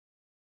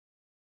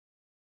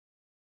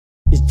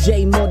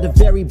J Moore, the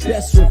very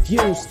best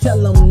reviews. Tell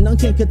them none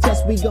can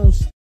contest, we gon'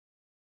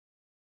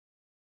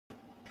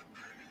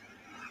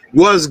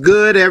 What's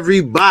good,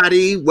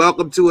 everybody?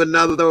 Welcome to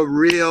another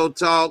Real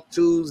Talk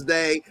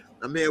Tuesday.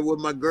 I'm here with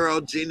my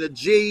girl, Gina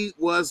G.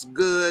 What's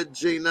good,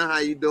 Gina? How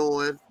you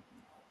doing?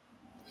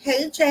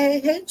 Hey, Jay.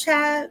 Hey,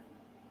 Chad.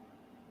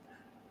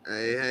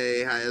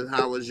 Hey,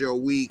 how was your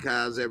week?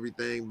 How's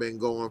everything been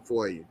going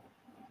for you?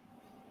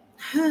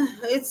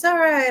 It's all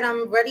right.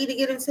 I'm ready to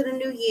get into the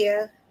new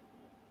year.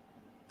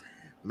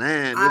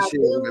 Man, this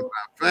year went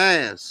by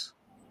fast.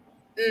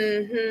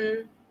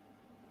 Mm-hmm.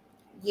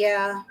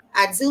 Yeah,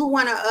 I do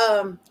want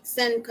to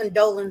send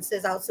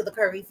condolences out to the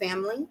Curry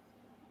family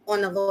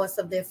on the loss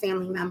of their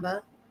family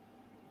member.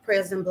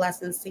 Prayers and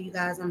blessings to you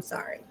guys. I'm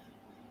sorry.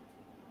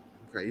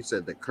 Okay, you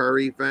said the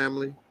Curry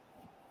family?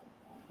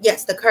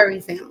 Yes, the Curry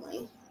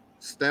family.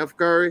 Steph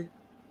Curry?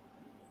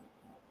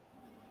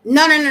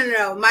 No.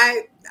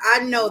 I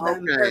know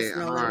them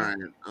personally. All right.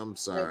 I'm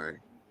sorry.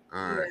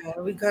 All right.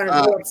 Yeah, we kind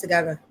of grew up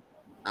together.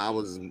 I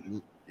was,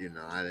 I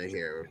didn't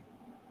hear.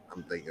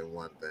 I'm thinking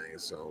one thing.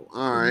 So,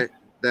 all right.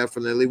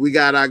 Definitely. We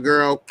got our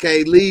girl,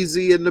 Kay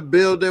Leezy, in the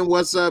building.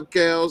 What's up,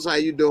 Kels? How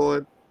you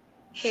doing?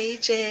 Hey,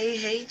 Jay.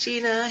 Hey,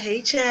 Gina.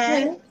 Hey,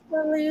 Chad.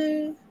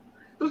 Hey,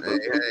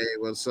 hey,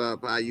 what's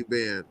up? How you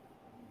been?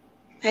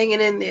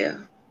 Hanging in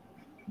there.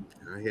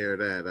 I hear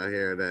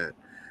that.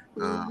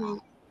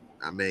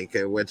 I mean,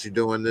 what you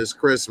doing this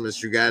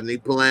Christmas? You got any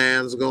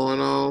plans going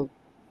on?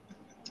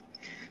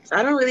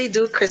 I don't really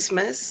do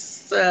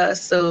Christmas, but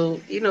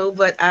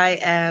I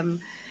am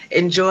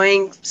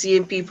enjoying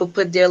seeing people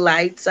put their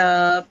lights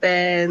up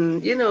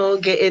and,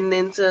 getting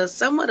into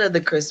somewhat of the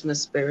Christmas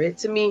spirit.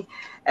 To me,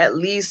 at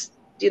least,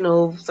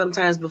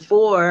 sometimes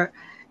before,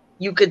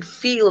 you could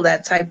feel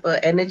that type of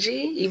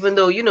energy, even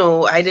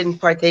though, I didn't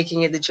partake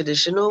in it the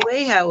traditional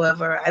way.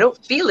 However, I don't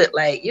feel it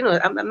like,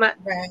 I'm not...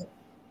 right.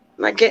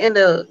 I'm not getting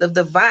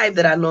the vibe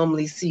that I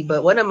normally see,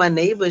 but one of my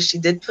neighbors, she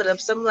did put up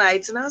some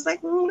lights, and I was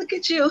like, look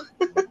at you.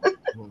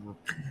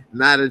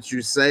 Now that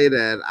you say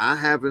that, I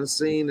haven't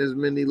seen as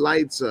many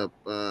lights up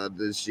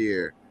this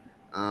year.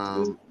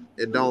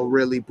 It don't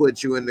really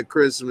put you in the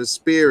Christmas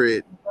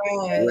spirit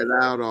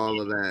without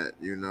all of that,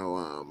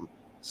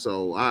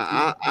 So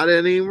I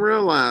didn't even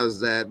realize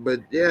that, but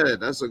yeah,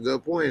 that's a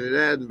good point. It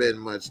hadn't been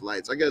much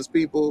lights. I guess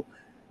people,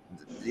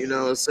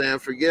 saying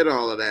forget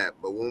all of that.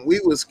 But when we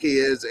was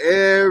kids,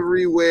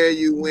 everywhere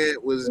you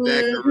went was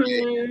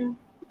decorated.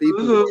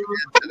 People were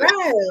into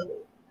that.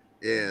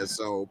 Yeah,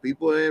 so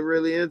people ain't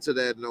really into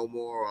that no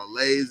more, or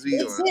lazy.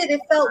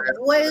 It felt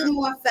way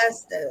more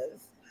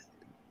festive.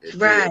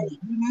 Right. You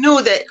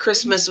knew that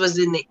Christmas was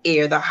in the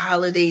air, the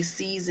holiday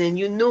season.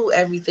 You knew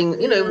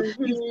everything.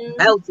 You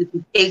melted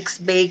the cakes,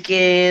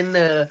 bacon.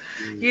 It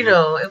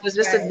was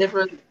just a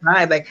different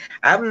vibe. Like,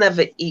 I've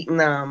never eaten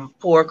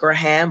pork or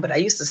ham, but I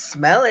used to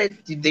smell it.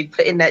 They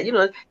put in that.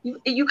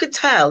 You could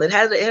tell it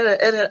had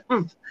a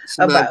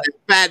about the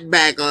fat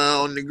back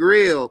on the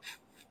grill.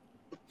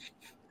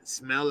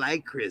 Smell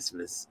like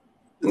Christmas.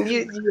 Fat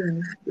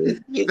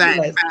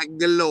back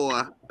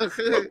galore. I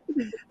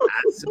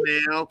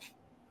smell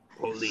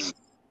police.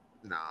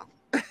 No.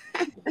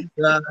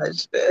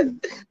 Gosh.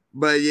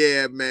 But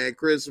yeah, man,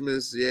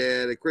 Christmas,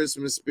 the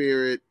Christmas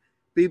spirit.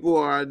 People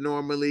are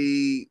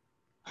normally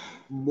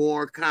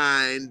more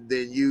kind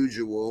than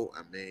usual.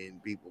 I mean,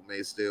 people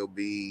may still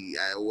be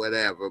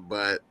whatever,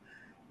 but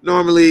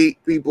normally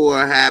people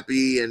are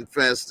happy and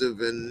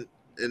festive and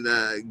in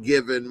a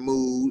given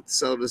mood,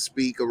 so to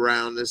speak,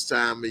 around this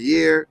time of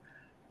year.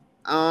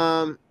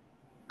 I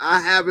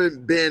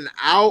haven't been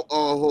out a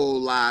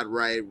whole lot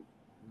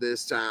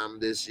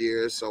this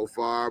year so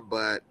far,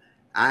 but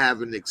I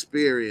haven't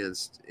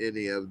experienced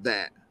any of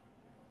that.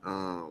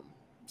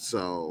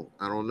 So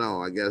I don't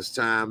know. I guess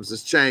times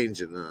is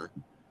changing, huh?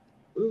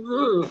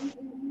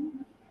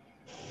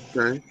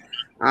 Okay.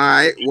 All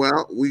right.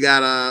 Well, we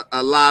got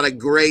a lot of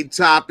great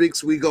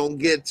topics we gonna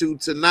get to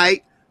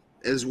tonight,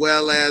 as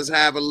well as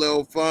have a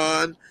little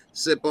fun,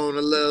 sip on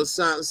a little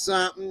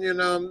something, you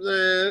know what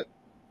I'm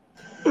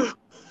saying?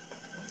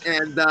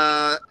 And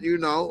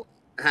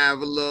have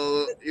a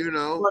little,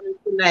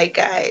 tonight,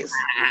 guys.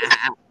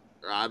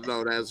 I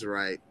know that's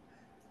right.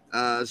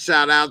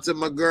 Shout out to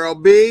my girl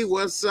B.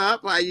 What's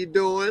up? How you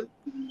doing?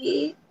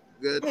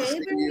 Good to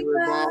see you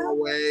as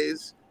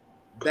always.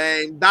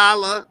 Dame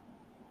Dollar,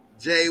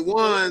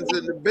 J1's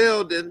in the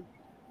building.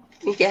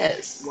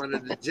 Yes. One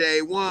of the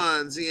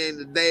J1s. He ain't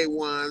the day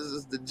ones,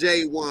 it's the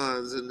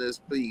J1s in this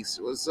piece.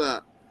 What's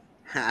up?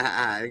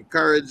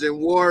 Encouraging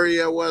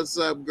Warrior. What's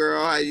up,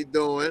 girl? How you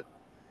doing?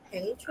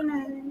 Hey,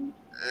 Trinae.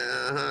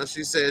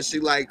 She said she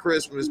liked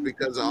Christmas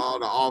because of all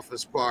the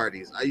office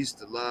parties. I used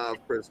to love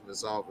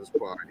Christmas office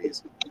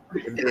parties.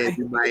 And then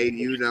you might,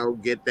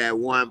 get that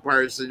one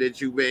person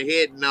that you've been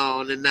hitting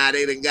on and now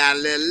they done got a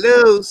little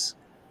loose.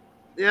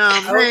 You know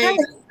what I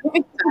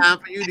mean? Time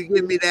for you to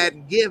give me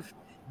that gift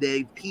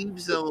that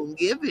keeps on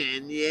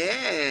giving.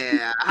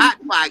 Yeah. Hot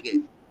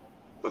Pocket.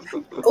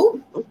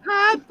 Oh,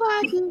 Hot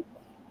Pocket.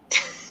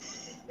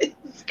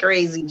 It's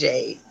crazy,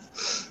 Jay.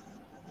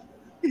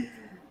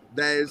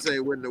 They say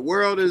when the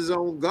world is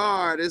on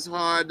guard, it's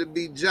hard to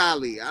be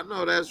jolly. I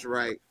know that's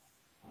right.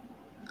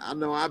 I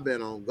know I've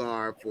been on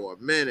guard for a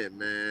minute,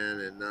 man,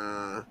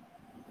 and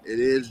it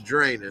is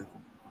draining.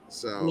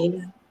 So,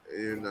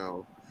 you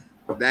know,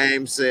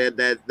 Dame said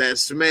that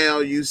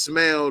smell you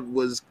smelled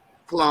was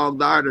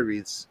clogged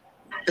arteries.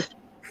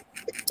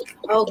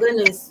 Oh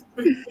goodness.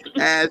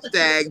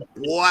 Hashtag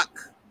walk.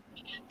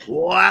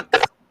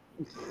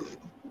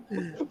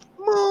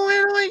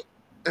 Moving.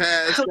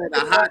 Instead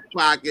of hot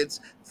pockets,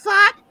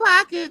 fat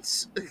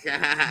pockets.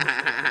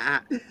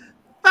 Fat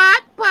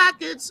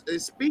pockets.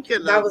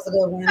 Speaking That of was a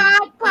good one.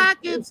 fat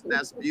pockets,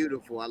 that's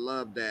beautiful. I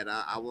love that.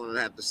 I want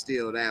to have to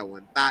steal that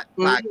one. Fat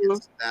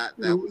pockets.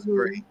 That was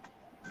great.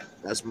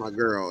 That's my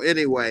girl.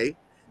 Anyway,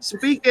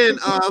 speaking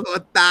of a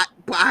thought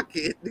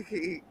pocket,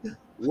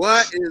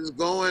 what is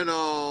going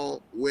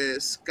on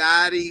with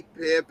Scottie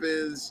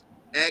Pippen's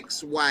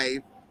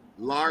ex-wife,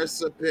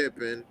 Larsa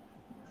Pippen,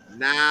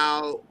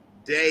 now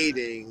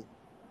dating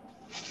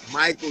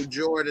Michael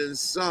Jordan's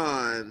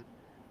son,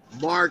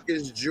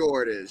 Marcus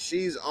Jordan?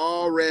 She's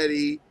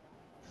already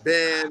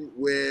been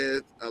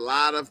with a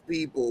lot of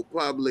people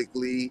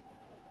publicly,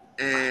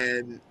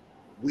 and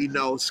we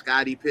know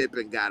Scottie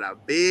Pippen got a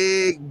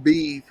big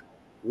beef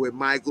with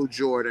Michael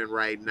Jordan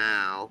right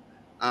now.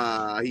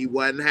 He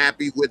wasn't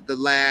happy with The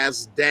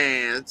Last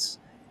Dance.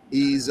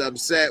 He's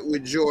upset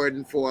with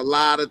Jordan for a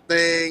lot of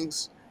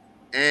things.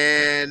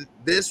 And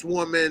this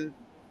woman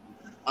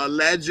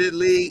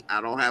allegedly, I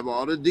don't have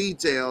all the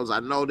details. I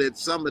know that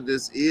some of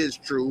this is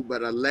true,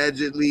 but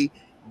allegedly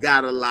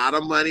got a lot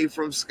of money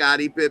from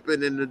Scottie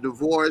Pippen in the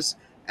divorce,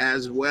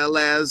 as well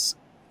as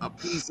a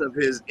piece of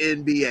his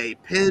NBA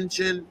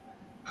pension.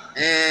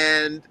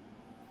 And,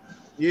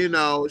 you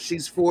know,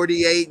 she's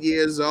 48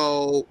 years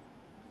old.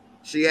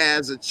 She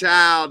has a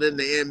child in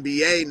the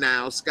NBA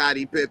now,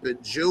 Scottie Pippen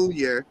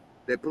Jr.,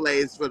 that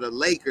plays for the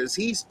Lakers.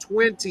 He's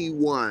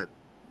 21.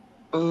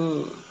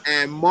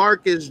 And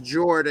Marcus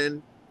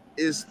Jordan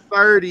is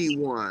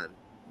 31.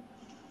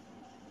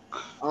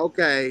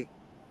 Okay,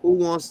 who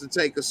wants to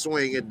take a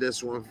swing at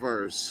this one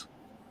first?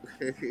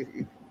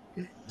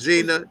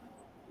 Gina,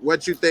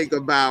 what you think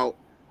about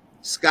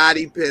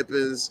Scottie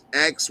Pippen's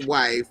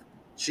ex-wife?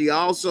 She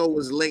also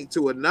was linked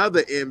to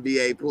another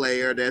NBA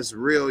player that's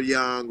real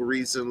young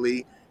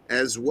recently,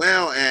 as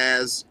well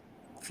as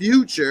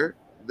Future,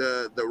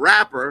 the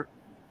rapper.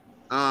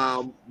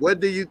 What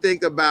do you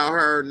think about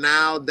her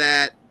now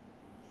that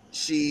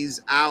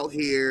she's out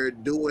here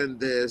doing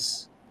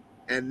this?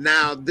 And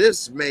now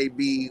this may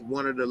be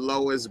one of the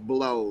lowest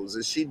blows.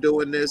 Is she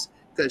doing this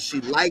because she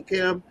like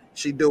him?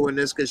 She doing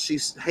this because she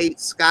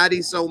hates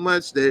Scottie so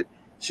much that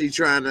she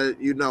trying to,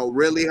 you know,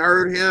 really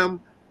hurt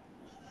him?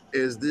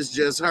 Is this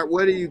just her?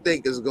 What do you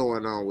think is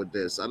going on with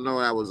this? I know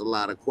that was a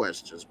lot of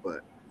questions,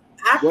 but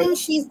I think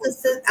she's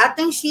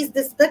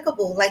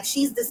despicable. Like,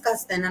 she's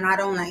disgusting, and I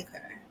don't like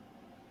her.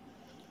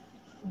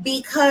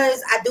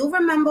 Because I do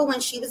remember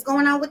when she was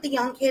going out with the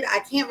young kid. I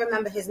can't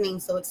remember his name,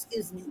 so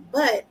excuse me.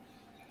 But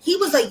he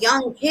was a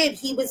young kid.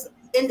 He was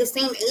in the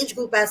same age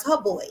group as her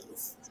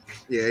boys.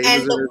 Yeah,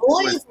 and the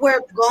boys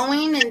were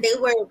going, and they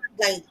were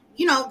like,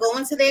 you know,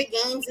 going to their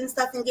games and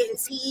stuff and getting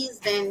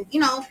teased. And, you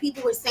know,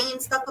 people were saying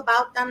stuff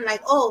about them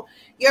like, oh,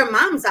 your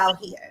mom's out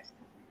here.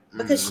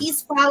 Because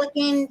she's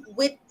frolicking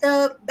with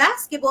the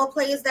basketball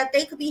players that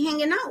they could be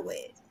hanging out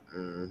with.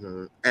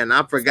 And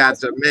I forgot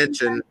to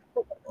mention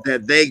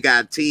that they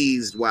got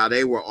teased while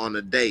they were on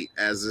a date.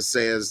 As it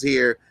says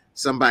here,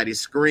 somebody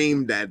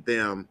screamed at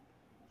them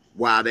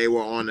while they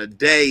were on a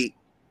date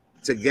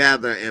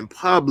together in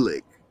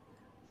public.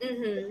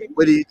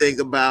 What do you think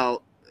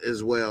about,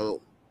 as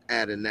well,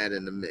 adding that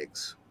in the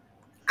mix?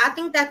 I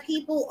think that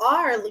people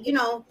are, you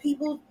know,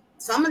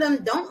 some of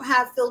them don't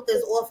have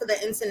filters off of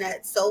the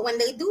internet. So when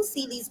they do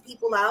see these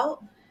people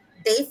out,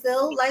 they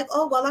feel like,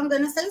 oh, well, I'm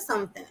going to say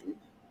something.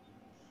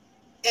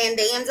 And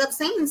they end up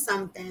saying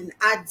something.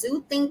 I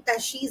do think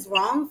that she's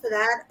wrong for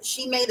that.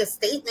 She made a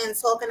statement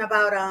talking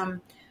about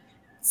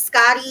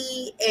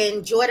Scottie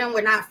and Jordan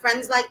were not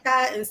friends like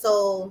that. And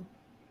so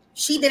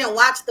she didn't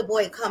watch the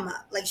boy come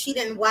up. Like, she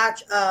didn't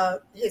watch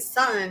his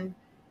son,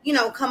 you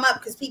know, come up,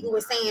 because people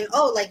were saying,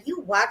 oh, like, you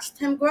watched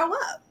him grow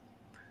up.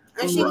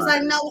 And she was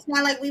like, no, it's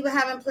not like we were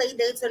having play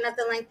dates or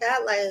nothing like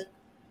that. Like,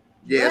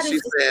 yeah, she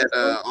said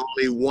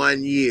only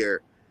 1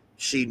 year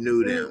she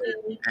knew them.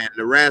 And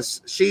the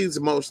rest, she's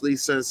mostly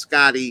since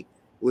Scottie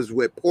was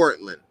with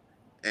Portland.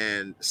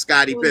 And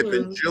Scottie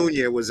Pippen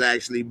Jr. was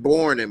actually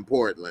born in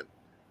Portland.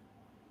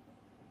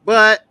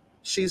 But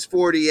she's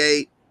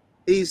 48.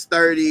 He's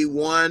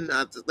 31,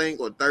 I think,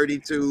 or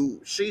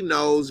 32. She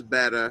knows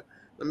better.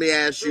 Let me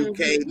ask you,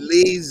 Kate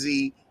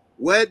Leasy,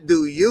 what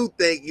do you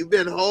think? You've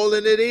been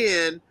holding it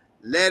in.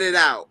 Let it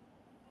out.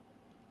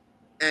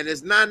 And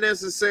it's not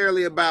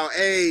necessarily about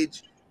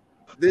age.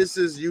 This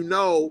is, you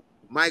know,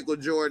 Michael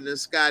Jordan and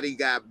Scottie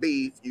got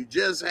beef. You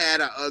just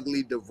had an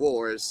ugly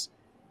divorce.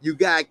 You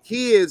got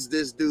kids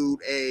this dude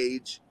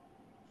age.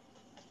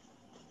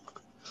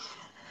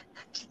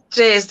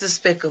 Jay is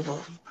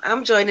despicable.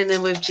 I'm joining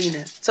in with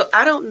Gina. So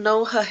I don't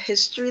know her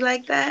history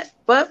like that,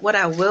 But what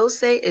I will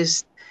say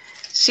is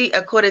she,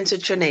 according to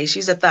Trinae,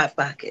 she's a thought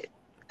pocket.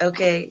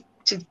 Okay.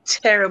 She's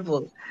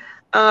terrible.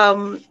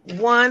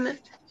 One,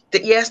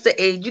 yes, the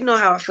age, you know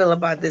how I feel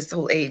about this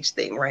whole age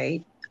thing,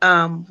 right?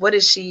 What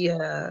is she,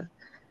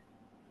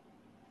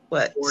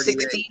 what,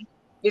 16,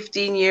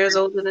 15 years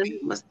older than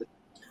me?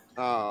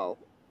 Oh,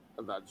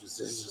 I thought you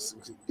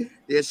said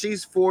yeah,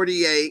 she's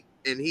 48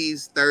 and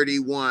he's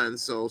 31,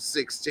 so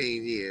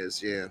 16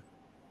 years, yeah.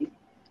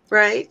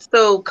 Right?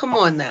 So come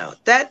on now.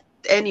 That,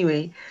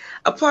 anyway,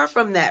 apart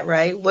from that,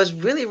 right, what's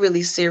really,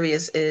 really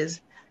serious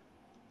is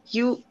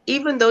you,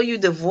 even though you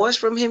divorced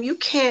from him, you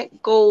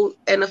can't go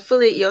and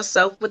affiliate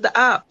yourself with the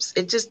ops.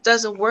 It just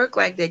doesn't work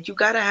like that. You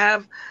got to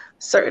have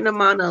certain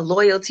amount of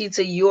loyalty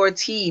to your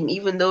team,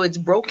 even though it's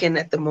broken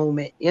at the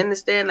moment. You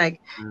understand?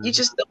 Like, you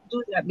just don't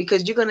do that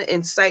because you're going to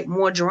incite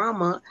more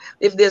drama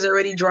if there's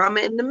already drama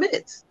in the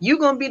midst. You're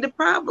going to be the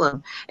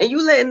problem. And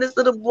you letting this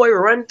little boy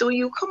run through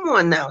you. Come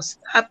on now.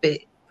 Stop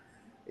it.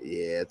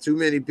 Yeah, too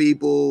many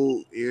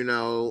people, you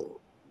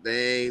know,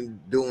 they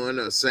ain't doing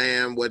or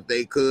saying what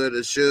they could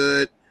or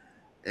should.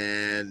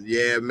 And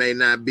yeah, it may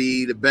not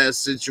be the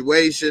best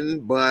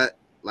situation, but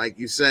like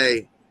you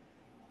say,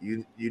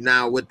 you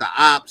now with the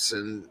ops,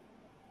 and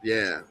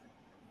yeah,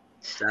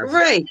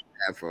 right.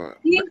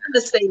 He ain't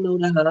gonna say no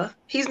to her.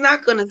 He's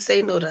not gonna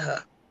say no to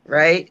her,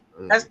 right?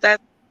 That's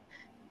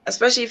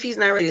especially if he's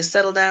not ready to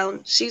settle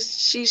down.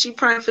 She's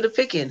prime for the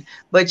picking,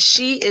 but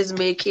she is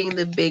making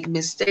the big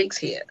mistakes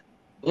here.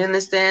 You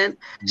understand?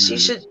 She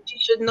should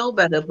know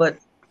better, but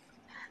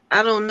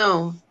I don't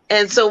know.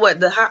 And so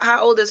what?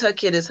 How old is her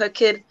kid? Is her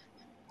kid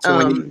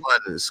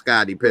 21?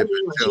 Scottie Pippen.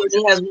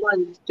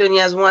 She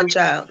has one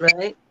child,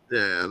 right?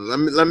 Yeah.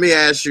 Let me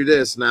ask you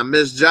this. Now,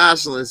 Miss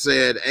Jocelyn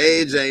said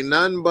age ain't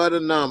nothing but a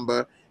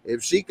number.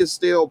 If she could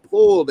still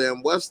pull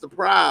them, what's the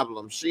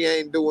problem? She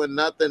ain't doing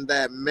nothing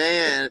that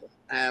man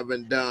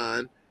haven't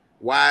done.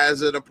 Why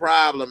is it a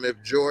problem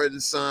if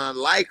Jordan's son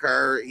like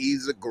her?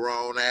 He's a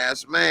grown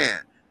ass man.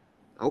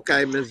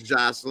 Okay, Miss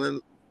Jocelyn.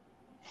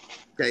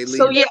 Okay,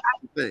 so yeah,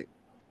 think.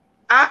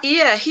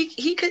 Yeah,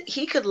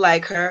 he could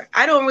like her.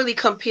 I don't really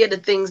compare the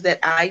things that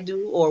I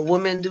do or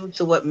women do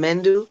to what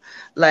men do.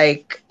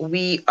 Like,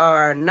 we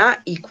are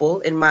not equal,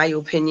 in my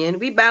opinion.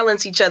 We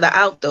balance each other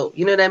out, though.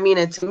 You know what I mean?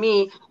 And to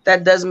me,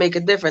 that does make a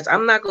difference.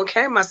 I'm not gonna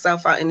carry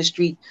myself out in the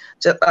street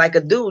just like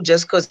a dude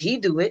just because he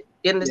do it.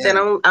 You understand?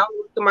 Yeah. I don't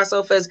look at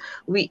myself as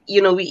we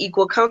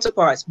equal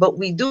counterparts, but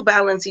we do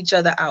balance each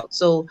other out.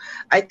 So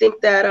I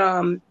think that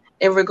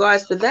in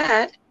regards to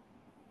that,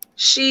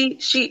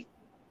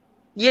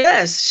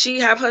 yes, she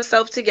have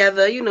herself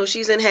together. You know,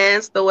 she's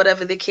enhanced or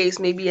whatever the case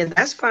may be, and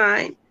that's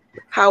fine.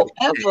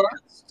 However,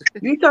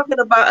 you're talking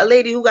about a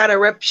lady who got a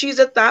rep. She's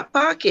a thought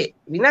pocket.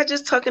 We're not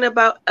just talking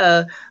about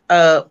a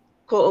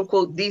quote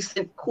unquote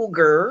decent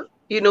cougar,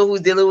 you know, who's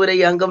dealing with a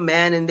younger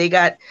man and they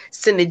got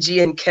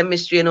synergy and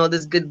chemistry and all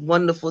this good,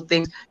 wonderful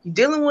things. You're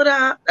dealing with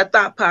a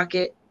thought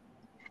pocket,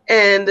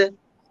 and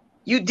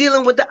you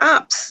dealing with the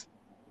ops.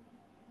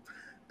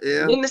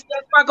 Yeah. You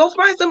understand? Go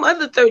find some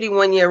other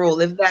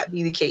 31-year-old if that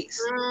be the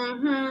case.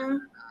 Mm-hmm.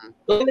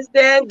 You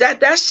understand?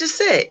 That's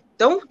just it.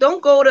 Don't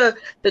go to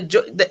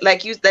the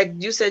like you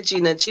said,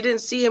 Gina. She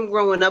didn't see him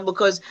growing up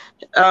because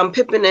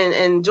Pippen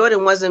and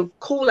Jordan wasn't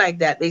cool like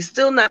that. They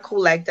still not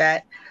cool like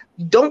that.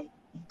 Don't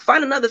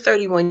find another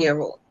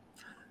 31-year-old.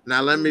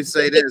 Now let me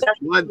say this.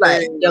 One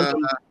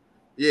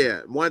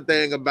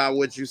thing about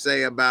what you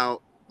say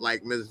about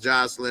like Miss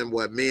Jocelyn,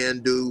 what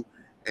men do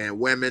and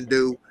women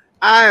do.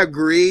 I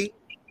agree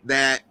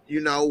that,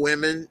 you know,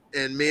 women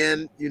and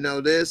men, you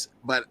know, this,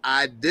 but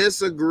I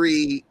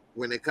disagree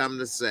when it comes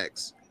to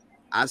sex.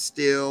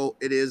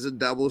 It is a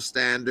double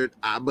standard,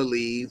 I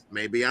believe.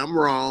 Maybe I'm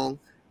wrong,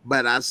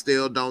 but I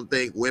still don't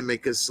think women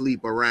can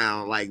sleep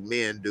around like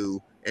men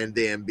do and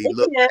then be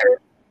looked at.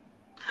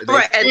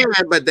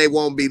 But they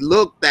won't be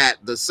looked at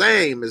the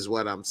same, is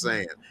what I'm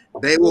saying.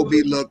 They will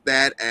be looked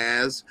at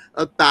as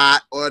a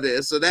thought or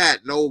this or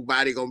that.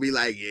 Nobody gonna be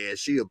like, yeah,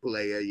 she a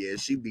player. Yeah,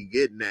 she be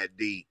getting that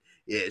deep.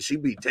 Yeah, she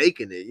be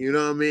taking it. You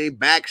know what I mean?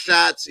 Back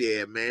shots.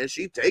 Yeah, man,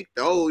 she take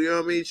those. You know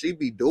what I mean? She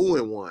be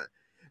doing one.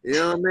 You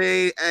know what I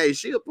mean? Hey,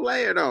 she a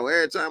player though.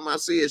 Every time I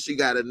see her, she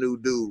got a new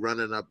dude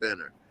running up in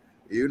her.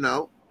 You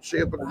know,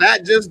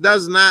 that just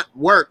does not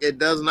work. It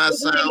does not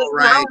sound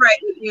right.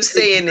 You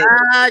saying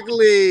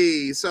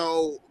exactly.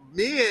 So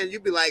men, you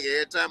be like,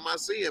 every time I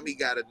see him, he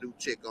got a new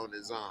chick on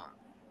his arm.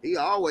 He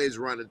always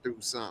running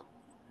through something.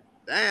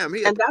 Damn,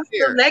 and that's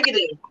still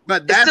negative.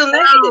 But that's still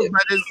negative.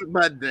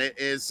 But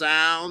it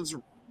sounds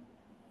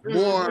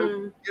more,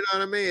 you know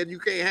what I mean? You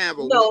can't have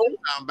a woman talking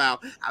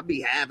about, I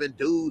be having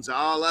dudes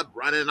all up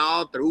running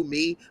all through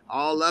me,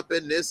 all up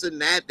in this and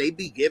that. They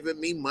be giving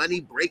me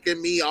money,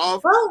 breaking me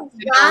off. Oh,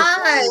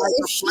 God.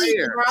 If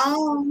she's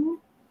wrong.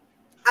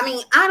 I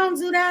mean, I don't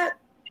do that.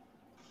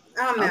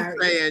 I'm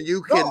saying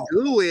you can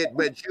do it,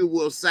 but you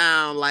will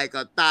sound like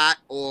a thought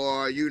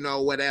or, you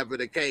know, whatever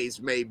the case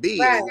may be.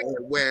 Right.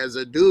 Whereas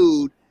a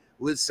dude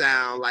would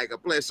sound like a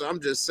player. So I'm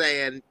just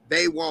saying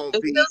they won't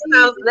be. It still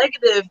sounds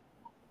negative.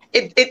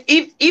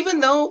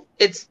 even though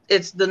it's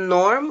the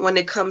norm when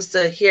it comes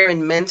to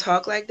hearing men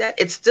talk like that,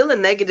 it's still a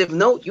negative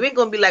note. You ain't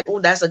gonna be like, oh,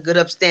 that's a good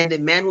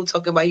upstanding man who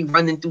talking about he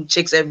running through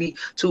chicks every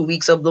 2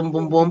 weeks of boom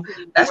boom boom.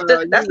 That's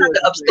Well, that's not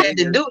the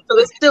upstanding dude. So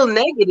it's still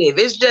negative.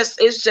 It's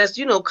just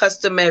you know,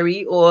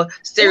 customary or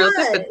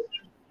stereotypical. What?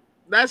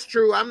 That's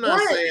true. I'm not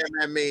saying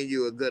that mean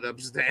you a good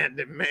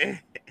upstanding man,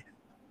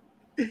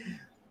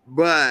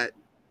 but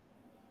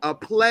a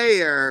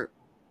player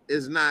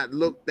is not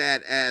looked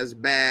at as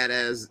bad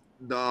as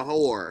the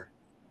whore.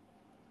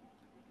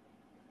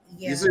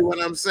 Yeah. You see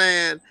what I'm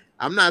saying?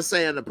 I'm not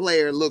saying the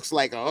player looks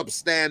like an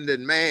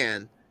upstanding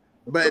man,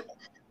 but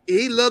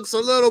he looks a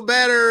little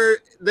better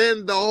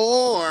than the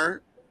whore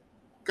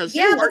because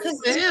she works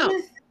for him.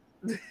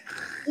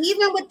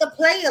 Even with the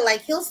player, like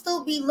he'll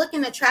still be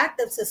looking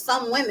attractive to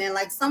some women.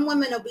 Like some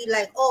women will be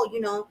like, oh, you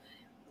know,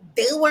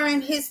 they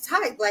weren't his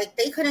type. Like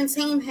they couldn't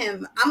tame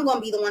him. I'm gonna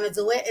be the one to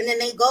do it. And then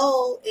they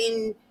go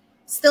and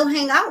still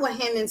hang out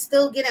with him and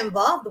still get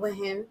involved with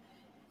him,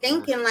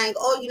 thinking like,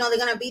 oh, you know, they're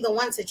gonna be the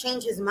one to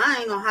change his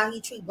mind on how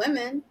he treat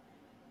women.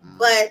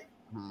 But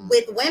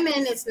with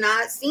women, it's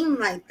not seem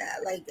like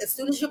that. Like as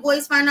soon as your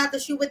boys find out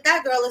that you with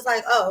that girl, it's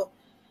like, oh,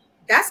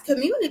 that's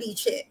community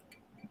chick.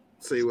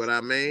 See what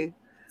I mean?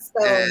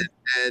 So,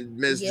 and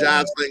Miss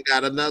Jocelyn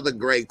got another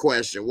great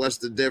question. What's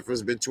the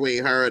difference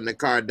between her and the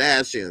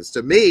Kardashians?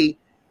 To me,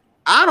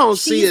 I don't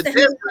see a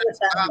difference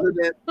other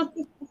than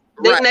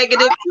they're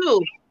negative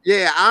too.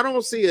 Yeah, I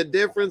don't see a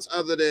difference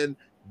other than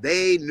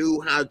they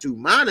knew how to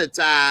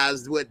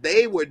monetize what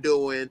they were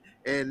doing,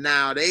 and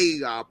now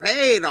they are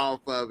paid off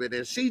of it.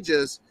 And she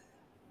just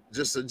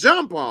a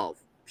jump off.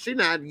 She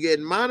not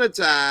getting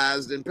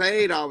monetized and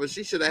paid off. And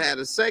she should have had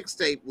a sex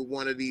tape with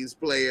one of these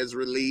players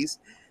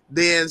released.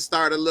 Then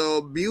start a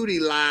little beauty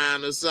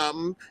line or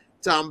something,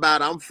 talking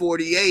about I'm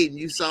 48 and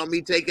you saw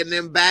me taking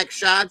them back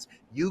shots.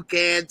 You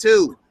can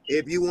too.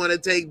 If you want to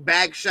take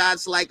back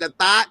shots like a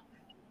thought,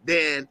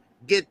 then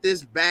get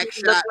this back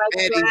shot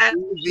Betty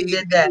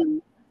DVD.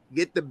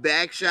 Get the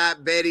back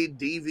shot Betty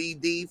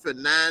DVD for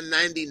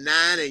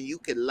 $9.99 and you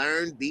can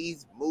learn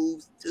these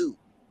moves too.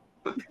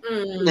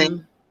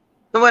 It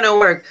wouldn't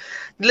work.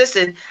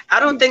 Listen,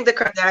 I don't think the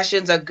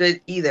Kardashians are good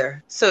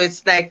either. So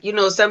it's like, you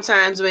know,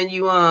 sometimes when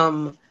you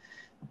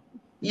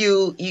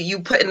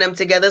you putting them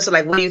together, so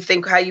like what do you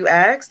think, how you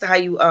asked, how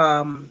you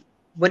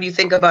what do you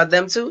think about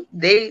them two?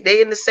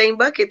 They in the same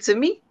bucket to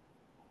me.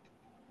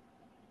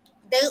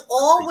 They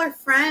all were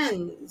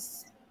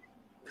friends.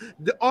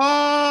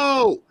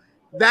 Oh,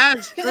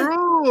 that's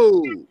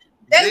true.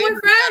 They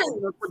were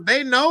friends.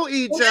 They know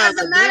each other. As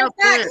a matter of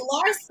fact,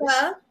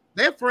 Larsa,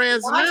 they're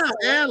friends now,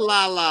 and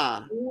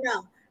Lala.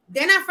 No,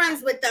 they're not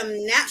friends with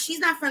them now. She's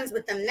not friends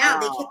with them now.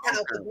 They kicked her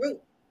out the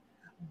group.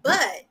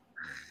 But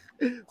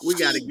we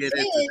got to get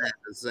into that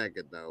in a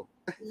second, though.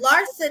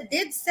 Larsa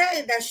did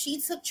say that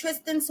she took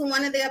Tristan to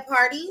one of their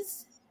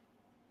parties,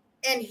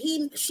 and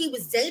she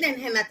was dating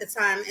him at the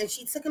time, and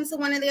she took him to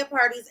one of their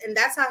parties, and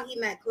that's how he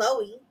met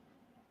Chloe.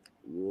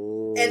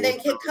 Whoa, and then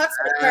kicked her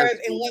to the curb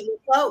and went with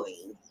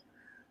Chloe.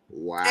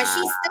 Wow. And she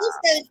still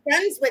stayed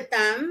friends with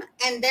them,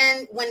 and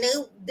then when they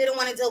didn't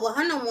want to deal with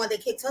her no more, they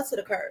kicked her to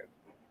the curb.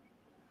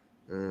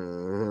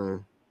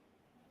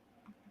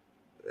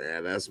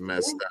 Yeah, that's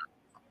messed up.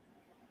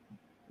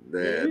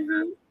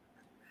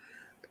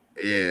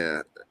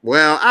 Yeah.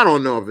 Well, I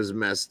don't know if it's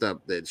messed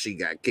up that she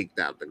got kicked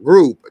out the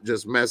group,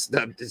 just messed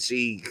up that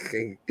she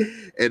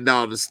and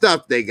all the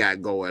stuff they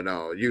got going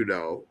on, you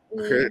know.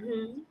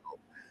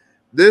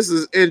 This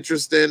is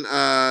interesting.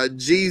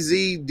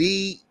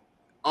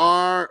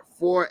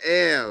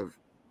 GZDR4Ev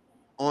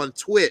on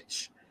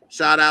Twitch.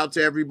 Shout out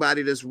to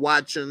everybody that's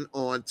watching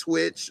on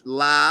Twitch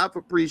live.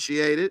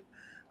 Appreciate it.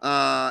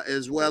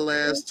 As well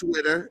as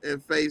Twitter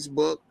and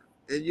Facebook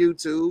and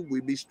YouTube.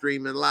 We be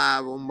streaming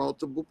live on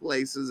multiple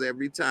places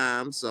every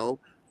time. So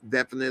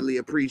definitely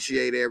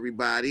appreciate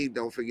everybody.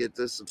 Don't forget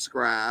to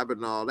subscribe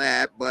and all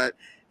that. But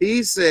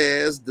he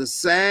says the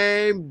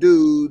same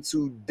dudes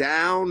who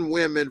down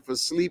women for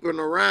sleeping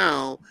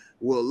around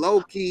will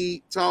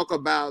low-key talk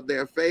about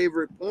their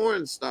favorite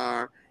porn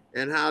star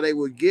and how they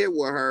would get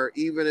with her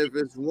even if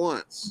it's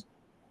once.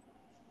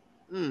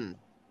 I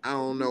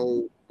don't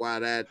know why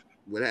that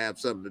would have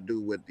something to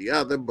do with the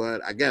other,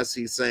 but I guess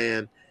he's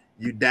saying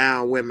you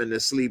down women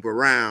that sleep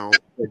around,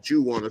 but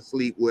you want to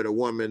sleep with a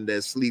woman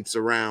that sleeps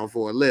around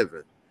for a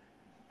living.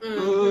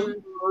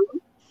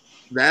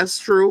 That's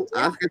true.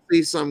 I can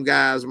see some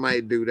guys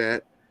might do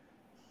that.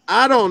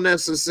 I don't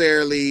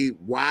necessarily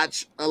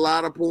watch a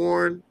lot of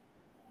porn.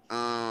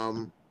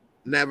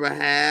 Never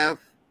have.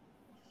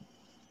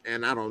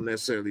 And I don't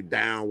necessarily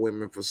down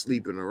women for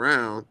sleeping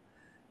around.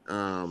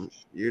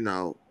 You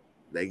know,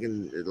 they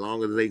can, as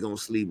long as they gonna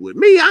sleep with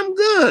me, I'm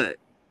good.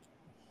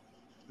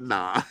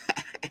 Nah.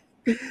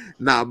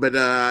 Nah, but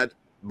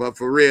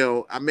for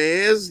real, I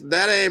mean,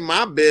 that ain't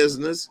my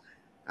business.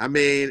 I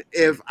mean,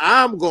 if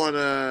I'm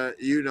gonna,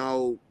 you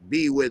know,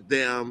 be with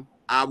them,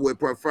 I would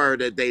prefer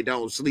that they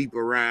don't sleep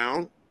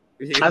around.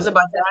 I was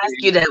about to ask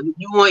you that. Would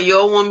you want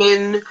your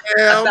woman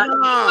Hell a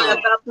no.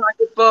 thought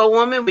pocket for a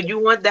woman? Would you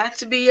want that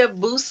to be a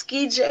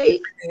booski,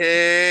 Jay?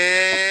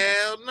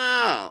 Hell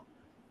no.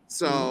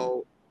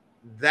 So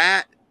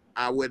that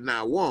I would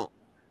not want.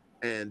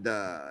 And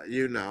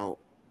you know,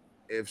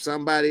 if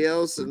somebody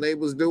else and they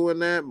was doing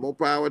that, more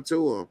power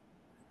to them.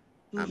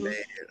 I mean,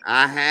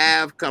 I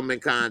have come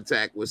in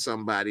contact with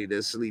somebody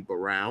that sleep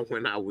around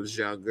when I was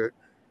younger,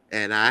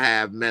 and I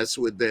have messed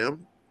with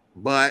them,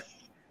 but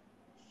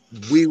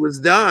we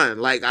was done.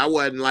 Like I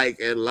wasn't like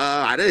in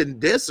love. I didn't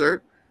diss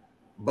her,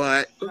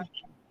 but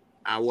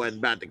I wasn't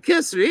about to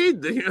kiss her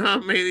either. You know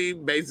what I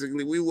mean?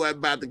 Basically, we wasn't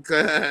about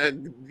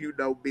to, you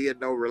know, be in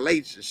no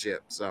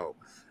relationship. So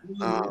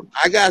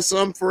I got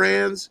some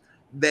friends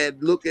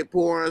that look at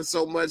porn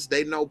so much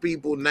they know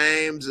people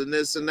names and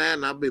this and that,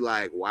 and I'll be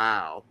like,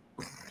 wow.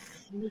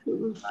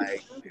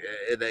 Like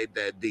it ain't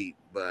that deep.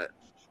 But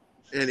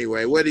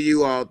anyway, what do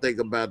you all think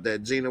about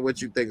that? Gina,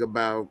 what you think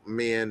about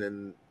men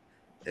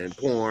and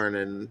porn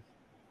and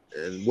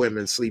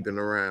women sleeping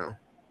around?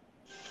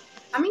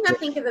 I mean, I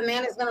think if a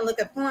man is going to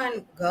look at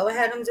porn, go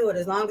ahead and do it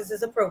as long as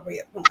it's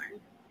appropriate porn.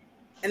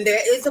 And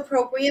there is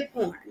appropriate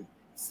porn.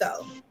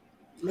 So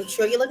make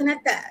sure you're looking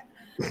at that.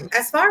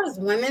 As far as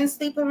women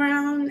sleep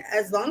around,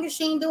 as long as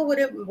she ain't do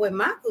it with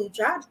my cooch,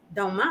 I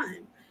don't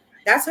mind.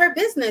 That's her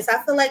business.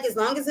 I feel like as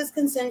long as it's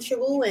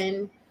consensual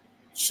and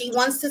she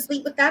wants to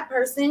sleep with that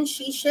person,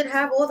 she should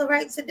have all the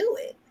right to do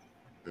it.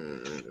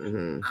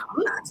 I'm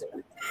not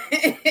doing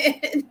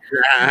it.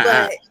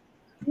 But,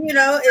 you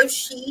know, if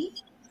she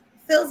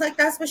feels like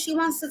that's what she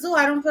wants to do,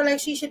 I don't feel like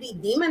she should be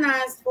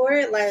demonized for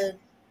it. Like,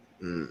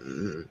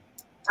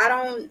 I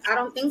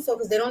don't think so,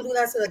 because they don't do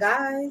that to the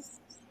guys.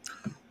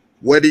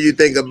 What do you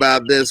think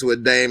about this?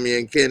 What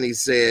Damian Kenny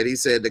said? He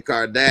said the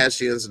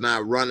Kardashians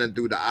not running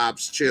through the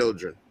ops'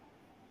 children.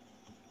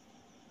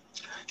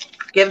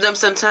 Give them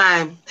some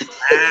time.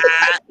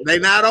 They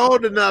not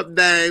old enough,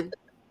 Dame.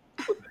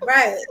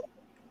 Right.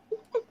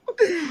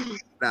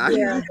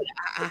 Yeah.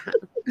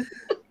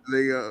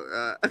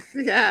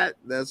 Yeah,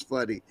 that's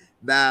funny.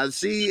 Now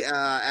she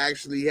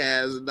actually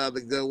has another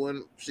good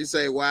one. She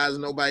say, "Why is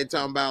nobody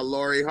talking about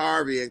Lori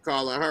Harvey and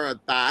calling her a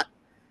thought?"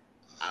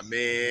 I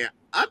mean,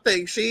 I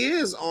think she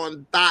is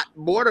on thought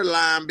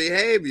borderline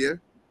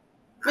behavior.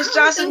 Miss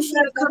Johnson, she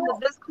gotta come to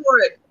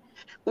Discord.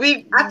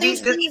 I think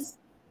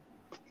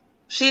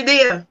she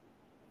did.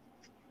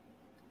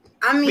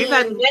 I mean, we've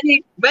had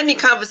many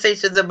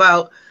conversations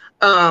about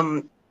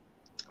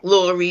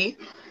Lori,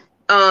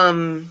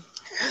 her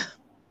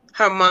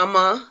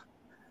mama.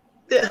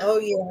 Oh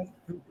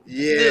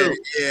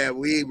yeah.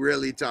 We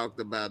really talked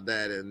about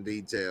that in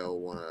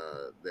detail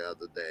the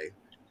other day.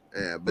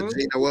 Yeah, but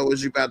Gina, what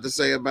was you about to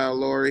say about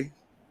Lori?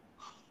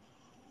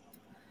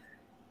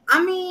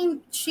 I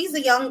mean, she's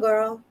a young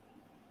girl.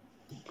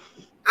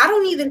 I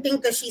don't even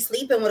think that she's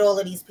sleeping with all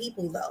of these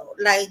people, though.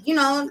 Like, you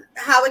know,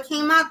 how it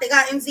came out, they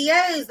got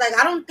NDAs. Like,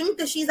 I don't think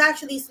that she's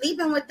actually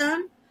sleeping with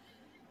them.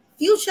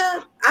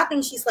 Future, I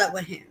think she slept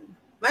with him.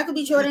 Michael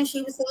B. Jordan,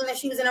 she was saying that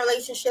she was in a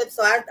relationship,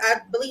 so I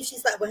believe she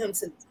slept with him,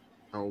 too.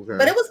 Okay.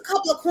 But it was a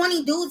couple of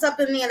corny dudes up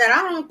in there that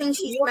I don't think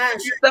she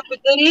smashed. She slept with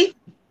Diddy?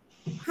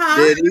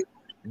 Huh?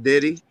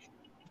 Diddy?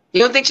 You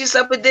don't think she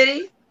slept with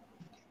Diddy?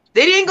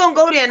 Diddy ain't gonna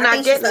go there and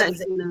not get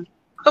nothing.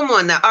 Come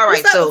on now. All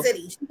right, so. All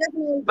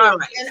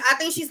right. And I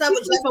think she slept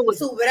with Justin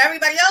too, but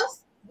everybody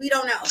else, we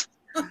don't know.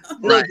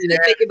 No, right. Gina,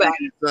 take it back.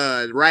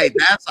 Right,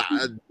 that's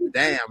a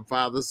damn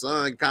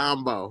father-son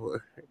combo.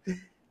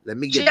 Let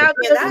me get that.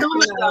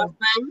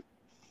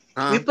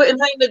 We putting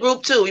her in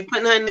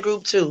the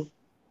group too.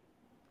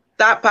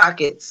 Thought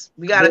pockets.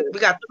 We got 3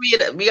 of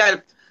them. We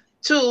got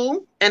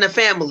 2 and a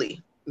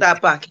family.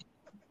 Thought pocket.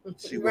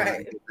 She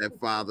right. Get that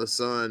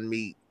father-son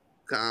meat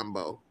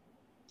combo.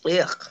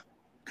 Yeah.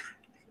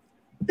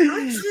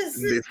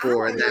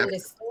 Before and after.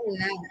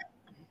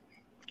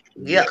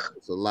 Yeah.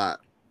 It's a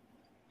lot.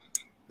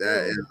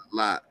 That is a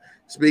lot.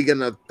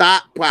 Speaking of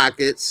thought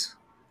pockets,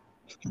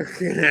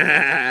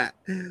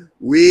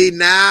 we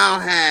now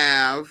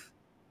have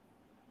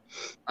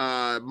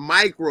a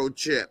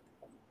microchip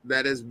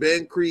that has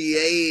been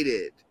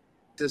created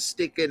to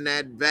stick in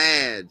that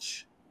vag,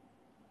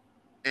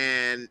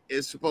 and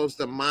it's supposed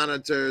to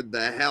monitor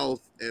the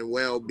health and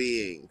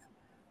well-being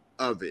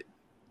of it.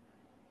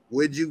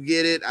 Would you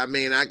get it? I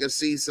mean, I could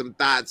see some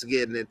thoughts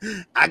getting it.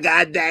 I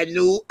got that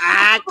new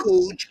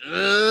iCooch.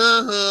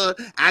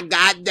 I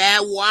got that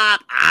WAP,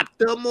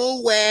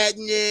 optimal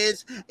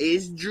wetness.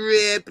 It's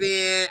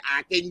dripping.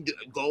 I can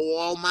go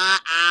on my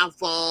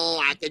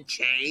iPhone. I can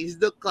change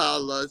the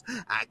colors.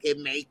 I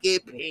can make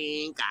it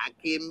pink. I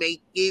can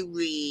make it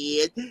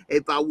red.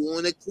 If I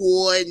want to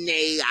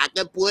coordinate, I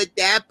can put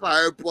that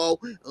purple.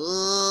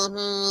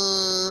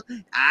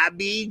 I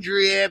be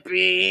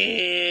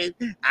dripping.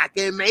 I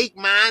can make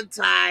mine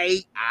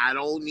tight. I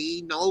don't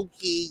need no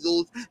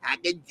Kegels. I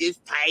can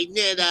just tighten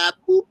it up.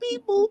 Boop,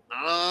 beep, boop.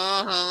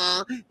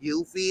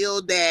 You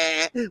feel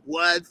that?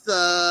 What's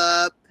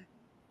up?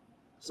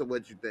 So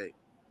what you think?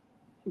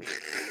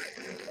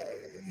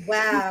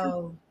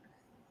 Wow.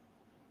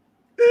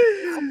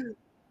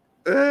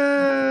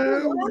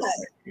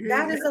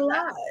 That is a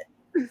lot.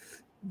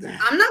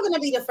 I'm not going to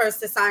be the first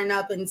to sign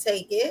up and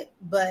take it,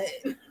 but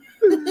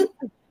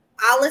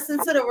I'll listen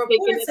to the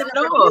reports and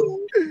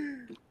the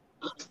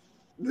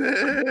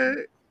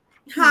review.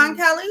 Huh,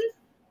 Kelly?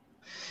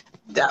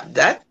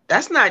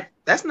 That's not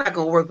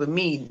gonna work with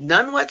me,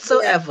 none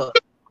whatsoever.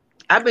 Yeah.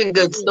 I've been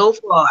good so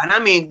far, and I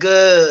mean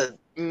good.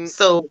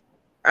 So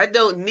I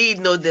don't need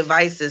no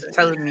devices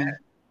telling me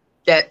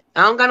that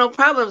I don't got no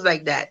problems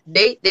like that.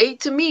 They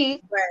to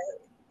me. Right.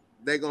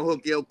 They're gonna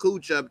hook your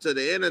cooch up to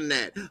the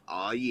internet.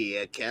 Oh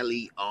yeah,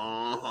 Kelly.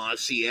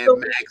 She had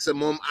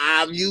maximum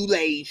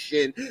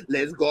ovulation.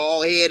 Let's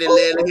go ahead and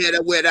let her hit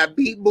her with a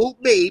beep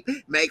boop beep.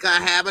 Make her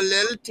have a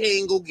little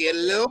tingle, get a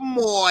little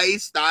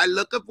moist, start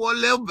looking for a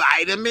little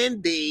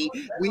vitamin D.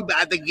 We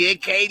about to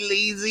get Kate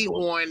Leezy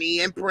horny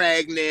and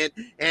pregnant,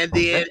 and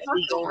then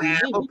we gonna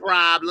have a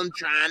problem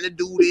trying to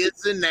do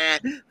this and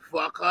that.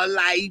 Fuck her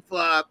life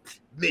up.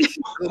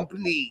 Mission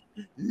complete.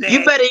 Next.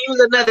 You better use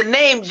another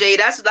name, Jay.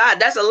 That's a lot.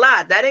 That's a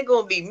lot. That ain't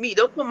gonna be me.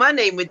 Don't put my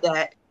name with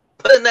that.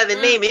 Put another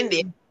name in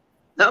there.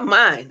 Not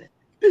mine.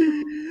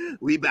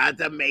 We about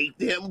to make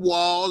them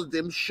walls,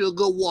 them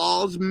sugar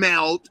walls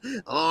melt.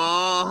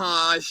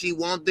 She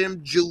want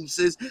them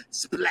juices.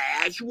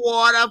 Splash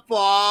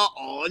waterfall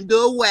on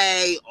the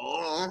way.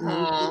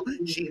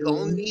 She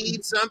gonna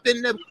need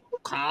something to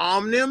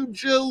calm them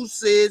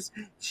juices.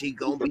 She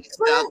gonna be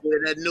stuck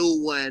with a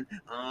new one.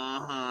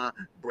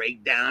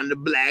 Break down the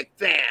black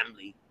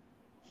family.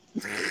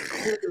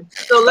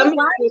 So let me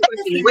ask you a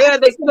question. Where are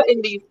they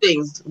putting these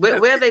things? Where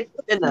are they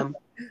putting them?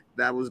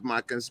 That was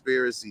my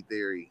conspiracy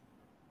theory.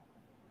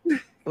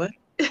 What?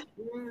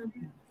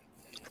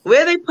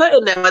 Where are they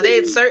putting them? Are they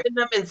inserting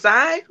them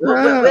inside?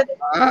 Where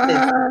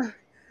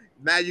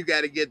Now you got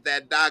to get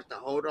that doctor.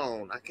 Hold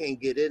on. I can't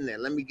get in there.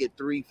 Let me get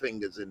 3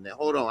 fingers in there.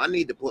 Hold on. I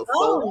need to put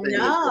 4 fingers in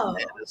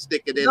there to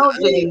stick it in.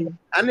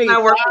 I need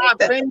 5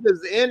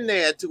 fingers in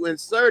there to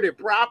insert it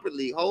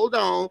properly. Hold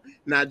on.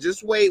 Now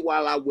just wait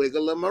while I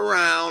wiggle them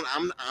around.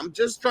 I'm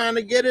just trying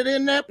to get it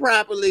in there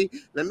properly.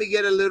 Let me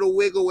get a little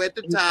wiggle at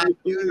the top,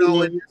 in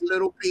this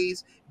little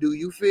piece. Do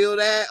you feel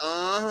that?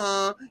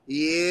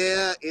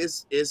 Yeah,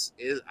 it's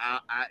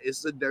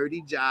a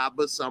dirty job,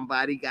 but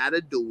somebody got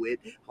to do it.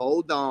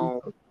 Hold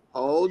on.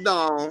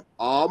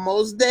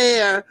 Almost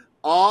there.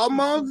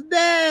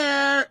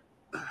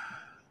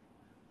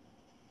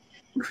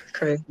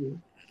 Crazy.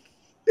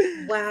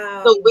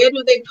 Wow. So where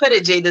do they put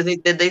it, Jay?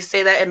 Did they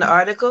say that in the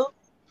article?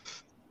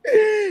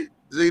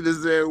 Zeta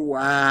said,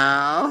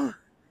 wow.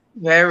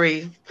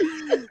 Very.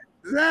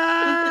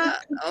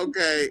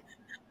 Okay.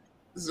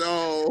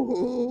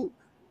 So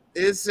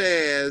it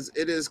says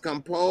it is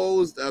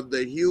composed of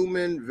the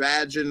human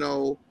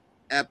vaginal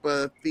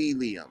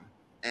epithelium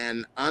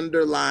and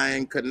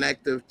underlying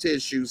connective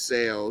tissue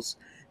cells,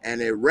 and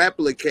it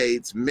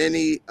replicates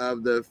many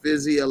of the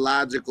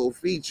physiological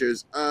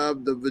features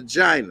of the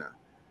vagina.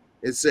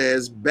 It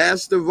says,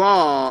 best of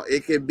all,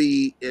 it can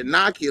be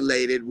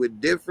inoculated with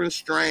different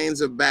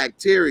strains of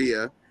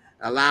bacteria,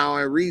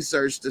 allowing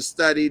research to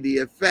study the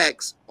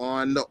effects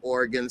on the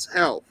organ's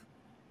health.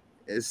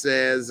 It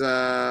says,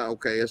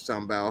 okay, it's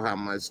talking about how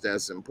much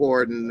that's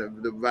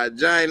important. The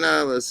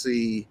vagina, let's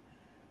see.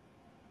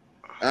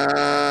 They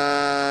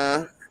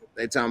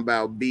talking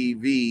about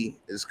BV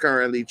is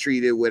currently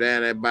treated with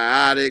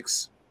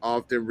antibiotics,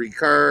 often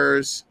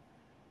recurs,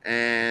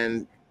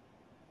 and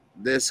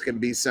this can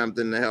be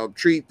something to help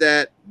treat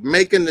that.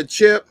 Making the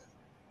chip.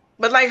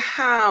 But like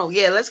how?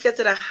 Yeah, let's get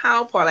to the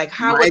how part. Like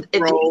how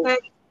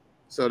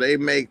so they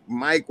make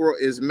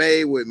is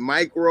made with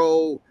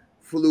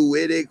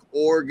microfluidic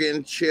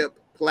organ chip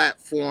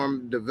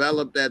platform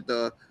developed at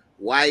the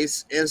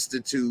Weiss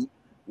Institute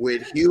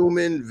with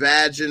human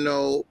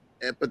vaginal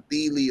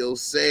epithelial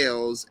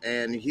cells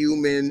and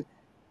human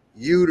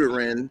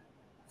uterine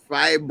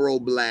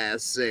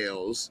fibroblast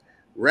cells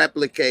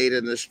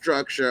replicating the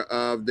structure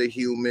of the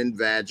human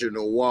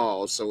vaginal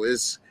wall. So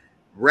it's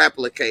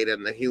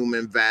replicating the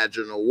human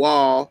vaginal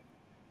wall.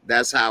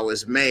 That's how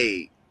it's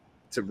made,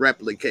 to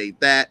replicate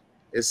that.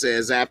 It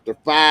says after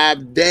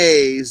 5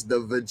 days,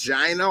 the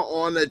vagina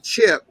on a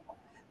chip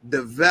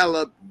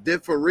develop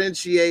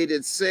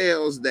differentiated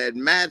cells that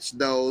match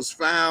those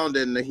found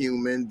in the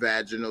human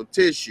vaginal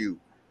tissue.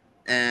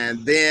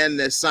 And then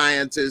the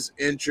scientists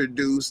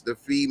introduced the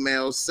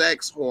female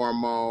sex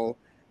hormone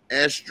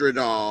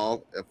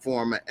estradiol, a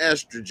form of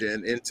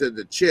estrogen, into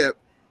the chip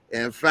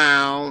and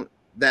found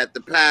that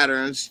the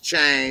patterns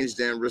changed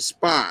in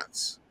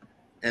response.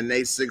 And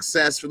they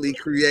successfully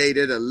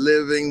created a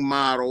living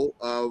model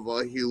of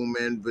a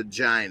human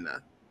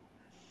vagina.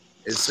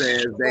 It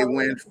says they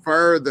went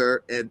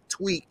further and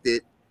tweaked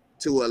it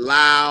to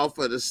allow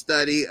for the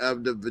study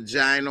of the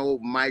vaginal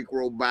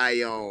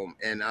microbiome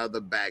and other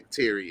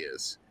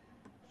bacterias.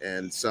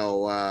 And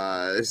so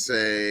they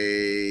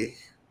say,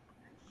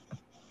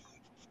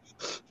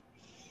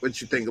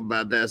 what you think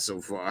about that so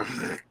far?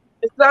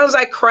 It sounds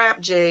like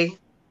crap, Jay.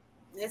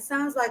 It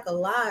sounds like a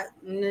lot,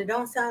 and it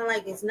don't sound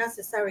like it's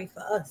necessary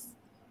for us.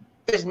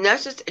 It's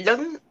necessary. It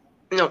doesn't.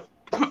 No,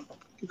 my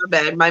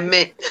bad. My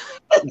mint.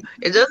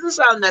 It doesn't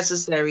sound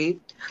necessary.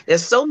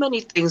 There's so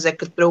many things that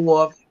could throw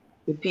off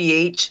the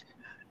pH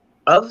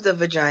of the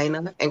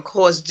vagina and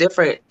cause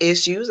different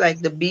issues like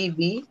the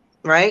BV,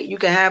 right? You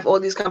can have all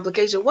these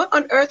complications. What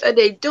on earth are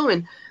they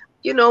doing?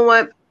 You know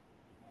what?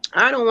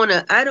 I don't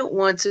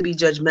want to be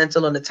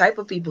judgmental on the type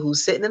of people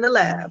who's sitting in the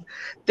lab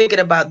thinking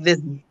about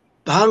this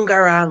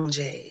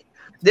bangarang.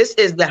 This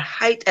is the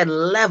height and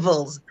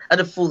levels of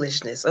the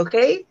foolishness,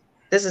 okay?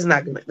 This is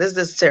not good. This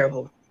is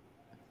terrible.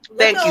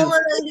 Thank you. Look at all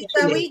the ladies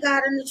that we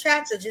got in the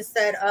chat that just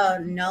said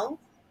no.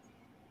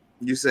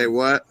 You say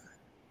what?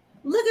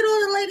 Look at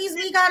all the ladies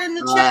we got in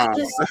the chat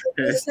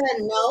just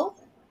said no.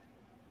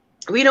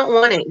 We don't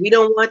want it. We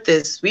don't want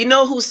this. We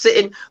know who's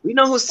sitting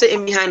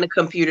behind the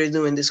computer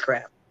doing this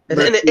crap. And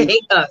it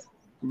ain't us.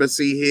 But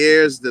see,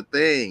 here's the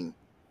thing.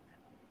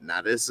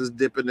 Now, this is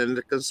dipping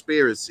into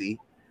conspiracy,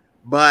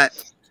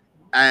 but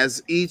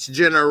as each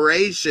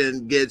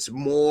generation gets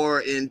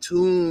more in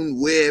tune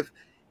with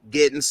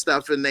getting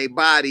stuff in their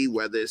body,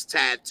 whether it's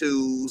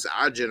tattoos,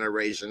 our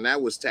generation, that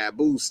was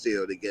taboo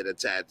still to get a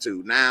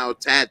tattoo. Now,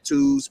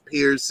 tattoos,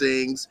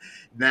 piercings,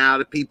 now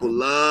the people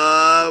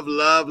love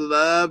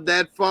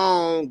that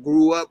phone,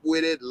 grew up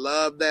with it,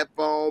 love that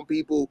phone.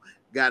 People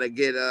gotta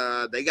get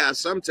they got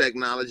some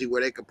technology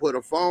where they can put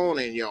a phone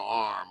in your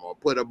arm or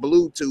put a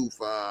Bluetooth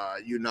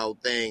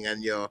thing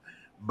in your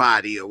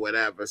body or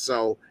whatever.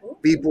 So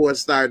people are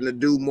starting to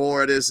do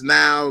more of this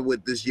now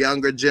with this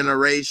younger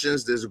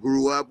generations that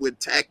grew up with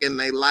tech in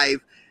their life.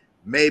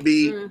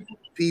 Maybe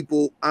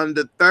people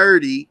under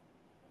 30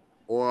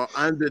 or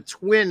under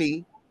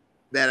 20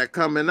 that are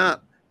coming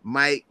up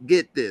might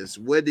get this.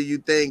 What do you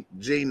think,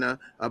 Gina,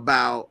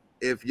 about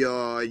if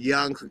you're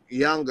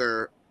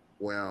younger,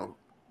 well,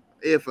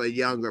 if a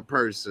younger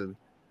person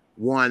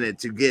wanted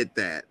to get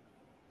that?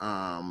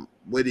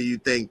 What do you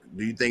think?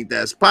 Do you think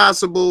that's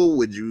possible?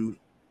 Would you,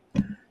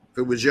 if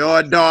it was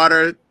your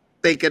daughter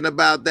thinking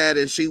about that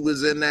and she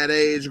was in that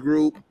age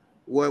group,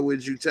 what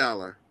would you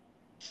tell her?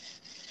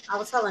 I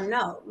would tell her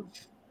no.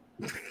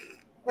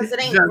 Because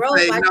it ain't growth.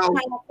 I just trying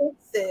to fix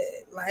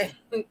it. Like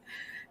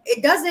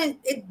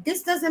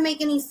this doesn't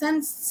make any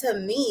sense to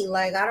me.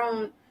 Like I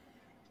don't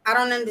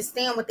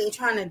understand what they're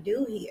trying to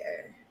do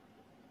here.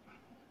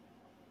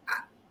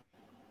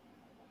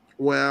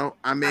 Well,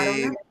 I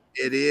mean,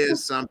 it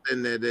is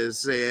something that is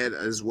said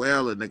as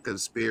well in the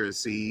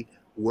conspiracy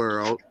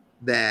world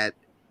that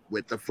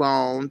with the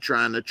phone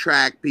trying to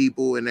track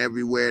people and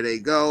everywhere they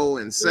go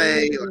and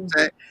say,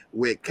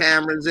 with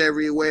cameras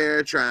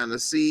everywhere, trying to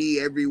see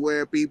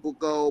everywhere people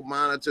go,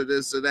 monitor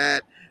this or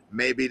that.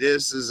 Maybe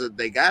this is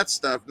they got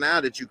stuff now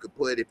that you could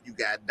put if you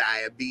got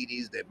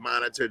diabetes that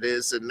monitor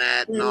this and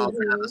that and all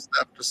kind of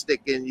stuff to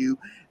stick in you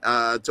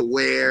to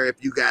wear.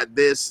 If you got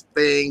this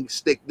thing,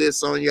 stick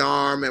this on your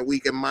arm and we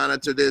can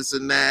monitor this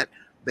and that.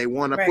 They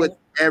want to put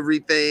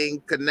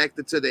everything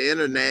connected to the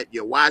internet,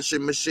 your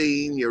washing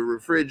machine, your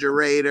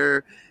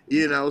refrigerator,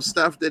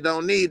 stuff that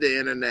don't need the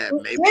internet.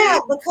 Maybe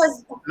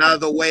because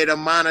another way to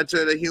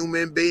monitor the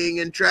human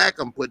being and track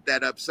them, put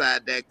that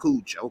upside that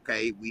cooch.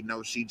 Okay, we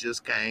know she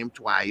just came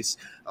twice.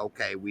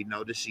 Okay, we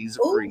know that she's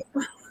a freak.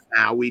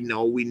 Now we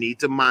know we need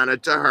to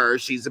monitor her.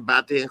 She's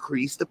about to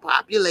increase the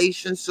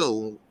population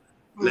soon.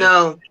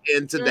 Let's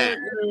into that.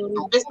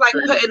 It's like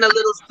putting a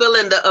little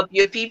cylinder up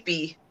your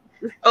pee-pee.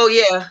 Oh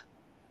yeah.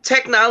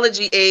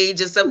 Technology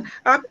age and stuff.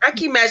 I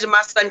can imagine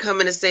my son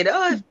coming and saying,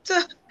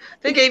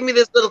 they gave me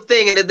this little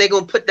thing and they're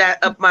gonna put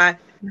that up my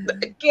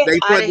they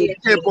put the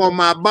chip on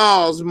my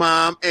balls,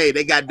 Mom. Hey,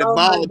 they got the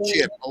ball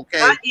chip, okay?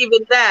 Not even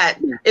that.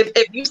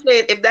 If you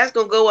say if that's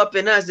gonna go up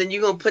in us, then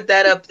you're gonna put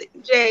that up.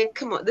 Jay,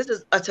 come on, this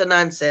is utter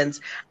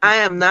nonsense. I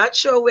am not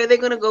sure where they're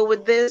gonna go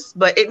with this,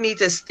 but it needs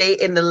to stay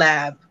in the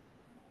lab.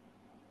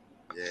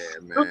 Yeah,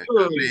 man.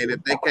 I mean,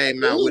 if they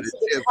came out with a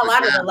chip, a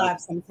lot of the lab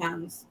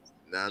sometimes.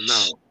 No.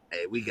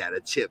 Hey, we got a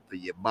chip for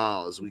your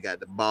balls. We got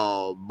the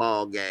ball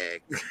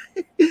gag.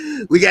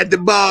 We got the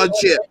ball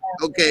chip.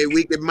 Okay,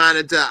 we can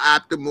monitor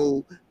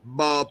optimal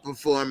ball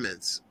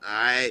performance. All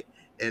right.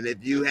 And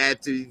if you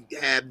had to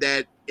have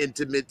that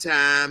intimate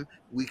time,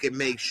 we can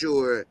make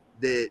sure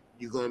that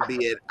you're gonna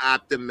be at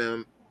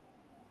optimum.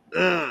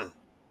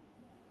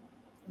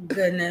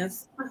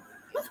 Goodness.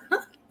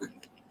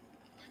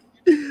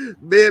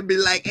 Man be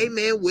like, hey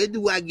man, where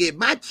do I get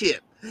my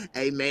chip?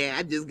 Hey man,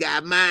 I just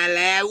got mine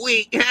last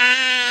week.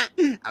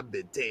 I've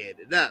been tearing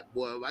it up,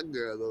 boy. My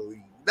girl don't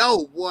even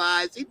know,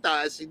 boy. She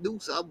thought she knew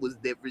something was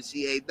different.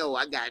 She ain't know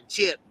I got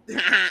chipped.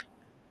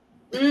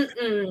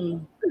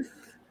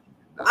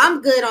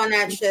 I'm good on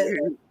that shit.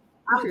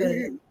 I'm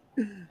good.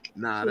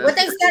 Nah, what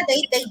they said,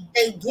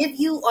 they give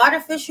you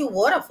artificial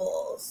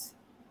waterfalls.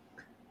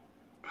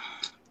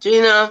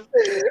 Gina.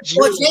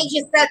 Well, Jay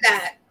just said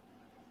that.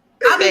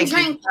 I've been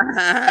drinking.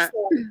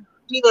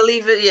 You gonna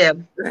leave it? Yeah.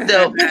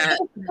 No.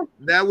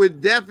 That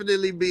would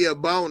definitely be a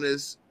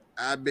bonus.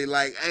 I'd be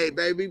like, hey,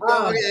 baby, go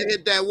ahead and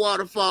hit that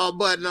waterfall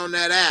button on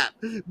that app.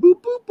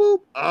 Boop, boop, boop.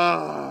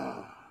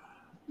 Oh.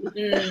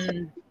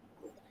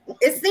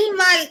 It seems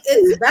like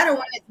it's better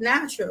when it's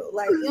natural.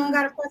 Like, you don't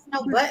got to press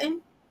no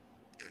button.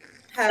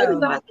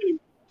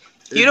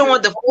 You don't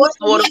want the forced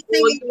waterfall.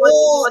 You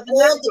want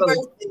the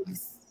natural.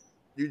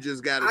 You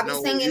just gotta I'll know.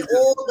 I'll be singing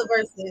all the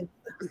verses.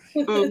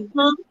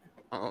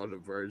 All the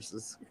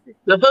verses.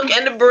 The hook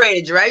and the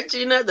bridge, right,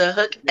 Gina? The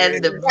hook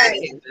and the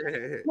bridge.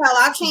 Well,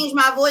 I'll change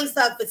my voice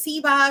up for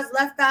T-Boz,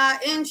 Left Eye,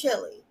 and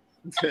Chili.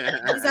 We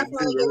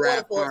definitely get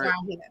waterfalls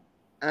around here.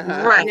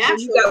 Right.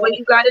 Natural. When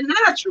you got a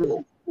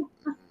natural.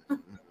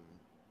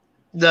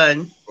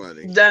 Done.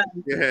 Funny. Done.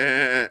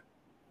 Yeah.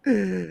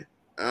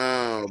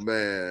 Oh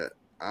man.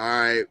 All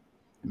right.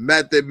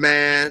 Method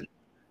Man.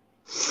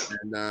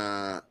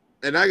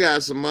 And I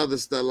got some other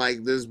stuff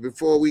like this.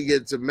 Before we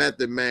get to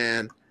Method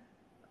Man,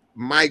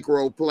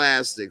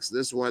 microplastics.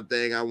 This one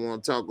thing I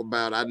want to talk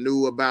about. I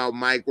knew about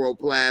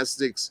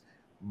microplastics,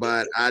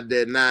 but I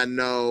did not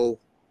know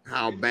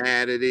how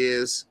bad it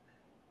is.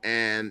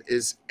 And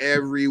it's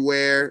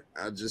everywhere.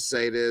 I'll just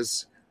say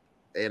this.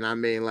 And I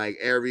mean like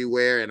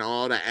everywhere, and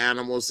all the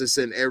animals. It's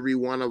in every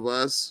one of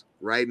us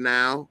right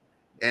now.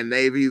 And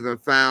they've even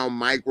found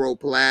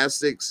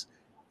microplastics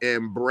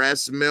in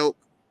breast milk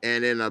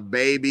and in a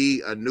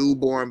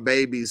newborn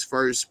baby's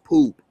first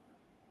poop.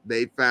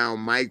 They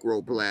found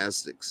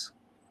microplastics.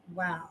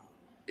 Wow.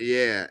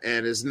 Yeah,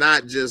 and it's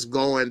not just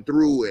going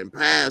through and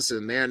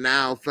passing. They're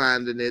now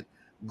finding it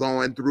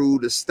going through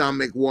the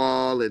stomach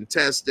wall,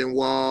 intestine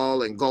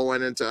wall, and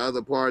going into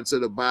other parts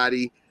of the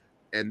body.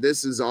 And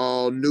this is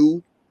all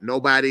new.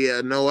 Nobody,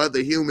 no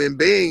other human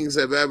beings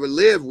have ever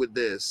lived with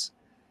this.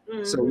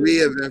 So we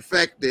have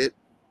infected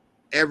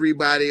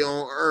everybody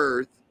on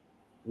Earth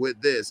with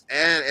this,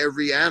 and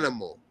every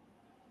animal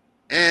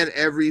and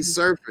every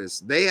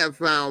surface. They have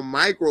found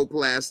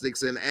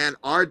microplastics in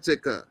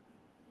Antarctica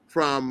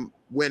from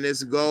when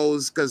it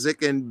goes, because it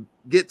can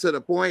get to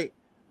the point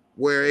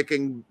where it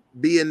can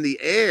be in the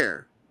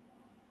air.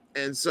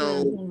 And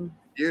so,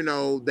 you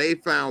know, they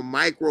found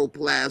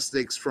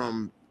microplastics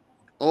from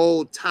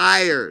old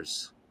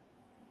tires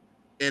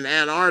in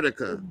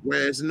Antarctica, where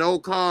there's no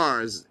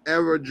cars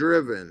ever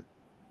driven.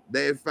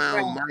 They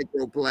found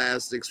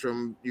microplastics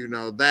from, you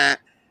know, that.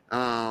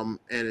 And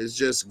it's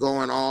just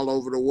going all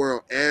over the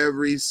world.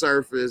 Every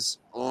surface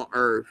on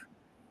Earth,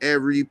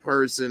 every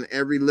person,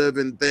 every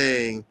living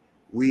thing,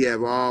 we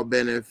have all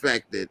been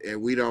infected, and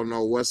we don't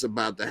know what's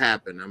about to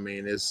happen. I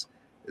mean, it's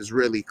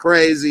really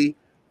crazy.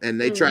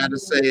 And they try to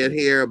say it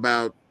here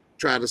about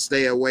try to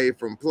stay away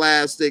from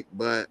plastic,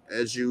 but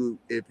if you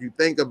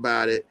think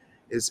about it,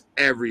 it's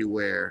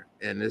everywhere.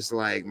 And it's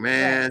like,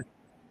 man,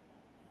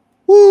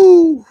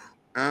 whoo,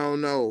 I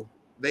don't know.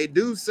 They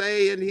do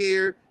say in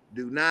here,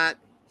 do not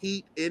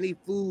heat any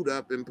food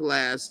up in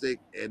plastic,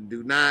 and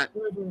do not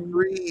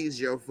freeze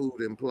your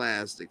food in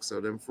plastic.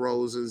 So them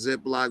frozen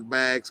Ziploc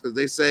bags, because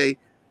they say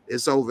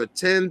it's over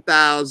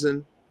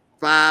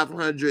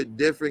 10,500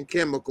 different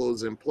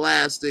chemicals in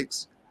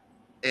plastics,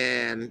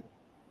 and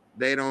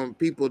they're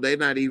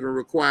not even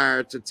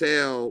required to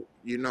tell,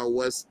 you know,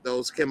 what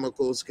those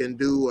chemicals can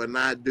do or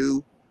not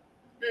do.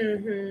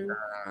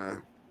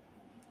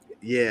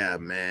 Yeah,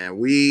 man,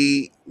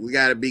 we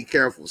got to be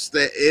careful.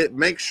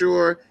 Make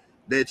sure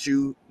that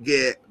you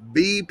get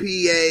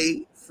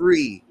BPA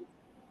free.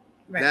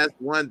 That's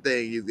one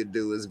thing you could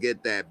do, is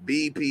get that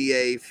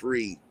BPA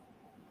free.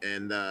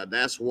 And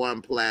that's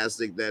one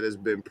plastic that has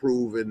been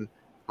proven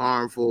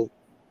harmful.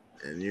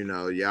 And, you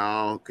know,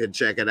 y'all can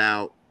check it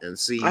out and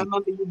see. I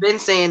remember you've been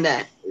saying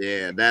that.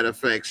 Yeah, that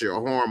affects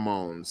your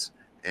hormones.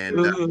 And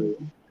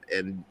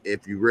and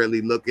if you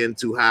really look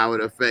into how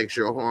it affects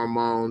your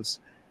hormones,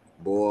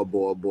 boy.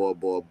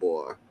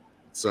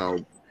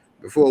 So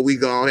before we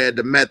go ahead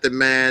to Method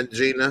Man,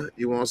 Gina,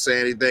 you want to say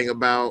anything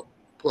about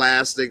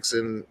plastics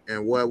and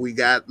what we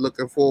got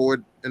looking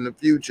forward in the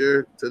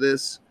future to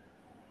this?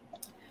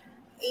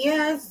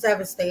 Yeah, it's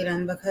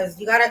devastating, because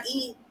you gotta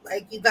eat,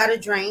 like you gotta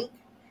drink,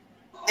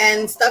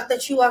 and stuff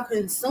that you are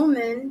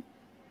consuming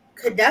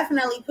could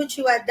definitely put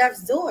you at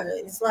death's door.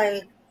 It's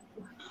like,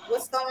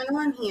 what's going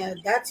on here?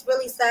 That's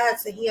really sad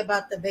to hear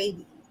about the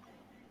baby.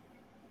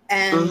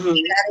 And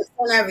that is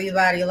on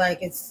everybody.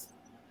 Like, it's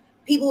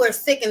people are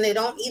sick and they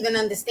don't even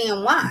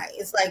understand why.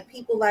 It's like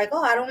people like,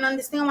 oh, I don't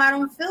understand why I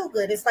don't feel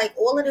good. It's like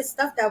all of this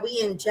stuff that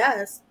we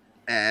ingest,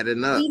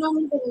 adding up, we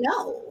don't even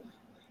know.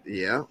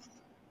 Yeah.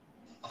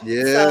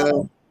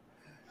 So,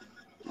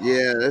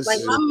 yeah.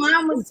 Like my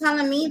mom was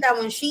telling me that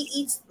when she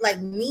eats like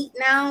meat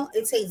now,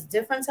 it tastes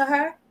different to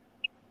her.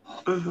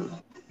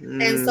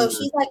 And so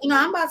she's like, you know,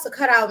 I'm about to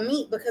cut out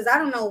meat because I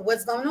don't know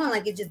what's going on.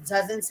 Like, it just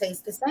doesn't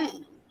taste the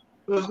same.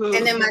 And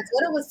then my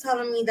daughter was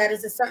telling me that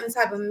it's a certain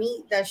type of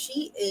meat that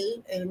she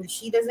ate and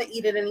she doesn't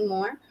eat it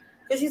anymore.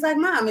 Because she's like,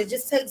 Mom, it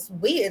just tastes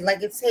weird.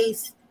 Like, it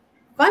tastes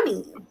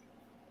funny.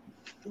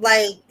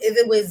 Like if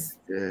it was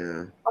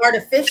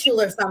artificial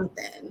or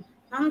something.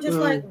 I'm just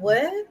like,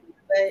 what?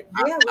 But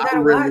yeah, we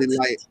gotta watch.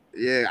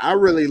 I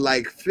really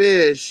like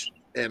fish,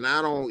 and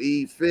I don't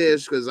eat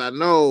fish because I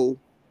know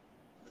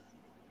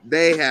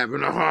they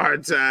having a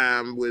hard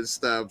time with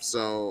stuff.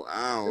 So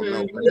I don't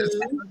know. But it's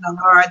having a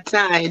hard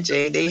time,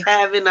 Jay. They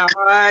having a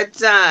hard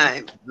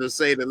time, to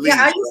say the least.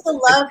 Yeah, I used to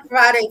love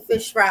Friday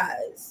fish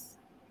fries.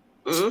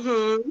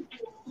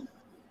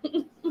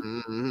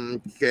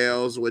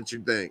 Kels, what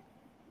you think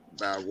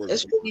about what?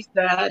 It's really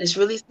sad. It's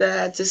really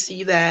sad to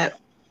see that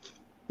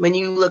when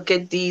you look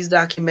at these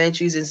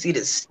documentaries and see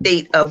the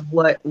state of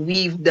what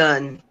we've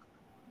done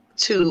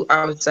to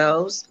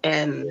ourselves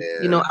and,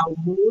 you know, our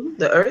moon,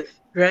 the earth,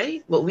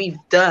 right? What we've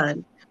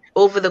done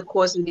over the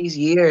course of these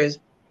years.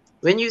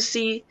 When you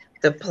see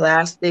the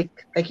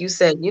plastic, like you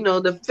said, you know,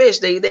 the fish,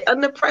 they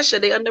under pressure.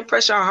 They under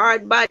pressure,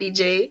 hard body,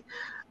 Jay.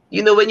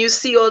 You know, when you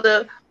see all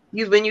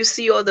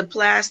the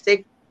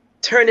plastic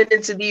turning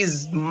into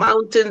these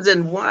mountains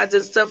and wads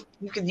and stuff,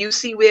 you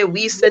see where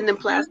we sending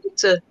plastic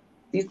to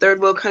these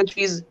third world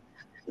countries.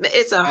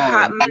 It's a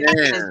hot mess.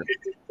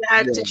 It's a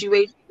sad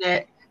situation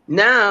that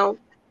now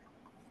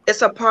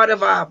it's a part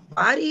of our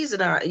bodies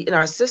and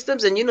our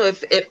systems. And you know,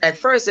 if at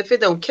first if it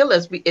don't kill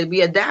us,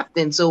 we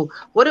adapting. So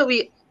what are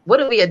we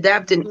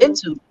adapting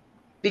into?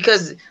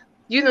 Because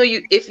you know,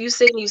 if you've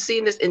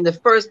seen this in the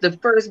first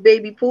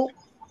baby poop,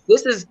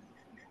 this is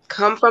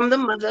come from the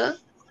mother.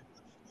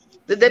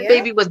 That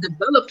baby was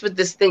developed with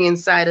this thing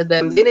inside of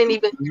them. They didn't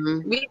even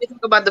we didn't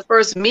talk about the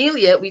first meal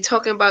yet. We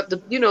talking about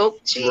the, you know,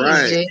 cheese,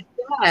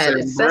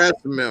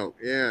 breast milk.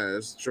 Yeah,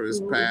 it's true.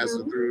 It's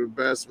passing through the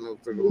breast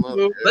milk to the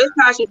mother. But it's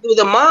passing through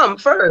the mom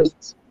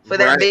first for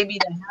that baby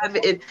to have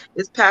it.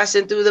 It's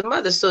passing through the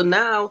mother. So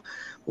now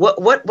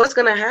what's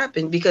gonna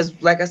happen? Because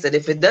like I said,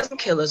 if it doesn't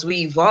kill us,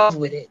 we evolve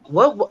with it.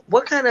 What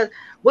are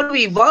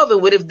we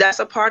evolving with if that's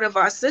a part of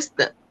our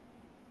system?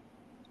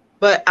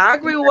 But I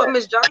agree with what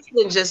Ms.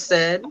 Jocelyn just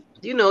said.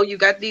 You know, you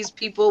got these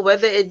people,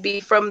 whether it be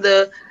from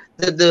the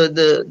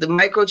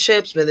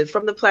microchips, whether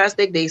from the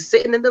plastic, they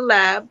sitting in the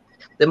lab,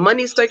 the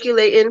money's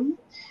circulating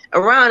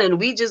around, and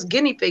we just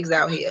guinea pigs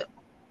out here.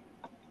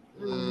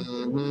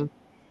 Yeah,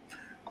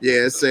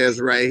 it says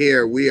right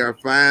here, we are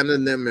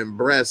finding them in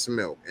breast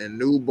milk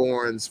and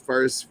newborns'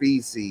 first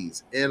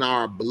feces in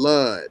our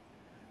blood.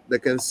 The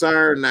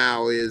concern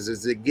now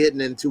is it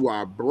getting into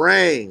our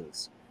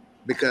brains?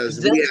 Because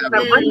we have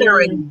if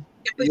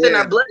it's in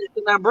our blood, it's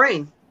in our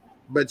brain.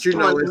 But you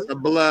know, it's a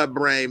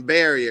blood-brain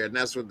barrier, and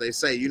that's what they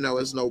say. You know,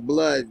 it's no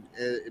blood,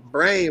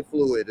 brain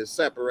fluid is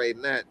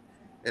separating that,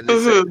 and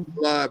it's a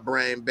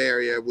blood-brain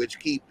barrier which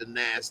keep the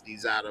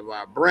nasties out of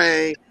our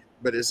brain.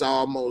 But it's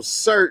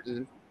almost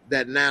certain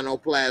that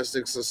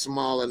nanoplastics are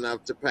small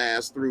enough to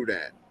pass through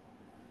that.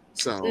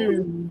 So,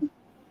 you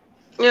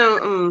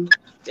know,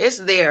 it's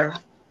there,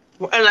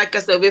 and like I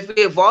said, if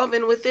we're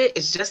evolving with it,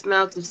 it's just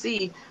now to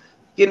see,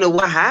 you know,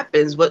 what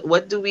happens.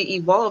 What do we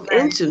evolve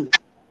into?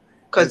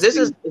 Because this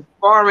is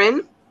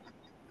foreign.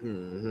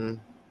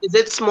 Is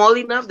it small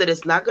enough that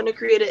it's not going to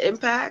create an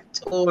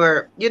impact?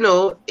 Or, you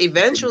know,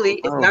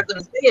 eventually it's not going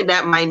to stay in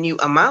that minute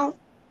amount.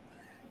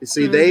 You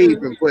see, they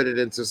even put it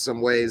into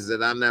some ways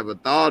that I never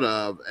thought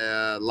of.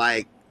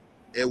 Like,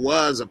 it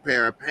was a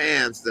pair of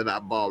pants that I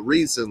bought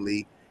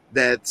recently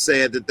that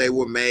said that they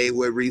were made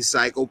with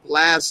recycled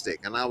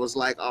plastic. And I was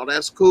like, oh,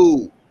 that's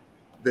cool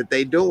that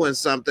they doing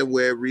something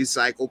with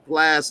recycled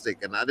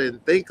plastic. And I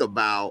didn't think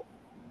about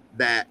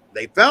that.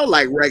 They felt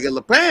like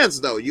regular pants,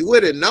 though. You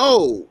wouldn't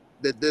know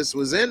that this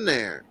was in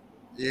there,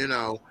 you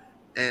know.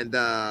 And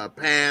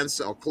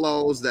pants or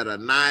clothes that are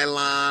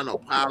nylon or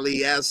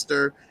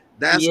polyester,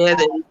 that's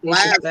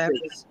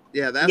plastics.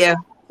 Yeah,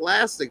 that's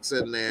plastics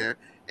in there,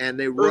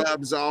 and it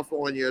rubs off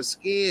on your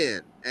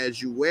skin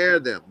as you wear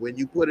them. When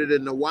you put it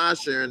in the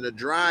washer and the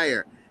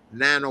dryer,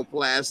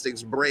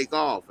 nanoplastics break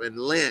off, and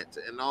lint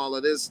and all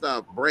of this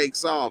stuff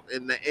breaks off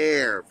in the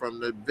air from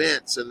the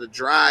vents in the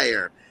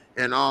dryer,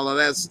 and all of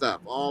that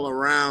stuff all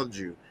around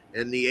you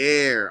in the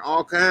air,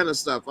 all kind of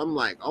stuff. I'm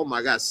like, oh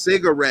my God,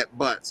 cigarette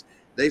butts.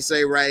 They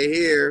say right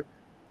here,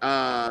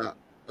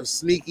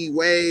 sneaky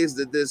ways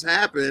that this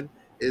happened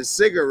is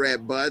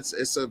cigarette butts.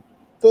 It's a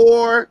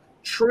 4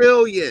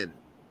 trillion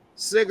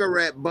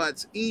cigarette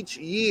butts each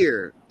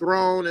year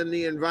thrown in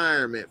the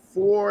environment.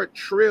 4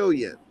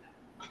 trillion.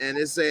 And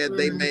it said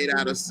they made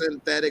out of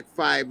synthetic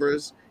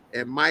fibers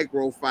and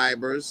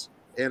microfibers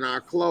in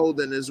our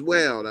clothing as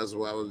well. That's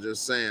what I was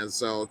just saying.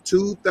 So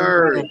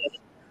 2/3,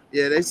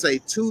 yeah, they say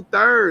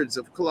 2/3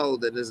 of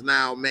clothing is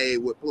now made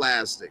with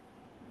plastic.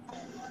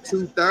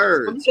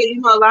 2/3. You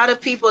know, a lot of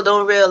people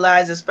don't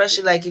realize,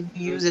 especially like if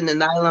you're using the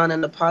nylon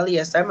and the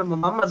polyester. I remember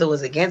my mother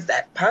was against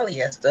that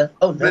polyester.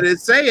 Oh no. But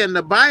it's saying in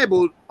the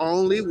Bible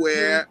only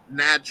wear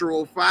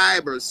natural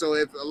fibers. So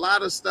if a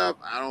lot of stuff,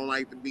 I don't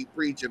like to be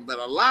preaching, but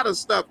a lot of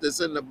stuff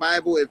that's in the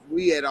Bible, if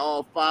we had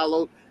all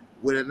followed,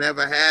 would have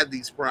never had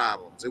these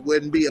problems. It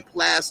wouldn't be a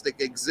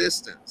plastic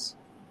existence.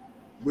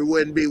 We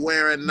wouldn't be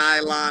wearing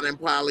nylon and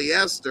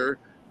polyester.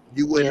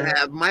 You wouldn't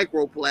have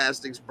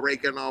microplastics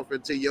breaking off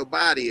into your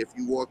body. If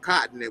you wore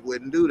cotton, it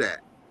wouldn't do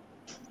that.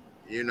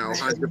 You know,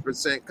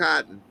 100%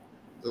 cotton.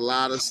 A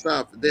lot of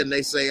stuff. Then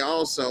they say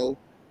also,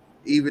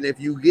 even if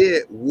you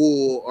get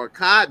wool or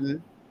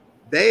cotton,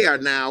 they are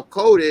now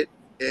coated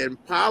in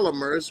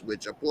polymers,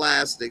 which are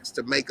plastics,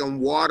 to make them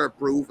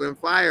waterproof and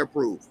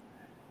fireproof.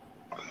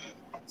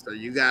 So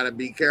you got to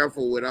be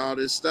careful with all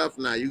this stuff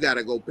now. You got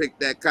to go pick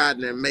that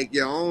cotton and make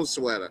your own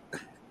sweater.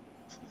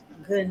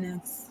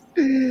 Goodness.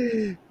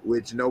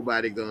 Which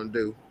nobody gonna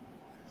do.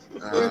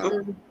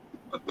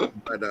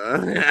 But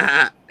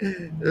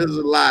there's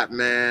a lot,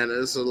 man.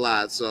 It's a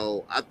lot.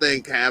 So I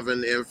think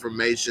having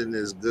information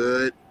is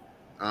good.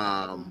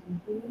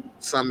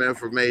 Some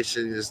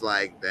information is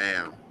like,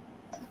 damn,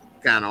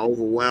 kind of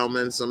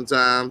overwhelming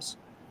sometimes.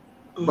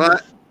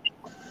 But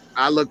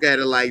I look at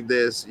it like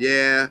this.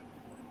 Yeah,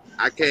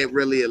 I can't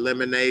really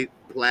eliminate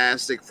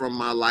plastic from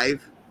my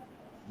life.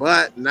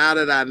 But now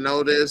that I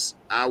know this,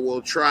 I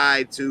will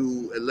try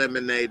to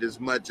eliminate as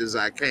much as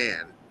I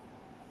can,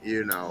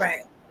 you know.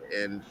 Right.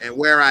 And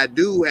where I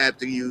do have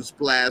to use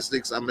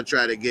plastics, I'm gonna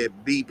try to get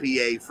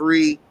BPA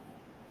free.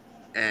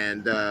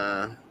 And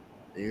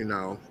you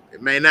know,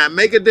 it may not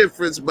make a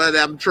difference, but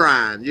I'm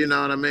trying, you know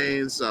what I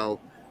mean? So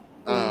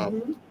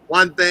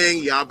one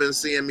thing, y'all been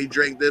seeing me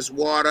drink this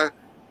water.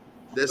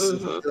 This is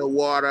still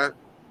water.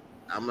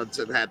 I'm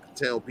gonna have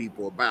to tell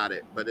people about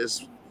it, but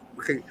it's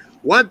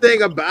one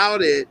thing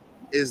about it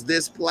is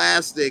this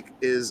plastic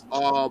is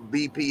all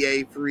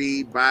BPA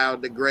free,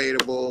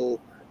 biodegradable,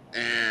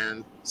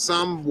 and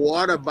some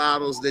water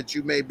bottles that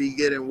you may be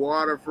getting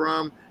water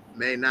from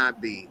may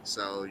not be.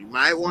 So you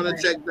might want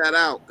to check that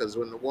out, because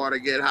when the water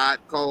get hot,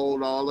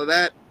 cold, all of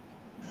that,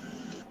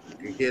 it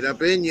can get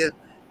up in you.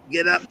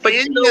 Get up but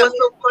in you know what's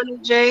so funny,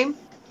 Jane?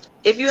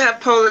 If you have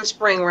Poland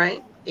Spring,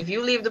 right? If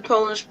you leave the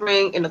Poland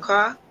Spring in the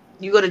car,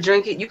 you go to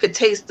drink it, you could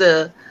taste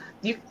the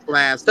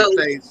plastic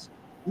taste.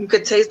 You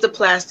could taste the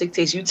plastic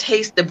taste. You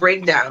taste the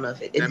breakdown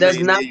of it. It does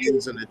not. They're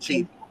using a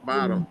cheap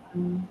bottle.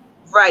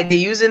 Right, they're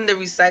using the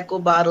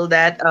recycled bottle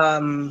that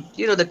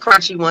you know, the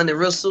crunchy one, the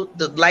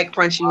light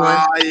crunchy one.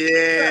 Oh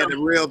yeah, the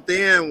real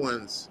thin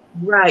ones.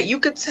 Right, you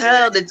could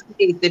tell the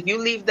taste if you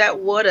leave that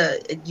water.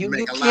 You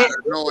make a can't. lot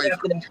of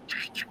noise.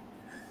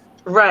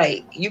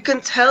 Right, you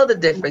can tell the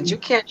difference. You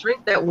can't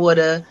drink that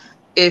water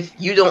if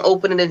you don't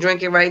open it and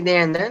drink it right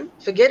there and then.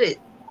 Forget it.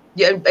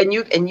 Yeah, and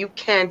you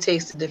can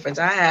taste the difference.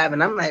 I have,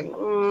 and I'm like,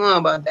 how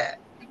about that?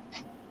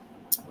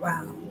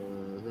 Wow.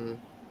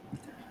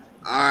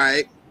 All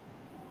right.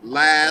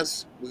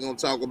 Last, we're gonna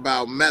talk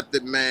about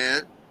Method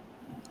Man,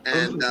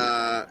 and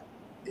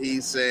he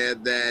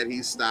said that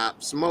he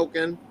stopped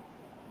smoking,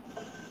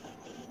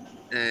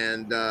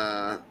 and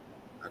I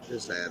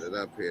just had it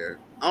up here.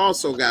 I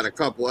also got a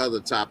couple other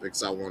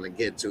topics I want to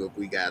get to if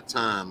we got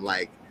time.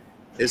 Like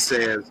it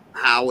says,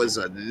 how is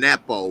a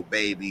Nepo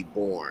baby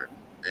born?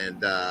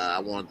 And I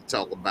want to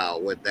talk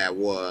about what that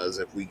was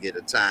if we get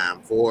a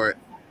time for it,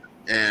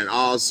 and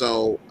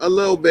also a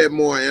little bit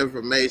more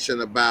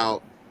information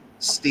about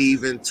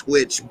Steven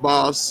Twitch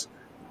Boss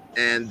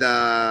and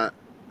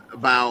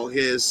about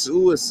his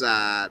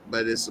suicide,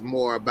 but it's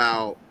more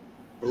about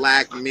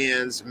black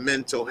men's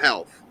mental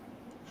health.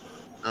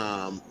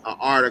 An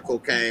article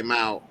came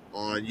out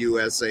on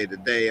USA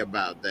Today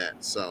about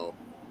that, so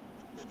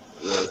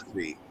we'll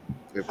see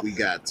if we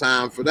got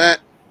time for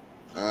that.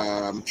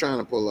 I'm trying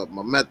to pull up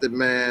my Method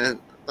Man.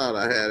 I thought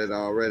I had it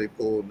already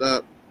pulled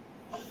up.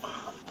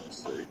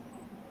 Let's see.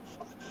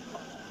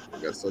 I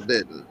guess I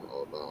didn't.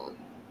 Hold on.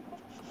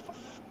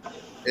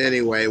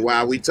 Anyway,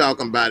 while we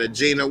talking about it,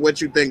 Gina,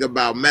 what you think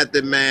about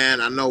Method Man?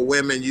 I know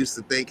women used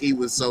to think he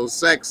was so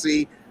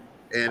sexy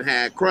and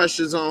had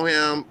crushes on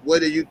him. What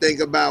do you think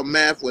about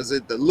Meth? Was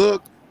it the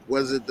look?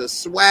 Was it the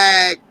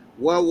swag?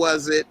 What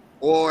was it?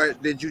 Or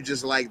did you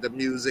just like the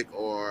music,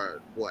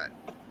 or what?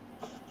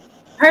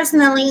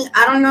 Personally,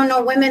 I don't know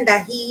no women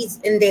that he's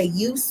in there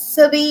used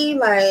to be.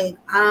 Like,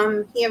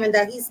 I'm hearing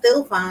that he's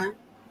still fine.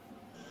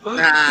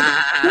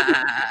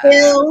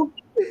 Still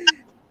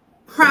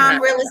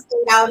prime real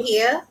estate out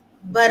here.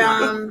 But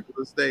real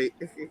estate.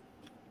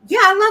 Yeah,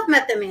 I love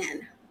Method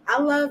Man.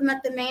 I love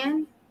Method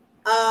Man.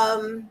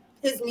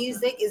 His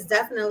music is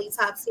definitely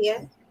top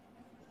tier.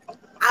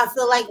 I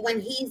feel like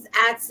when he's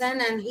acting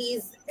and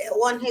he's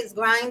on his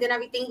grind and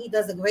everything, he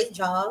does a great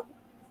job.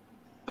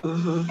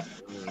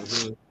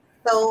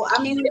 So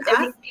I mean,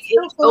 I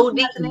still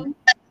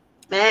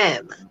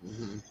man.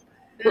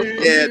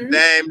 Yeah,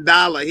 damn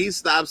Dollar. He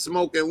stopped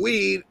smoking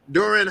weed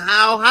during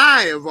How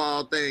High of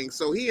all things.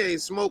 So he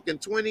ain't smoking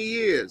 20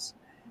 years.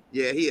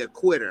 Yeah, he a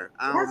quitter.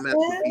 I don't mess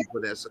with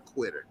people that's a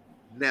quitter.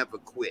 Never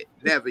quit.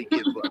 Never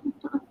give up.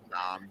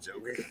 Nah, I'm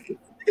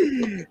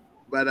joking.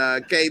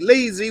 But Kay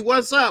Leezy,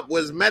 what's up?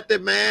 Was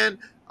Method Man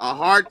a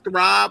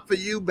heartthrob for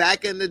you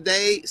back in the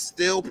day?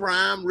 Still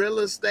prime real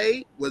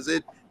estate? Was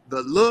it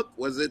the look?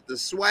 Was it the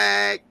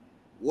swag?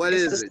 What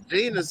is it?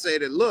 Gina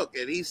said it look,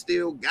 and he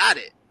still got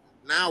it.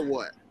 Now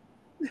what?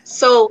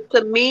 So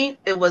to me,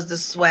 it was the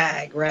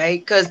swag,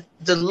 right? Because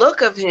the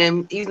look of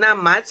him, he's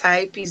not my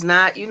type. He's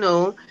not, you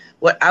know,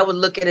 what I would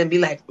look at and be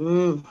like,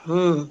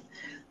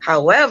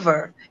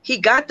 However, he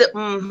got the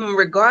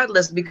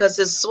regardless, because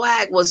his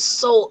swag was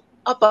so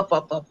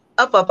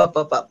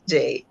up,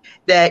 Jay,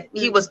 that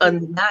he was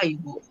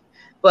undeniable.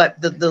 But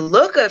the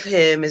look of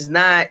him is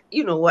not,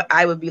 you know, what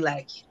I would be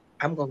like,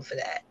 I'm going for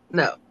that.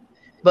 No.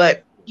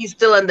 But he's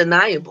still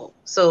undeniable.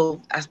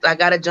 So I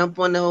got to jump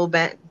on the whole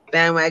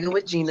bandwagon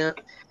with Gina.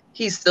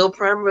 He's still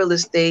prime real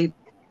estate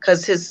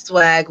because his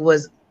swag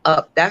was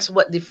up. That's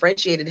what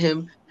differentiated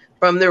him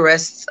from the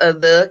rest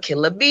of the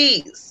killer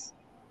bees.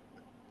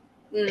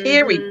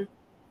 Period.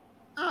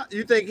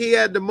 You think he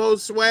had the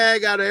most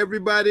swag out of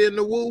everybody in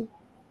the Wu?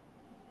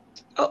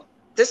 Oh,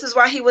 this is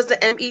why he was the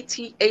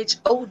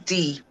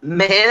METHOD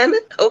man.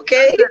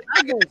 Okay.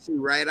 I guess you're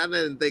right. I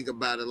didn't think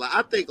about it. Like,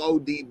 I think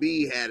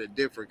ODB had a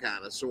different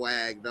kind of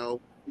swag,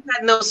 though. He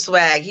had no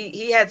swag.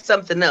 He had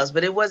something else,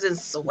 but it wasn't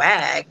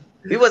swag.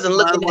 We wasn't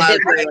looking at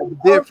him.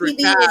 A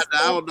different kind.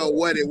 I don't know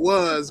what it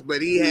was,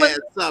 but he had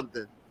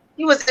something.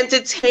 He was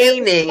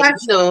entertaining, you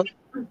know.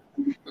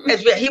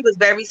 He was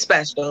very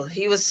special.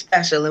 He was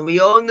special, and we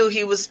all knew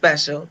he was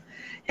special.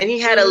 And he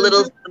had a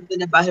little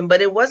something about him, but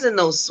it wasn't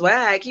no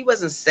swag. He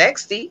wasn't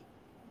sexy.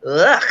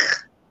 Ugh.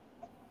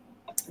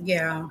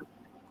 Yeah.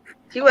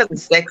 He wasn't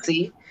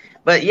sexy.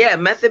 But yeah,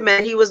 Method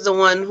Man, he was the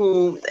one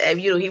who,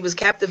 you know, he was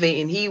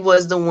captivating. He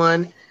was the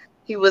one,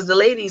 he was the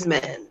ladies'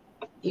 man.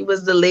 He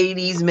was the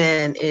ladies'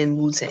 man in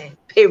Wu-Tang,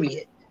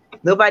 period.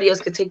 Nobody else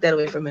could take that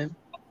away from him.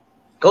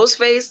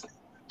 Ghostface,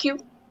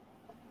 cute,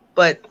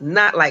 but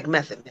not like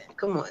Method Man.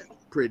 Come on.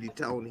 Pretty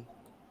Tony.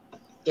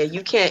 Yeah,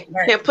 you can't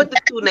put the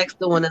two next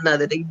to one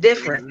another. They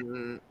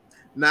different.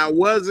 Now,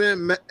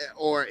 wasn't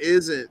or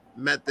isn't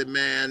Method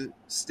Man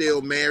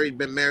still married?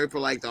 Been married for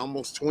like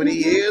almost 20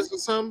 years or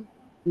something?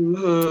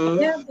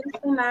 Yeah, they're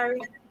still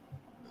married.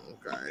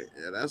 Okay,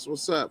 yeah, that's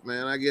what's up,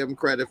 man. I give him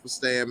credit for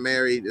staying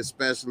married,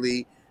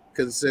 especially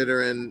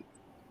considering,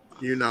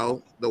 you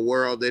know, the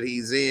world that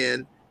he's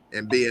in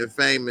and being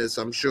famous.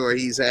 I'm sure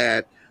he's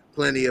had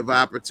plenty of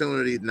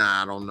opportunities.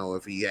 Nah, I don't know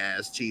if he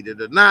has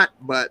cheated or not,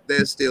 but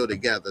they're still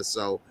together.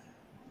 So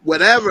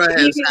whatever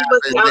has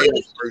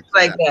happened,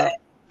 like that.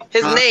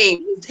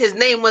 His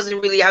name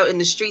wasn't really out in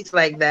the streets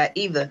like that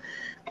either.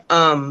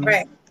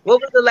 Right. What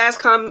was the last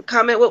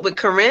comment? What with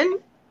Corinne?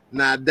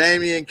 Now,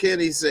 Damian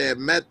Kenny said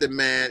Method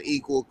Man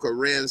equal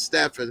Corinne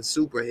Steffen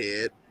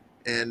Superhead.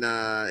 And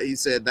he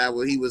said that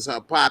he was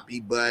her poppy,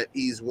 but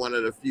he's one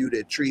of the few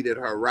that treated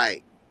her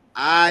right.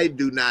 I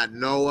do not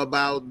know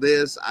about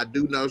this. I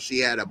do know she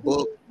had a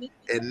book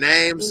and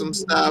named some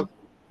stuff.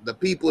 The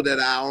people that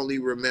I only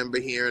remember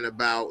hearing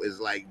about is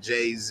like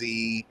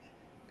Jay-Z,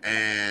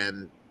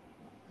 and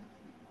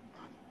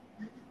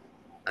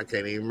I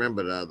can't even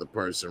remember the other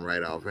person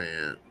right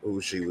offhand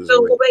who she was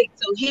with. Wait,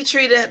 so he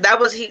treated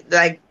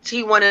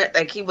she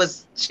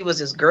was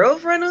his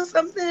girlfriend or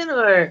something,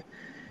 or?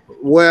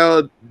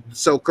 Well,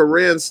 so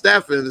Corinne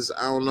Steffens,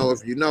 I don't know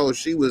if you know,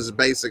 she was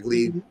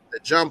basically the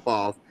jump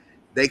off.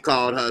 They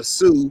called her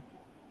Sue,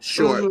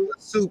 short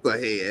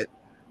Superhead,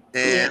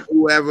 and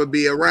whoever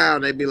be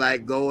around, they'd be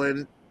like, go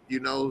and, you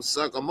know,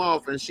 suck them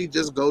off, and she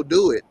just go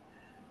do it.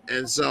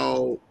 And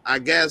so I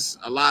guess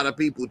a lot of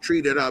people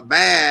treated her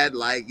bad,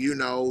 like, you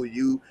know,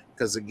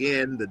 because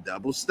again, the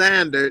double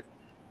standard.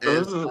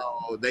 And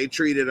so they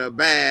treated her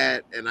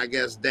bad. And I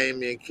guess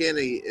Damian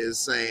Kenny is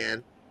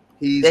saying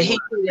he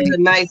treated her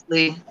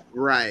nicely.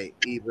 Right.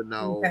 Even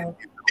though you know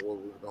what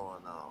was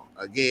going on.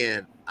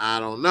 Again, I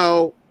don't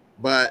know.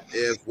 But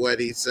if what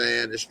he's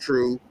saying is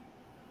true,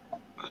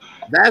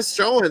 that's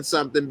showing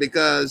something,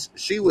 because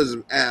she was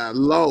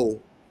low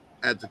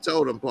at the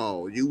totem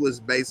pole. You was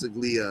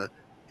basically a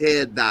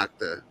head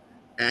doctor,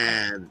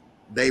 and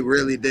they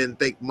really didn't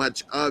think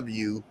much of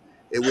you.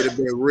 It would have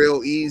been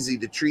real easy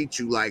to treat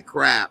you like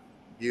crap.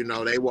 You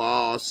know, they were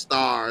all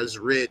stars,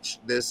 rich,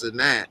 this and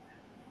that.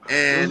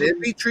 And if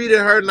he treated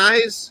her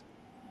nice,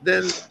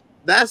 then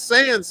that's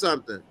saying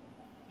something,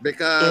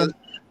 because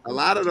a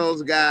lot of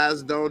those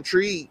guys don't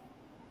treat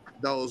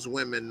those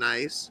women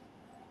nice.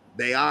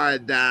 They are a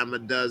dime a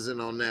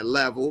dozen on that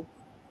level.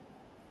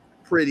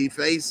 Pretty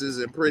faces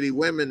and pretty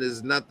women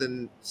is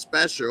nothing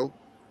special.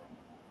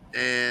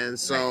 And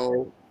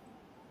so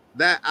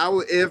that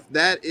if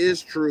that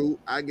is true,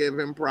 I give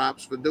him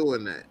props for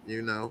doing that.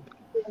 You know,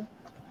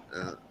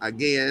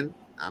 again,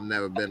 I've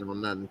never been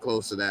on nothing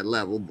close to that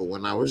level, but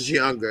when I was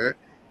younger,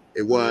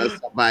 it was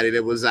somebody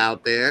that was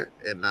out there,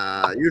 and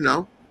you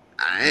know,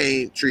 I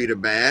ain't treat her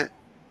bad.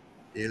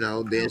 You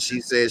know, then she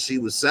said she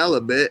was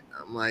celibate.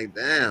 I'm like,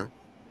 damn.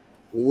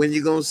 When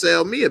you gonna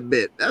sell me a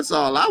bit? That's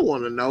all I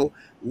want to know.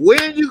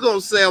 When you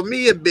gonna sell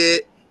me a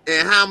bit,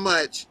 and how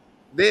much?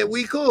 Then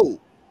we cool.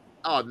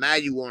 Oh, now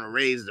you want to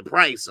raise the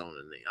price on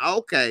the thing.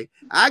 Okay,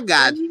 I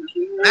got you.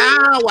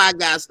 Now I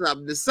got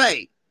something to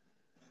say.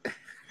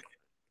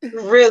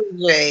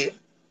 Really, Jay?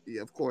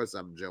 Yeah, of course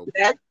I'm joking.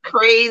 That's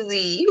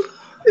crazy.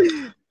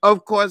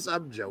 Of course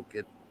I'm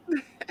joking.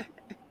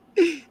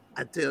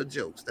 I tell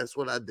jokes. That's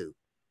what I do.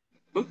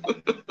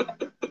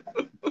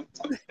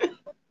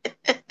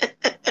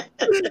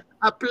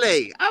 I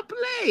play.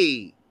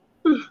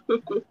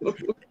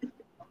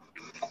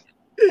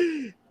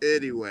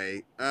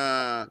 Anyway,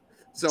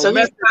 so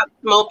he stopped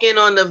smoking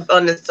on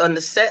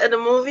the set of the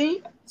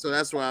movie. So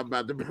that's what I'm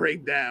about to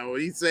break down.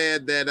 He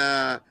said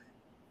that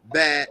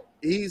that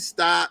he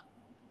stopped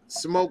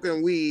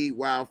smoking weed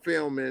while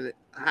filming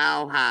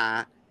How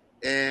High,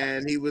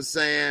 and he was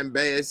saying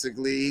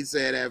basically, he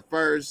said at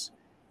first,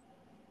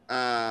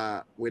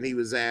 when he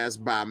was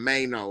asked by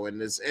Mano in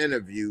this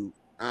interview,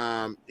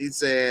 he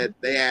said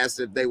they asked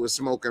if they were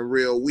smoking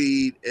real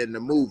weed in the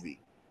movie.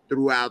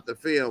 throughout the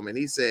film? And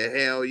he said,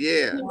 hell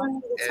yeah.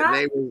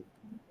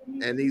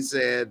 And he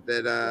said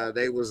that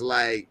they was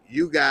like,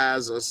 you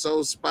guys are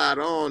so spot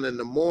on in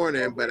the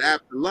morning, but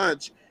after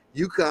lunch,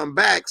 you come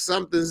back,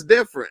 something's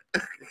different.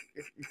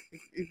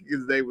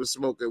 Because they were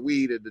smoking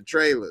weed in the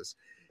trailers.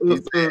 He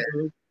said,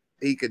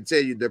 he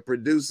continued, the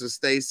producer,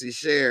 Stacy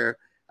Sher,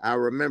 I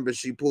remember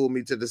she pulled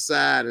me to the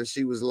side and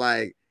she was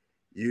like,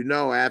 you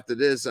know, after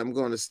this, I'm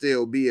going to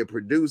still be a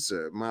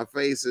producer. My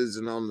face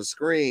isn't on the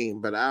screen,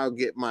 but I'll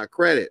get my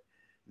credit.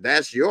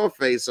 That's your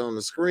face on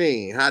the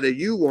screen. How do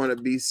you want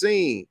to be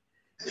seen?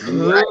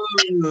 Right?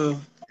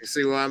 You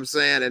see what I'm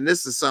saying? And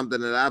this is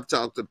something that I've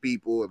talked to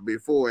people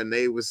before, and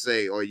they would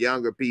say, or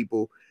younger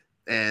people,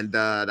 and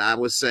I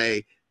would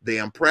say, the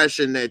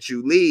impression that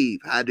you leave,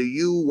 how do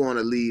you want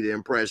to leave the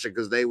impression?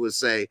 Because they would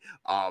say,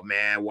 oh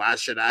man, why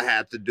should I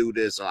have to do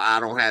this? Or I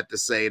don't have to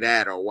say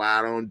that, or why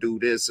I don't do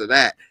this or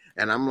that.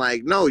 And I'm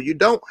like, no, you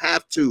don't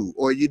have to,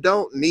 or you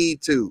don't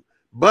need to,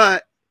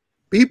 but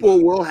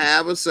people will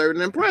have a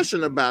certain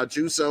impression about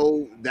you.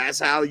 So that's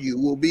how you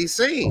will be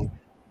seen.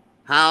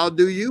 How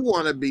do you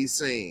want to be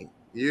seen?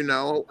 You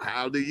know,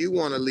 how do you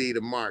want to leave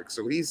a mark?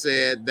 So he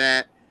said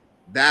that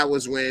that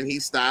was when he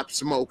stopped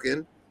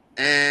smoking.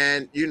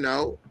 And, you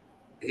know,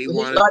 he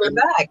wanted to,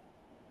 back.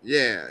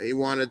 Yeah, he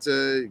wanted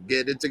to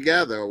get it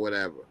together or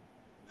whatever.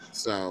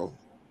 So.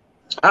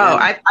 Oh,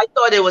 I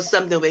thought it was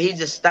something where he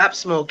just stopped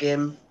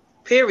smoking,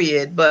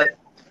 period. But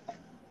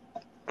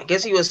I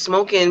guess he was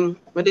smoking.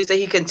 What did they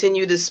say? He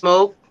continued to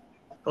smoke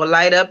or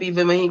light up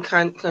even when he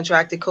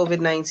contracted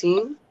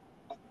COVID-19.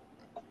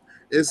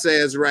 It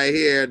says right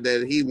here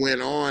that he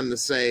went on to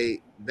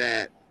say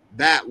that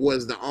that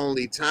was the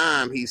only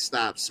time he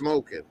stopped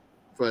smoking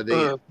for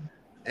them.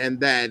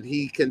 And that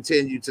he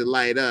continued to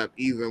light up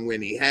even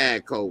when he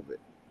had COVID.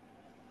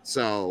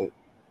 So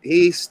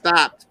he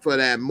stopped for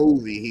that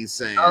movie, he's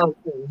saying.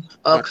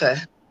 Okay.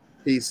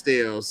 He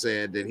still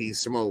said that he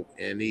smoked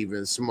and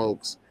even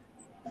smokes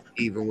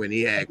even when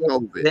he had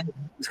COVID.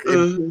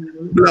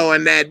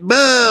 Blowing that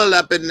bull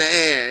up in the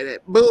air,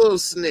 that bull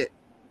snit.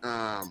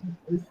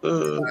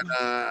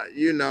 But,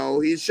 you know,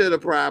 he should have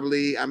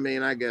probably, I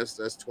mean, I guess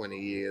that's 20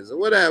 years or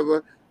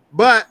whatever.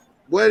 But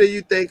what do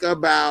you think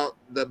about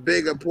the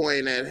bigger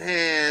point at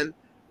hand,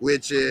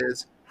 which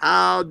is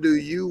how do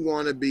you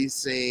want to be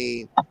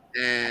seen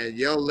and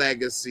your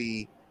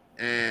legacy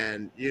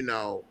and, you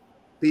know,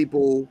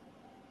 people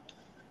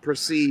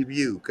perceive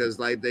you? Because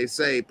like they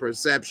say,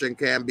 perception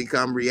can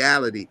become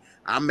reality.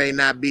 I may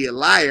not be a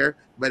liar,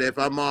 but if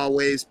I'm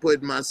always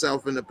putting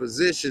myself in a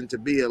position to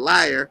be a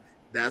liar,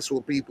 that's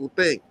what people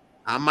think.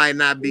 I might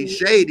not be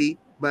shady,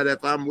 but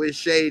if I'm with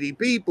shady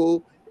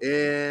people,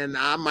 and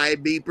I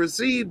might be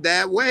perceived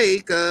that way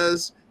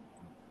because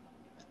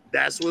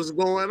that's what's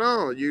going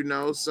on, you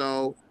know.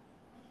 So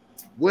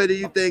what do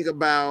you think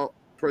about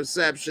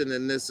perception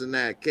and this and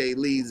that? Kay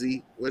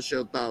Leezy, what's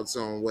your thoughts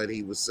on what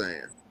he was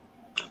saying?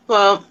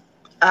 Well,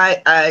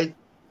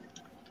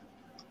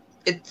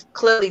 it's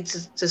clearly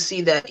to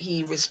see that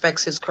he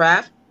respects his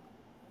craft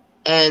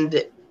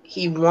and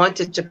he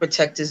wanted to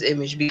protect his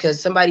image,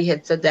 because somebody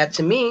had said that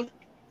to me,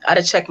 I'd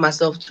have checked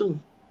myself too.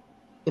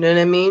 You know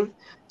what I mean?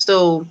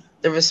 So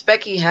the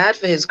respect he had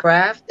for his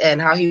craft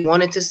and how he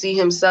wanted to see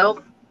himself,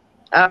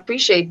 I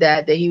appreciate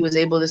that he was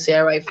able to say,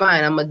 all right,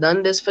 fine, I'm gonna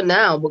done this for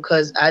now,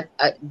 because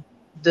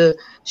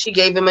she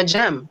gave him a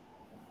gem.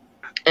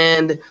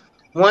 And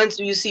once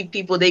you see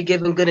people, they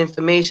give him good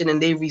information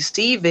and they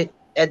receive it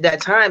at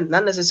that time,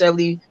 not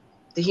necessarily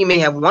that he may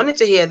have wanted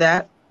to hear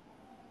that,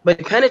 but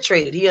it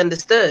penetrated, he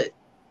understood.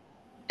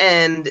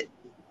 And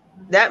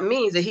that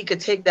means that he could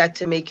take that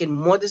to making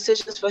more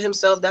decisions for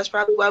himself. That's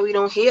probably why we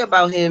don't hear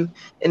about him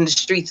in the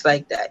streets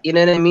like that. You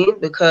know what I mean?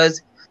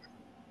 Because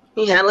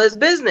he handled his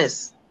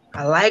business.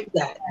 I like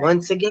that.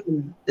 Once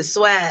again, the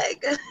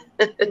swag.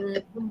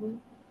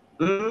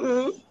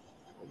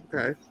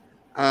 Okay.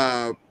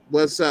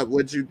 What's up?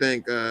 What you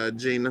think,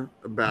 Gina,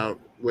 about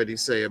what he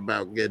say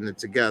about getting it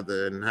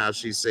together and how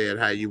she said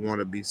how you want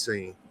to be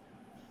seen?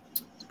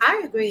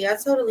 I agree. I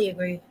totally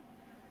agree.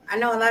 I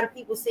know a lot of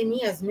people see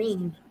me as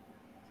mean,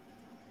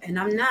 and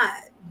I'm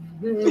not,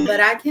 but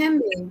I can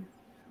be.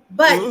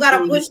 But you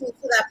gotta push me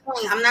to that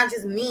point. I'm not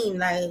just mean.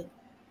 Like,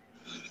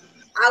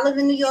 I live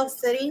in New York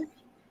City.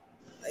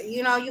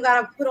 You know, you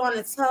gotta put on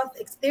a tough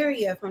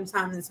exterior from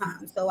time to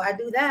time. So I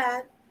do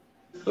that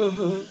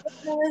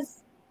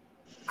because,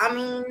 I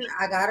mean,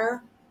 I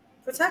gotta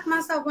protect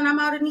myself when I'm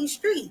out in these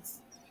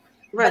streets.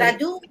 Right. But I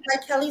do,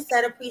 like Kelly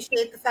said,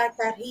 appreciate the fact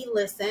that he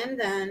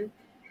listened and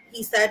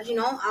he said, you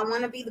know, I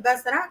want to be the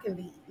best that I can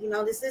be. You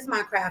know, this is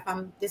my craft.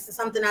 This is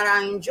something that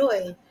I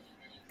enjoy.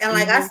 And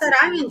like I said,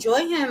 I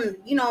enjoy him,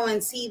 you know, in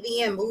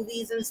TV and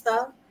movies and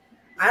stuff.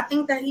 I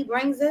think that he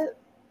brings it.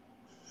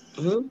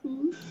 One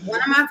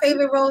of my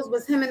favorite roles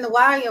was him in The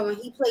Wire when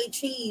he played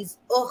Cheese.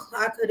 Ugh,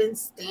 I couldn't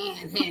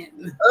stand him.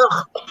 And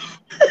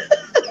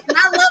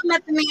I love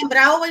Method Man, but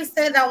I always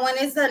say that when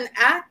it's an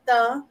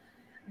actor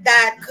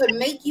that could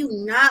make you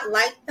not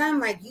like them,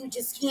 like you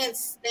just can't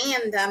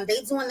stand them,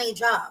 they doing their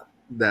job.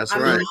 That's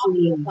right. I'll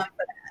be for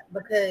that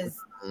because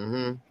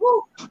Mm-hmm.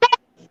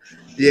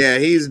 Yeah,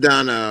 he's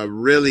done a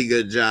really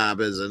good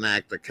job as an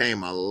actor.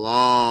 Came a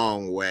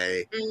long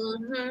way.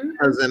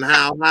 Because in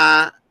How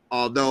High,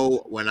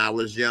 although when I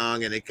was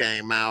young and it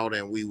came out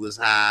and we was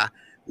high,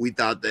 we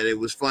thought that it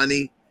was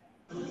funny.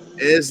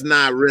 It's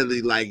not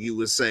really, like you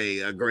would say,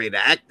 a great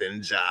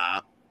acting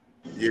job.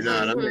 You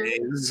know what I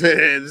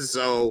mean?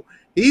 So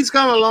he's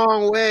come a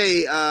long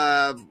way.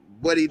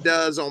 What he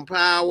does on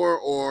Power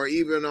or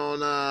even on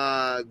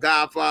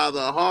Godfather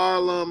of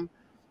Harlem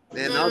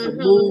and other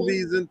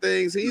movies and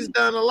things. He's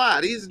done a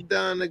lot. He's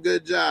done a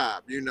good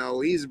job. You know,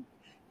 he's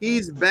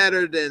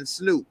better than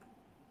Snoop.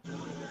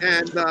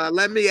 And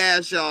let me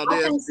ask y'all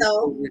this. I think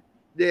so.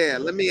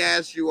 Let me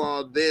ask you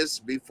all this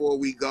before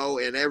we go,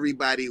 and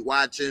everybody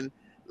watching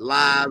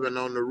live and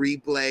on the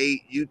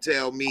replay, you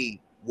tell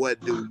me, what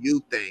do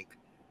you think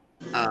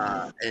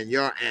and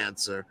your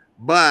answer.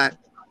 But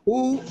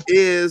who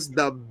is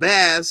the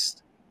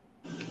best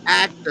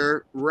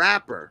actor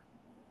rapper?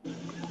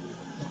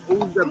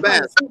 Who's the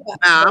best?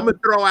 Now I'm gonna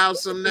throw out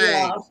some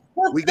names.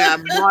 We got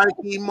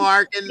Marky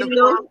Mark in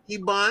the Funky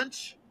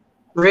Bunch.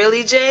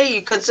 Really, Jay?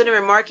 You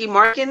considering Marky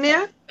Mark in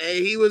there?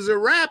 Hey, he was a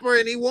rapper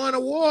and he won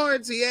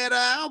awards. He had an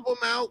album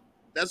out.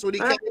 That's what he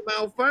came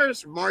out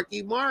first.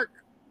 Marky Mark.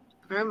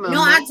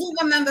 No, I do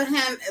remember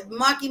him,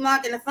 Marky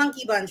Mark and the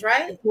Funky Bunch,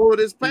 right? He pulled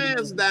his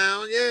pants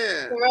down,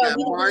 yeah. For real,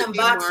 he was in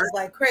boxes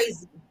like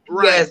crazy.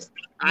 Right. Yes.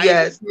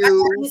 Yes. I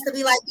used to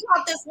be like, you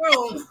out this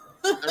room.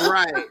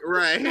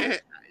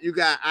 Right. You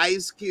got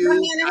Ice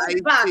Cube,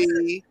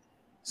 Ice-T,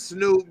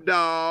 Snoop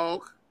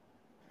Dogg.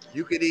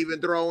 You could even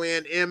throw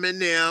in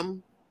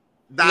Eminem.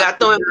 You got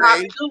throwing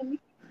Pac too.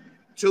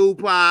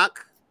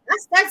 Tupac.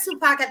 That's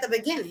Tupac at the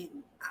beginning.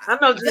 I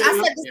know.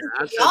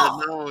 I should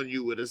have known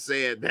you would have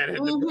said that at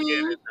the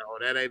beginning. No,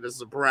 that ain't a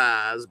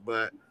surprise.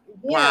 But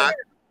Pac.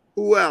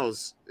 Who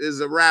else is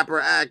a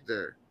rapper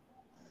actor?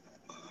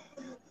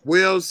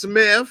 Will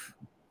Smith.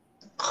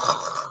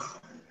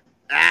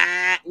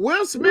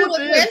 Will Smith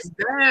is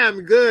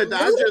damn good.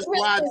 I just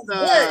watched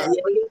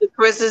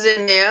Ludacris is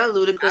in there.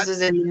 Ludacris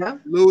is in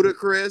there.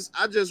 Ludacris.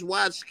 I just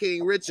watched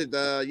King Richard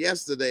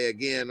yesterday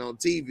again on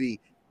TV.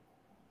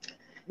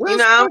 You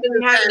know, I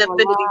don't have an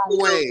affinity for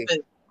Will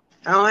Smith.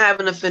 I don't have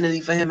an affinity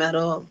for him at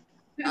all.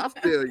 I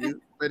feel you,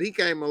 but he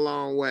came a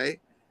long way.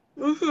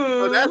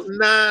 So that's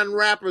 9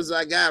 rappers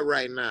I got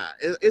right now.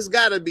 It's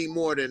got to be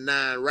more than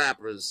 9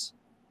 rappers.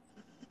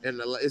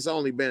 And it's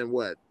only been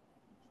what?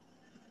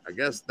 I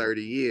guess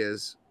 30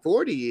 years,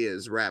 40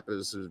 years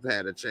rappers have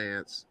had a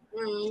chance.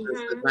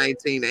 Since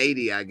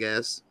 1980, I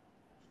guess.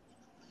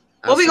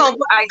 What we going to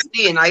put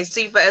Ice-T in?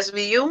 Ice-T for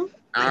SVU?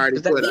 I already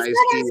put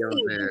Ice-T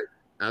on there.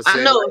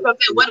 I know.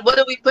 What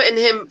are we putting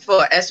him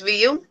for?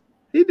 SVU?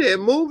 He did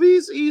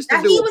movies. He used to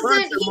do a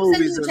bunch of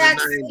movies in the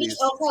 90s.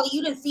 Oh,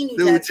 you didn't see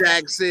New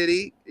Jack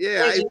City.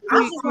 Yeah.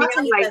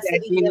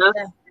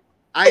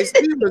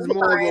 Ice-T was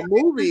more of a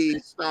movie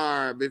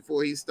star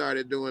before he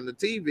started doing the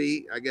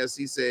TV. I guess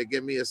he said,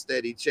 give me a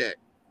steady check.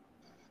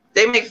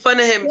 They make fun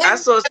of him. I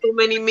saw so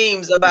many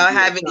memes about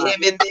having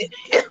him in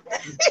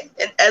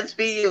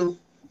SVU.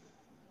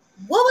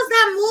 What was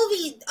that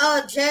movie,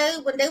 Jay,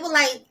 when they were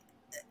like,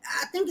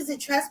 I think it's a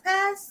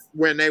Trespass?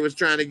 When they was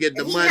trying to get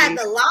the money. He had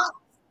the lock.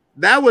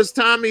 That was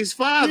Tommy's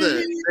father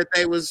that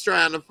they was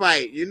trying to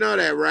fight. You know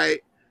that,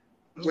 right?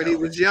 When he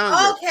was younger.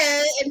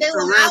 Okay, and they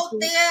were out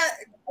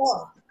there.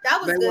 Oh, that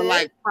was good. They were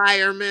like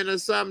firemen or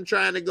something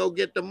trying to go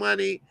get the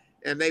money,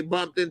 and they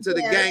bumped into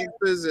the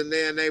gangsters, and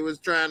then they was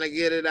trying to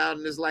get it out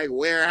in this like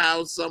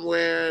warehouse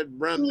somewhere,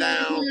 run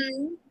down.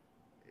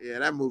 Yeah,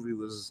 that movie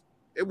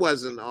it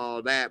wasn't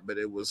all that, but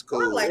it was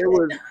cool.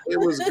 It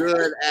was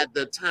good at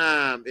the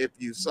time if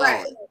you saw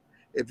it.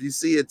 If you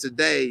see it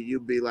today,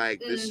 you'd be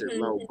like, this shit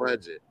low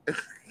budget.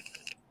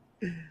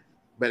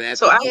 But I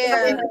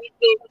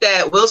think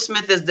that Will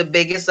Smith is the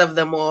biggest of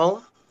them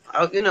all.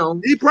 You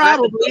know, he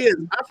probably is.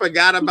 I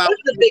forgot about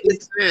 50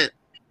 Cent.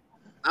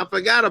 I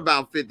forgot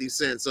about 50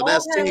 Cent. So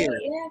that's 10.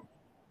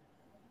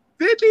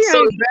 50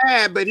 ain't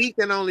bad, but he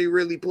can only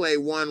really play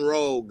one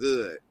role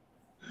good.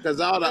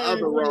 Because all the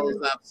other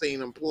roles I've seen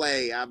him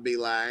play, I'd be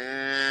like,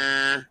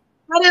 I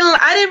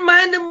didn't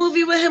mind the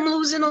movie with him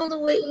losing all the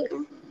weight.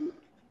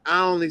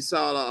 I only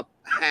saw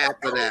half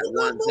of that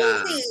one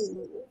time.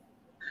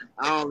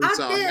 I only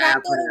saw half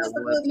of that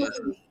one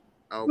time.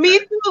 Okay. Me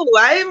too.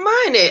 I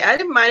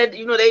didn't mind it.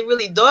 You know, they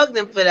really dogged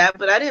him for that,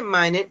 but I didn't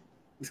mind it.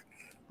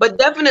 But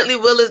definitely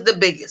Will is the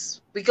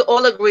biggest. We can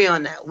all agree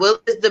on that. Will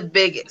is the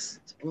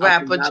biggest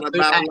rapper. I forgot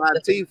about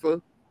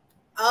Latifah.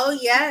 Oh,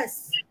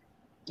 yes.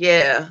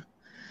 Yeah.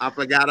 I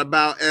forgot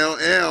about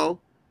LL.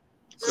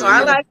 So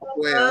I like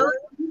LL.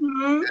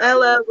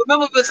 LL.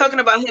 Remember we were talking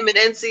about him in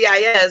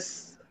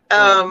NCIS.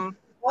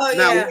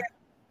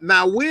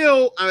 Now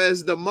Will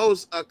is the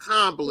most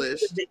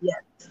accomplished.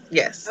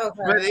 Yes.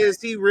 Okay. But is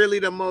he really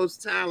the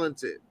most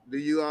talented? Do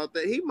you all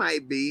think he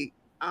might be?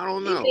 I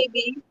don't know.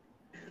 Maybe.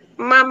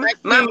 My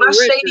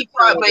shady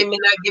part might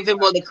not give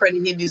him all the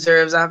credit he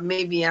deserves. I'm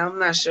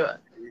not sure.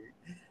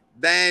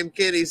 Dame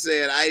Kitty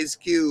said Ice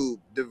Cube,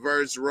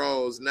 diverse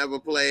roles, never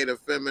played a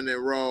feminine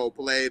role,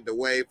 played the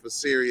way for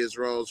serious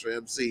roles for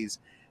MCs.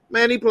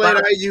 Man, he played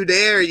Are You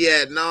There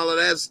Yet and all of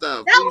that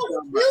stuff. That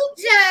was you,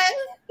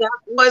 Jay.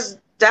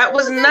 That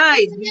was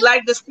nice. He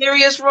liked the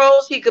serious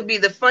roles. He could be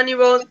the funny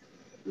roles.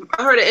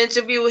 I heard an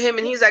interview with him,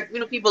 and he's like, you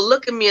know, people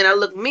look at me and I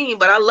look mean,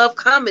 but I love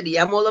comedy.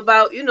 I'm all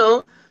about, you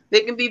know,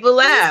 making people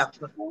laugh.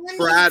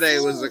 Friday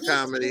was a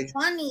comedy.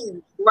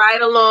 Funny.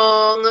 Right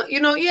along. You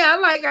know, yeah, I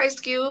like Ice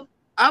Cube.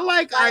 I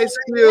like Ice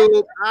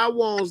Cube. I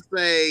won't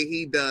say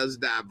he does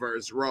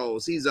diverse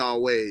roles. He's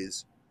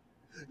always,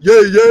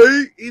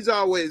 yay. He's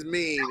always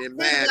mean and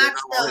mad in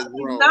all his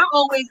roles. He's not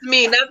always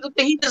mean. That's the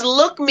thing. He just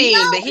look mean,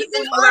 but he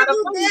does a lot of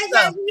funny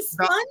stuff. He's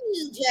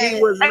funny, Jay.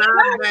 He was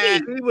not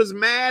mad. He was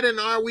mad in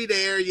Are We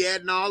There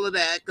Yet and all of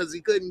that because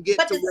he couldn't get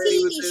to where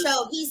he was. But the TV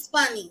show, he's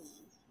funny.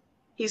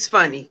 He's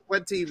funny.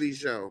 What TV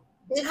show?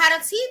 It had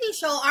a TV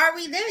show, Are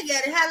We There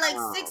Yet? It had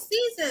like 6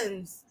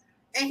 seasons.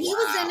 And he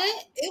was in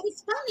it. It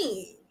was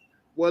funny.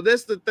 Well,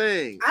 that's the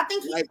thing. I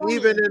think he's funny.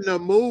 Even in the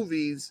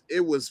movies,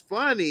 it was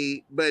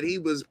funny, but he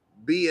was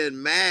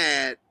being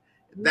mad.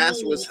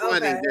 That's what's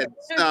funny. Okay. That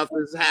stuff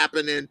is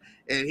happening,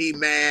 and he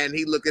mad. And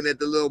he looking at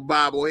the little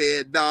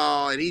bobblehead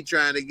doll, and he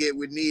trying to get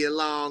with Nia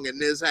Long, and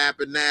this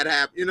happened, that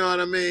happened. You know what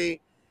I mean?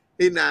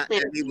 He not.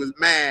 And he was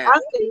mad.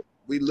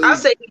 I'll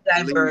say he's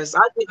diverse.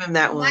 I'll give him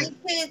that one. My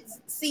kids,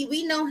 see,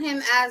 we know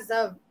him as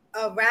a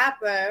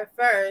rapper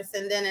first,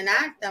 and then an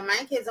actor.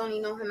 My kids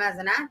only know him as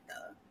an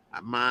actor.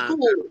 Mine,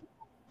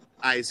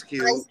 Ice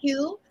Cube. Ice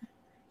Cube.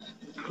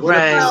 What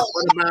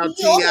about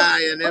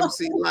T.I. and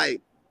MC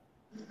Lyte?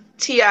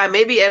 T.I.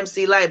 maybe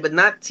MC Lyte, but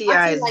not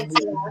T.I.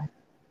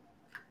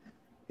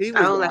 He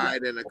was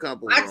alright in a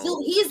couple.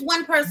 He's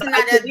one person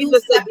that he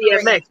was with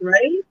DMX,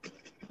 right?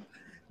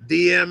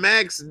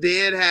 DMX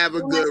did have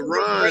a good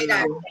run.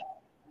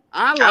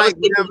 I like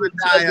Never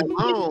Die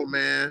Alone,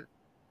 man.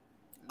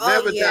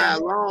 Never Die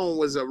Alone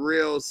was a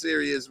real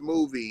serious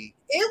movie.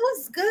 It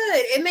was good.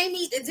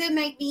 It did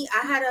make me.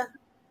 I had a.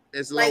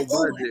 It's low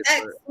budget.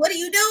 What are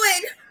you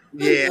doing?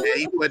 Yeah,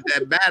 he put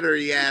that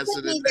battery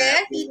acid in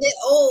there. He did.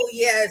 Oh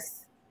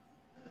yes.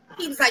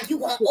 He was like, "You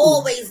won't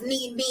always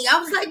need me." I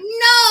was like,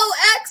 "No,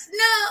 X,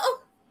 no."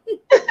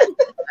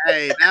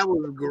 Hey, that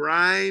was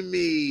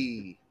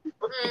grimy.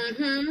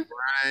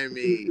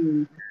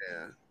 Grimy.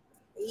 Yeah.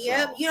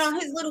 Yep. So. You know,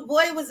 his little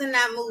boy was in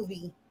that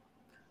movie.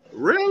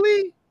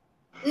 Really?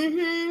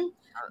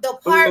 The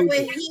part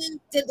where he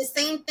did the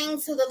same thing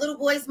to the little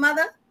boy's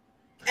mother,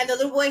 and the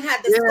little boy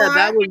had the scar.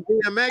 That was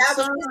DMX. That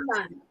was his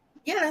son.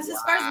 Yeah, that's his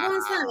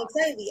firstborn son,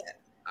 Xavier.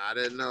 I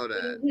didn't know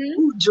that.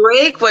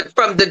 Drake, what,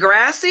 from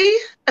Degrassi?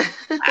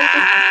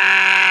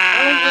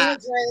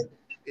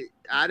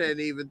 I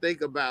didn't even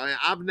think about it.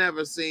 I've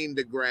never seen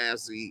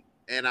Degrassi,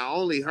 and I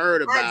only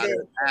heard about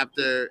it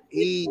after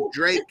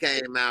Drake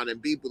came out,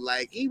 and people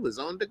like he was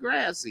on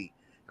Degrassi.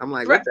 I'm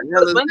like, what the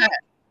hell is that?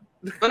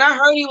 When I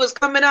heard he was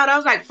coming out, I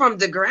was like, from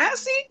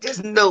Degrassi?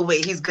 There's no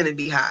way he's gonna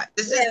be hot.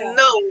 This is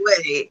no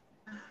way.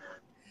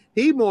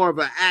 He more of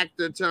an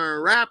actor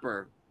turned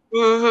rapper.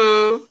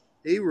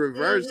 He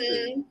reversed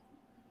it.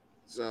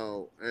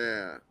 So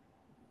yeah.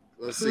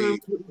 Let's see.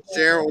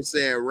 Cheryl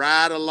said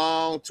Ride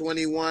Along,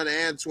 21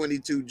 and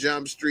 22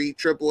 Jump Street,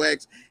 Triple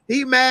X.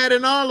 He mad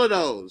in all of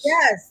those.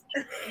 Yes.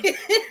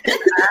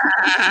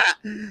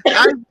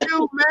 I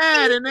feel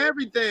mad in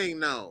everything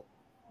though.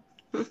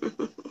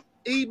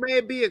 He may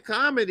be a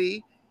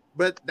comedy,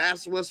 but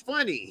that's what's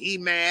funny. He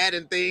mad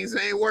and things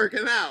ain't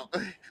working out.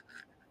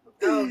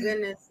 Oh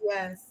goodness,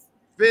 yes.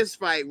 Fist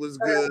Fight was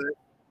good.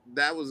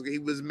 He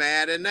was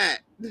mad in that.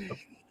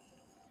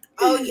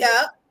 Oh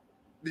yeah.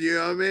 You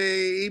know what I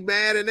mean? He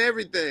mad in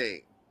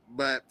everything.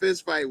 But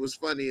Fist Fight was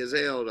funny as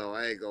hell though.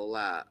 I ain't gonna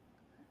lie.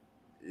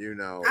 You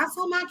know. I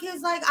told my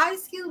kids like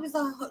Ice Cube is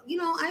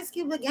Ice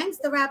Cube a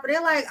gangster rapper.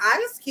 They're like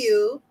Ice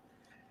Cube.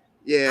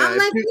 Yeah. I'm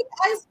like,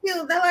 Ice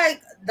Cube. They're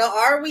like,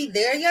 Are We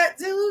There Yet,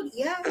 dude?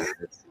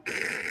 Yes.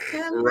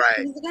 Right.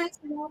 He's a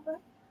gangster rapper.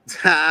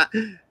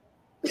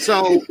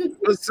 So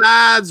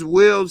besides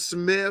Will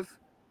Smith,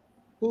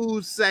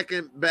 who's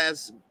second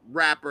best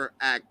rapper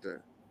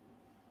actor?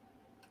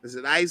 Is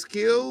it Ice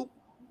Cube?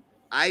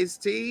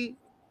 Ice-T?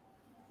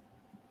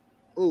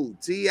 Ooh,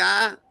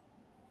 T.I.?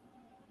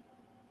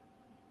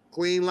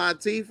 Queen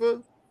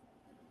Latifah?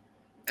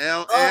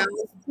 LL?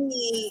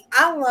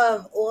 I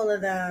love all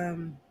of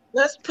them.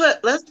 You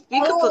could put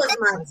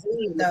my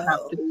team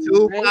though.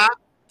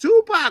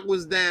 Tupac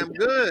was damn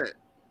good.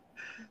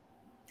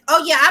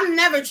 Oh yeah, I'm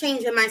never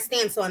changing my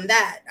stance on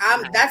that.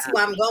 That's who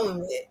I'm going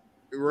with.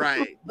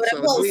 Right. But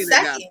so Lena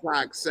got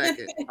Pac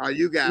second. Oh,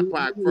 you got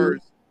Pac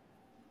first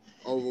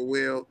over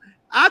Will.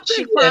 I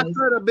think Pac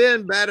could have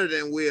been better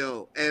than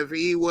Will if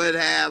he would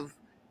have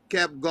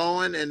kept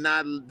going and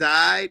not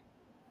died.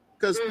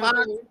 Because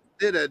Pac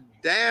did a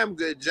damn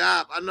good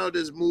job. I know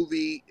this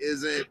movie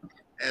isn't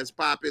as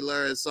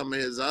popular as some of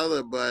his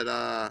other,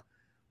 but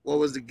what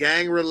was the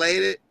gang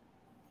related?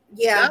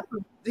 Yeah.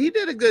 He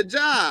did a good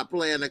job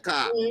playing the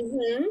cop.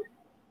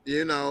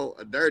 you know,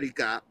 a dirty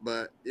cop,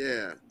 but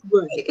yeah.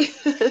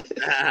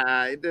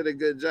 Right. He did a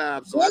good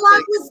job. So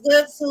Gridlock was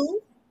good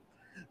too.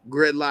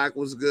 Gridlock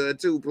was good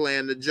too,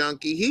 playing the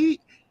junkie.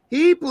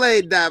 He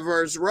played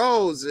diverse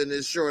roles in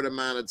this short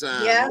amount of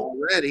time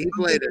already. He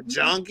played a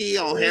junkie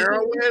on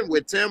heroin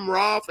with Tim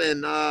Roth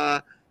and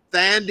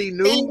Thandie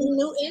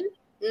Newton.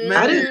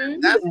 Man,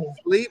 that's a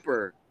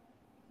sleeper.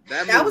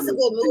 That was a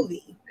good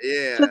movie.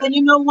 Yeah. So then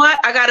you know what?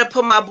 I gotta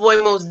put my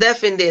boy Mos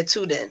Def in there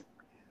too. Then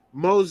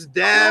Mos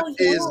Def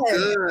is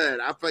good.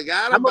 I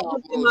forgot about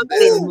Mos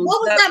Def.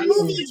 What was that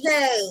movie,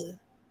 Jay?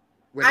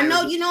 I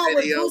know you know it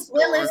with Bruce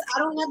Willis. I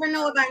don't ever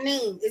know about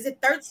name. Is it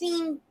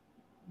 13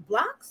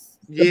 Blocks?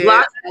 Yeah,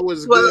 that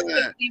was good.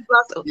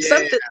 Yeah.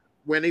 Something.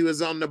 When he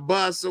was on the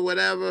bus or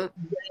whatever.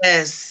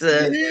 Yes.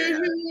 Yeah,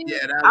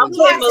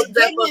 that was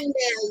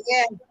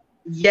good.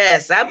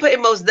 Yes, I'm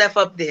putting Mos Def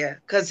up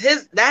there because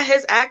his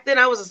acting,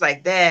 I was just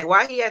like, Dad,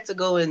 why he had to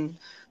go and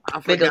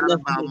I forgot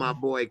about my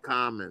boy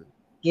Common.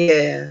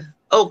 Yeah.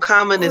 Oh,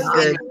 Common is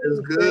good.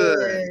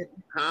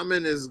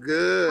 Common is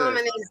good.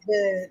 Common is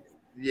good.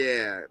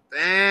 Yeah.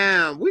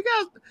 Damn. We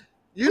got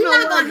you know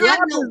what?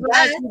 Rappers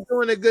actually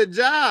doing a good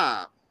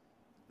job.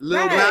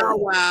 Lil Bow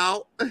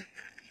Wow.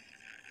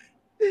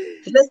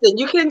 Listen,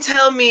 you can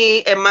tell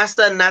me and my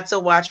son not to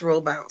watch Roll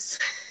Bounce.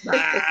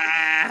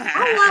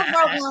 I love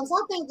Roll Bounce.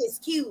 I think it's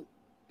cute.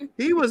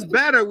 He was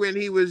better when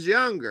he was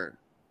younger.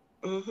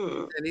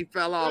 And he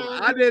fell off.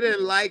 I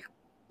didn't like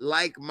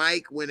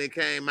Mike when it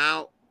came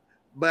out,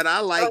 but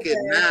I like it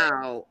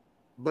now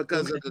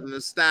because of the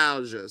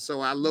nostalgia. So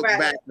I look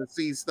back to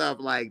see stuff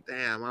like,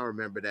 damn, I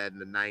remember that in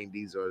the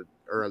 90s or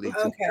early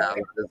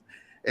 2000s.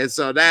 And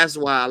so that's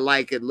why I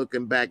like it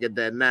looking back at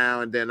that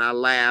now. And then I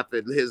laugh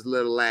at his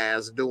little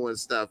ass doing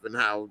stuff and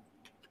how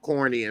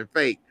corny and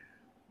fake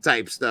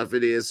type stuff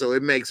it is. So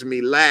it makes me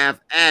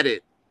laugh at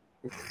it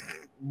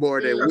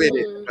more than with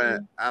it. But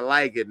I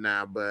like it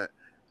now. But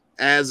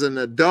as an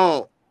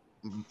adult,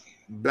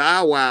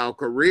 Bow Wow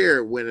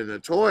career went in the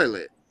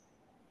toilet.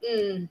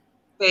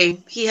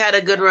 Hey, he had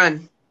a good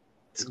run.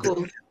 It's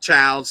cool.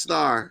 Child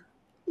star.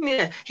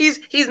 Yeah,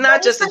 he's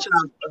not just a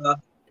child star.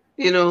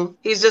 You know,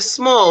 he's just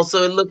small,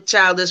 so it looked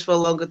childish for a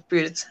longer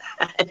period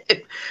of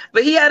time.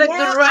 But he had a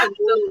good run.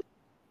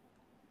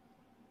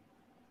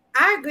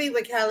 I agree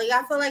with Kelly.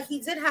 I feel like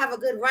he did have a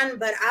good run,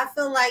 but I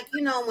feel like,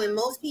 you know, when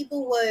most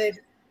people would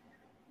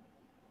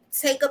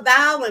take a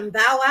bow and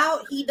bow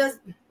out, he does,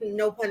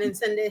 no pun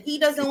intended, he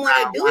doesn't want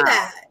to do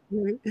that.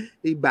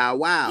 He bow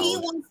wow. He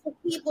wants to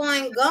keep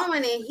on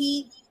going, and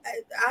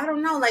I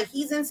don't know, like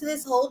he's into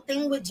this whole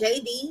thing with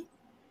JD.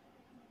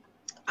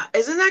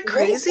 Isn't that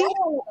crazy?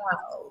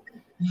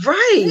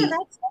 Right. Yeah,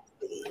 that's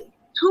crazy.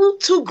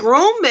 Two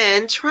grown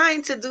men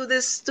trying to do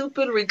this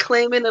stupid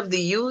reclaiming of the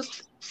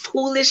youth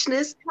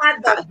foolishness.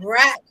 Had the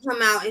brat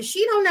come out, and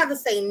she don't ever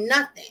say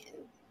nothing.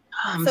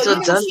 So you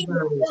know, she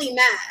was really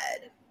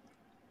mad.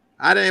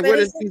 I didn't. What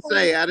did she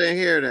say? I didn't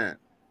hear that.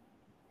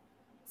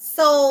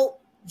 So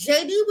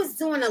JD was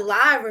doing a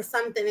live or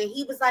something, and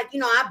he was like, you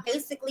know, I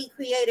basically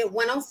created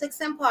 106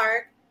 in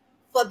Park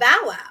for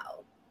Bow Wow.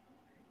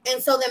 And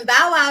so then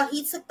Bow Wow,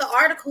 he took the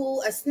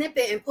article, a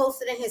snippet, and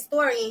posted in his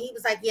story, and he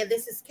was like, yeah,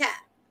 this is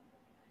cat.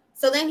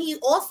 So then he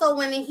also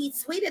went and he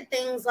tweeted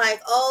things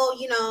like, oh,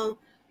 you know,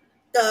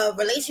 the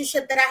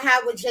relationship that I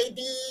had with JD,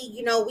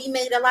 you know, we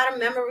made a lot of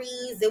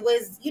memories. It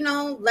was, you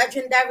know,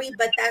 legendary,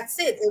 but that's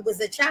it. It was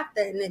a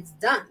chapter and it's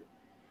done.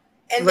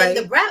 And then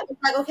the brat was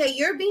like, okay,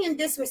 you're being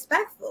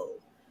disrespectful.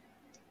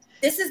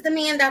 This is the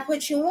man that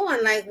put you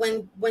on. Like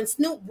when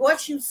Snoop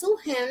brought you to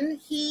him,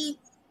 he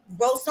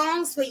wrote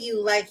songs for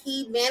you. Like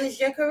he managed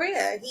your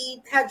career.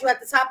 He had you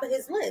at the top of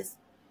his list.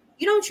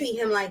 You don't treat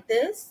him like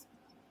this.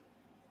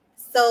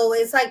 So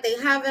it's like they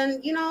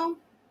having, you know,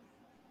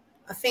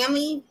 a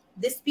family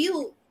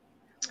dispute.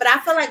 But I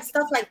feel like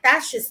stuff like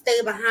that should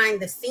stay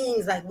behind the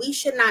scenes. Like we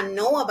should not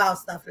know about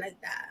stuff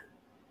like that.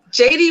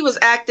 JD was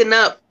acting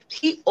up.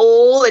 He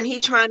old and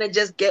he trying to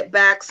just get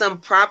back some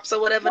props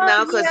or whatever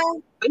now. Because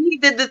when he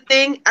did the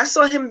thing, I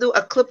saw him do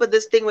a clip of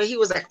this thing where he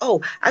was like,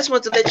 oh, I just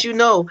want to let you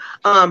know,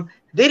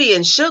 Diddy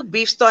and Suge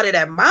beef started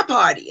at my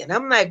party. And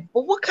I'm like,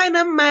 well, what kind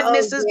of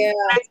madness is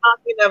I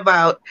talking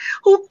about?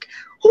 Who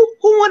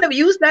want to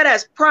use that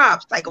as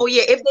props? Like, oh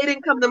yeah, if they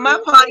didn't come to my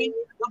party,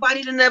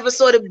 nobody never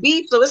saw the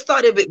beef, so it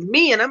started with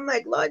me. And I'm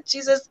like, Lord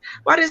Jesus,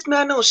 why this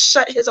man don't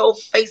shut his whole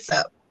face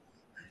up?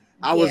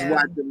 I was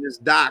watching this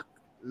doc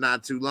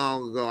not too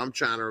long ago. I'm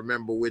trying to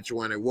remember which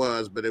one it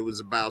was, but it was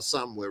about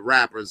something with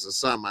rappers or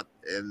something.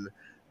 And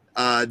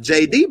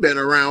JD been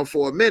around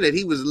for a minute.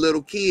 He was a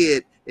little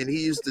kid and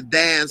he used to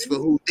dance for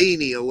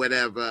Houdini or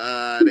whatever.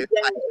 Like,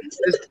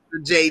 this is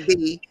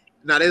JD.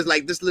 No, there's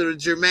like this little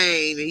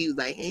Jermaine, and he was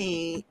like,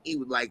 he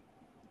was like,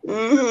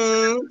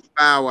 Bow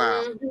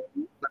Wow.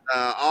 But,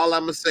 all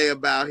I'm gonna say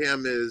about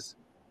him is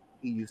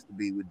he used to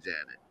be with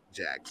Janet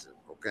Jackson.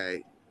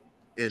 Okay,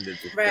 ended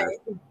the right.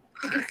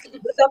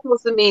 What's that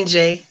supposed to mean,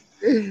 Jay?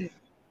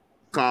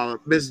 Call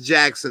Miss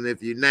Jackson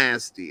if you're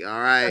nasty.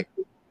 All right.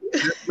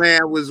 This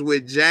man was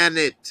with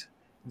Janet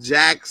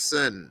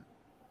Jackson.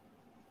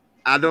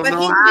 I don't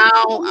know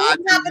how. I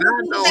do not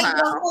know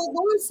how. Hold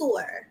on to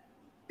her.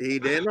 He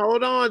didn't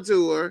hold on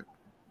to her,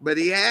 but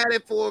he had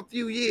it for a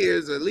few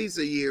years, at least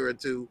a year or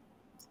two.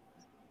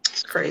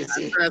 It's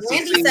crazy.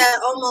 Randy said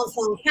almost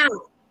on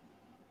count.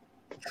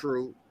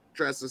 True.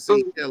 Tressa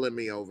C killing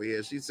me over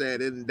here. She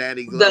said, "Isn't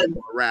Danny Glover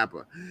a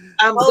rapper?"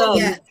 I'm done.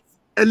 Yes.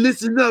 And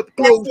listen up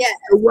close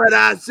to what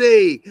I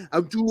say.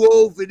 I'm too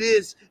old for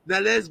this. Now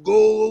let's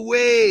go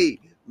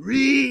away.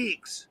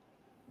 Reeks.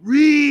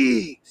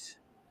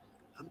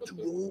 I'm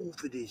too old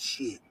for this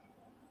shit.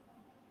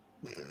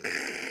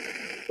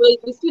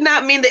 Wait, does he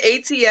not mean the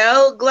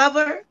ATL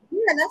Glover?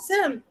 Yeah, that's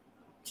him.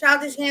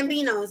 Childish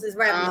Gambino's his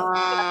rap name.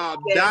 Oh,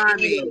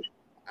 Donnie.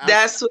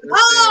 That's what.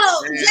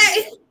 Oh,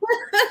 Jay.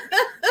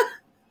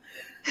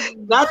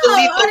 Not the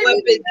lethal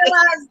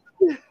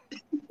weapon.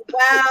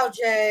 Wow,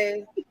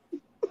 Jay.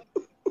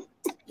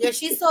 Yeah,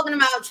 she's talking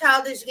about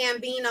Childish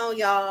Gambino,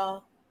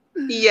 y'all.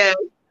 Yeah.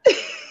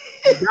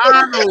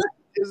 Donald.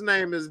 His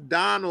name is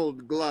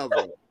Donald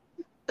Glover.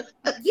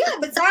 Yeah,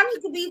 but Donnie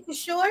could be for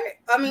short.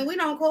 I mean, we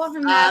don't call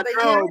him that, but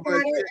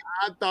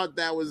I thought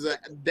that was a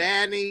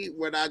Danny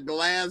when I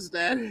glanced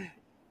at it.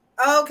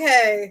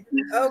 Okay.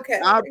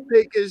 I'm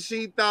thinking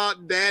she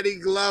thought Danny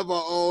Glover,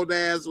 old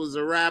ass, was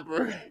a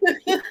rapper.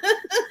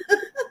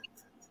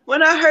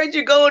 When I heard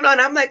you going on,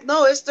 I'm like,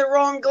 no, it's the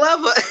wrong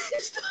Glover.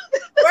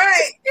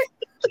 Right.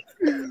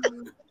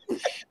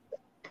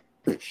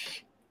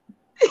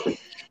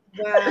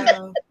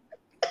 Wow.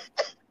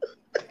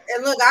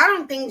 And look, I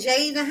don't think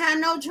Jay even had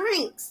no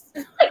drinks.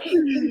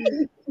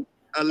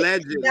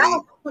 Allegedly.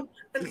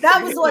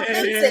 That was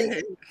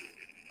authentic.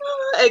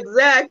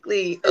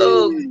 Exactly.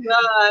 Oh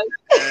God.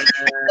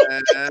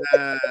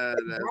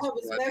 That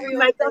was very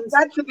like,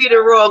 that could be the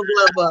wrong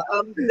Glover.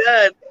 I'm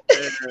done.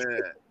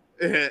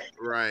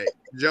 Right.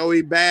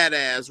 Joey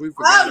Badass. We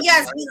forgot. Oh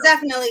yes, we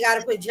definitely got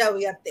to put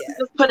Joey up there.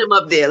 Just put him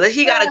up there. Like,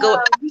 he got to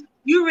go.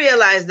 You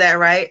realize that,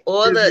 right?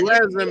 His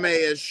resume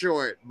is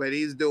short, but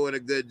he's doing a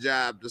good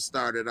job to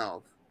start it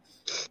off.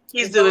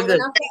 He's doing good.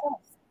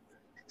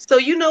 So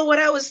you know what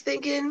I was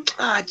thinking?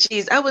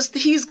 Geez. Is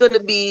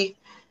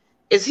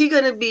he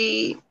gonna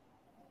be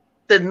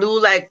the new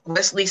like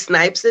Wesley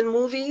Snipes in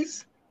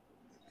movies?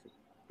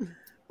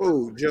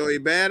 Oh, Joey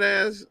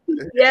Badass?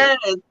 Yes.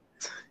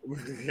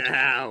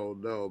 I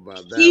don't know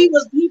about that. He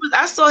was.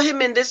 I saw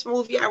him in this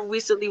movie I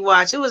recently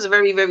watched. It was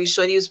very, very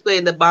short. He was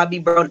playing the Bobby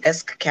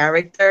Brown-esque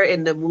character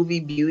in the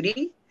movie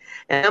Beauty.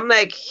 And I'm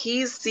like,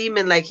 he's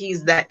seeming like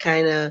he's that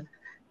kind of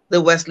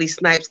the Wesley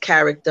Snipes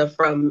character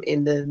from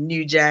in the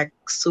New Jack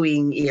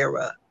Swing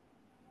era.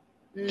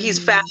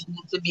 He's fashioned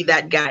to be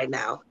that guy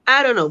now.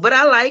 I don't know, but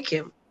I like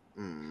him.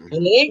 And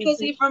it ain't because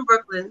he's from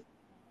Brooklyn.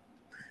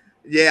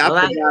 Yeah,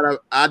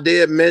 I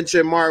did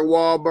mention Mark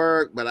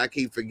Wahlberg, but I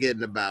keep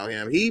forgetting about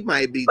him. He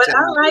might be. But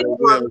I like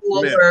Mark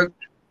Wahlberg.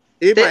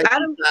 He might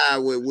tie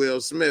with Will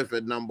Smith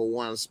at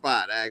 #1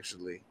 spot,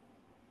 actually.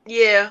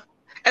 Yeah,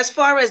 as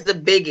far as the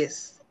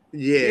biggest.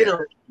 Yeah, you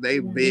know, they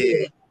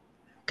big.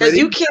 Because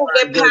you can't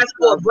get past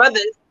Four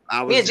Brothers.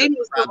 Me and Jeannie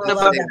was talking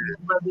about Four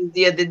Brothers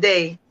the other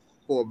day.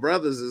 Four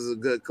Brothers is a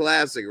good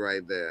classic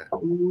right there.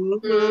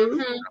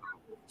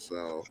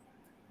 So.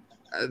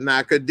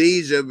 Now,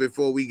 Khadijah,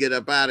 before we get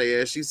up out of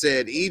here, she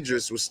said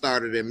Idris was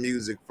started in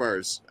music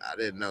first. I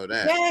didn't know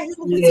that. Yeah, he's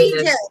a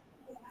DJ.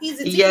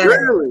 He's a DJ.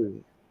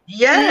 Really?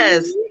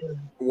 Yes.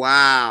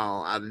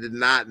 Wow. I did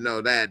not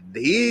know that.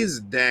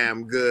 He's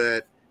damn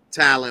good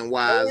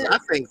talent-wise. I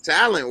think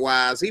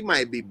talent-wise, he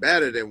might be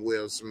better than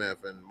Will Smith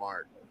and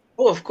Mark.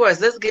 Oh, of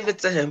course. Let's give it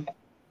to him.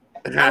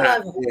 I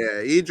love him. Yeah,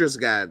 Idris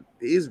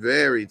he's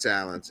very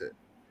talented.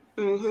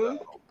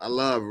 So, I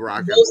love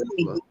rock and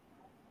roll.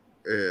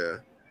 Yeah.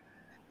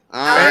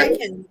 All right.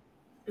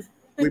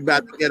 We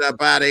about to get up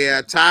out of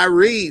here.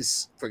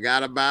 Tyrese,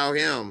 forgot about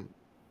him.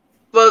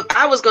 Well,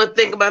 I was gonna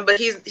think about, but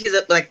he's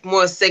a, like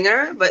more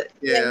singer, but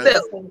yeah,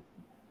 still.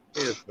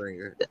 He's a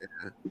singer.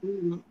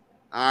 Yeah.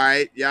 All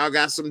right, y'all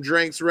got some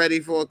drinks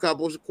ready for a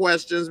couple of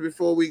questions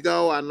before we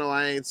go. I know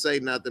I ain't say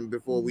nothing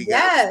before we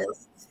go.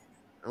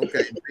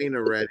 Okay,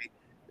 Tina ready.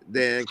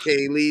 Then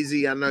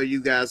Kayleezy, I know you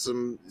got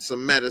some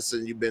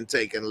medicine you've been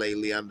taking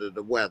lately under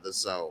the weather.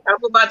 So I'm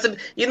about to,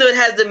 it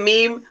has the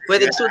meme where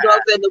the two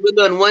dogs in the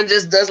window and one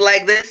just does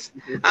like this.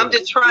 I'm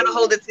just trying to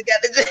hold it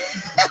together.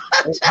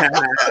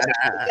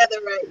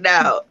 Together right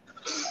now.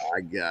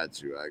 I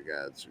got you.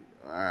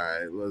 All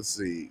right, let's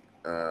see.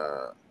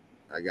 I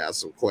got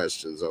some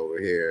questions over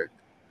here.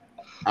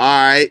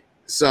 All right,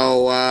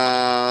 so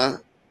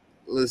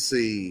let's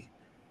see.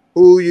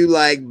 Who you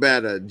like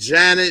better,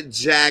 Janet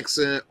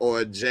Jackson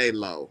or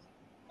J-Lo?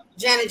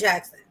 Janet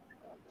Jackson.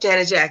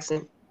 Janet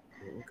Jackson.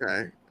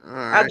 Okay. All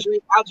right.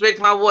 I'll drink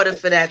my water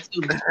for that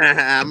too.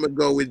 I'm gonna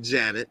go with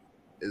Janet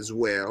as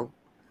well.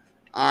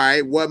 All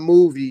right. What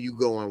movie you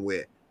going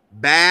with?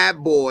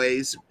 Bad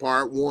Boys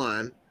Part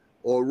 1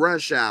 or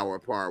Rush Hour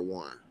Part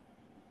 1?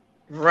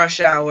 Rush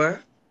Hour.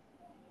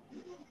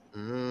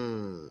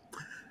 I'm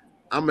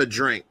a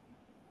drink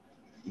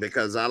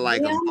because I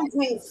like them. I'm a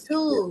drink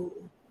too.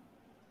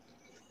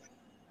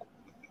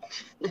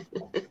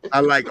 I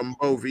like them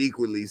both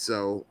equally.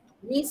 So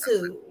Me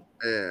too.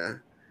 yeah.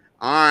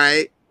 All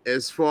right.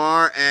 As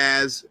far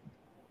as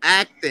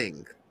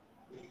acting,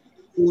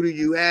 who do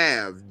you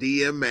have,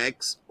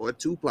 DMX or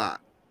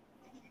Tupac?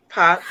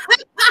 Pop.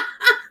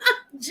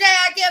 Jay,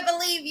 I can't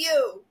believe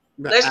you.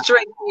 Let's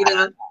drink,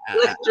 Peter.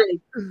 Let's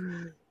drink.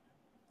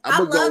 I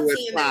I'm gonna love go with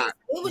DMX. Pac,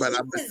 It was but just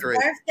I'm his straight.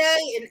 birthday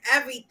and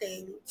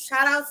everything.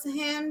 Shout out to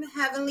him,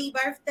 heavenly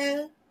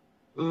birthday.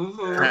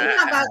 Mm-hmm. I'm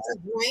not about to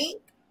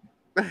drink.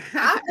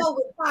 I go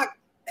with Pac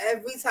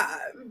every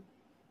time.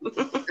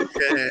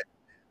 Okay.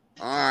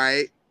 All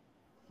right.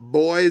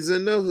 Boys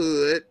in the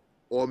Hood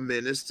or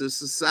Menace to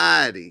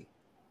Society?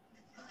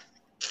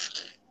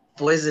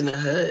 Boys in the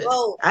Hood.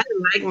 Oh. I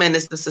didn't like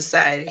Menace to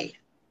Society.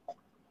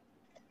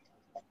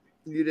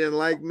 You didn't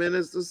like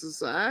Menace to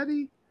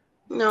Society?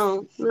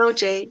 No,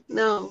 Jay,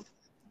 no.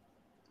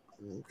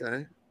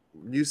 Okay.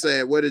 You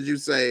said, what did you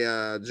say,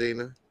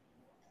 Gina?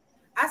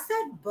 I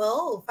said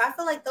both. I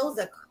feel like those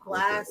are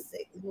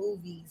classic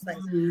movies. Like,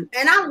 Mm-hmm.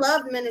 and I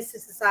love Menace to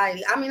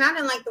Society. I mean, I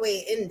didn't like the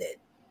way it ended.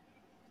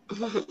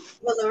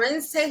 But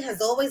Lorenz Tate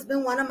has always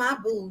been one of my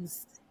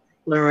boos.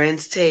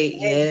 Lorenz Tate,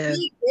 And yeah.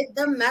 he did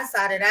the mess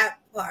out of that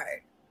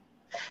part.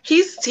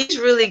 He's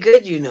really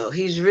good, you know.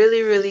 He's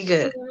really, really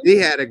good. He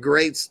had a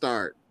great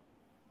start.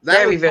 That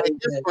Very, was very like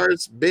his good.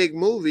 first big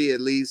movie,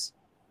 at least.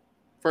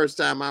 First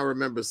time I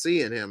remember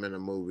seeing him in a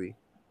movie.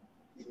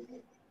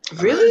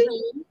 Really?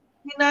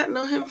 You not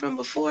know him from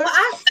before? Well,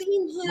 I've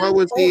seen him. What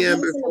was he in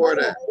was before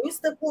that?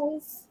 Rooster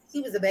Place. He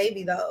was a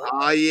baby though.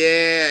 Oh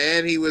yeah,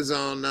 and he was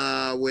on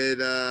with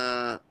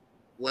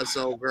what's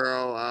old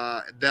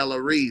girl Della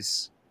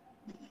Reese.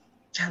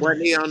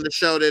 Wasn't he on the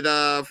show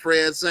that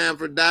Fred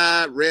Sanford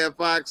died? Red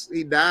Fox,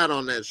 he died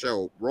on that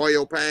show,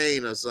 Royal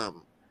Pain or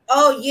something.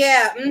 Oh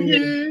yeah.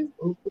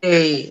 Mm-hmm.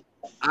 Okay.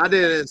 I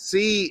didn't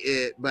see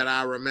it, but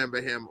I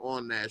remember him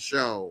on that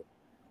show.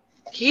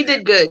 He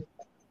did good.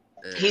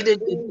 Yeah. He did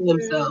good for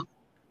himself.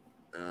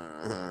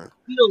 Uh-huh.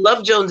 You know,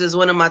 Love Jones is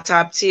one of my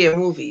top tier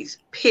movies,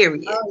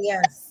 period. Oh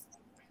yes.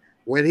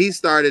 When he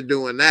started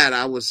doing that,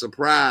 I was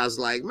surprised.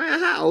 Like, man,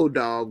 how old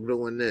dog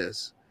doing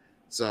this?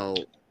 So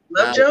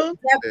Love Jones?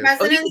 Dead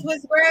Presidents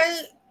was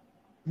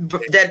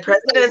great. Dead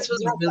Presidents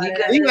was really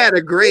good. He had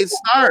a great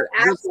start,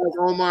 just like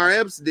Omar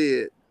Epps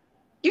did.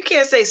 You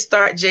can't say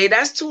start, Jay.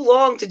 That's too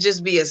long to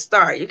just be a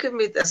start. You could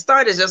be a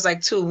start is just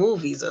like 2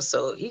 movies or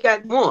so. He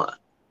got more.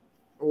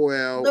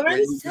 Well, when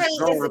Lorenz you Tate is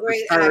going a for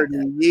great 30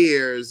 actor.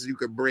 years, you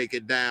could break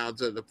it down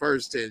to the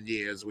first 10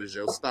 years was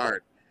your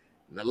start.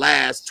 And the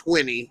last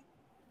 20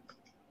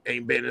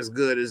 ain't been as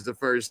good as the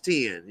first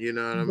 10. You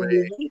know what I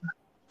mean?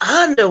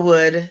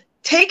 Underwood,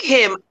 take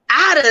him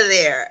out of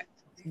there.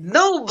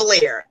 No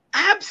Blair.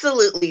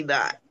 Absolutely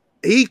not.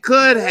 He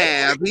could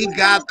have. He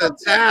got the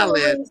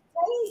talent.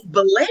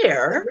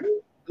 Blair?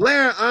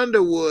 Blair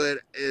Underwood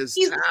is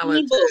He's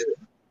talented.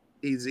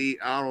 evil.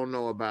 I don't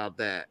know about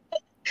that.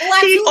 Oh, I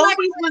He do like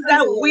always was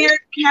that weird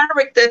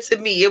character to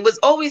me. It was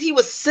always, he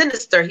was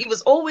sinister. He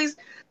was always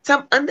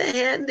some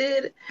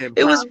underhanded. And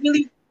It was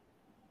really,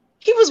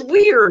 he was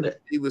weird.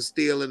 he was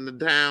stealing the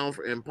town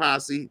in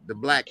Posse, the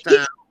Black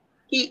Town.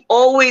 He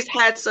always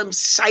had some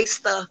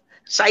shisty,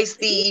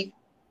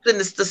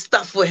 sinister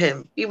stuff with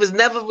him. He was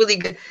never really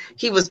good.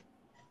 He was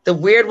the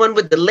weird one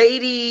with the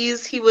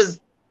ladies. He was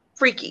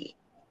freaky.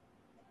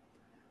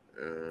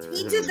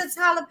 He did the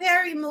Tyler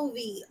Perry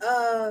movie.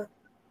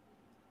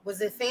 Was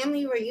it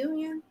Family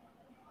Reunion?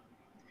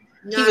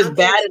 No, He was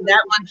bad in that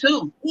one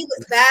too. He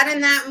was bad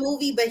in that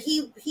movie, but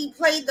he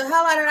played the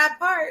hell out of that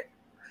part.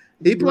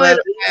 He played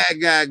a bad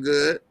guy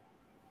good.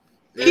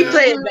 He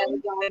played a bad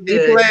guy He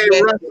good.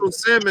 played Russell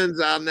Simmons.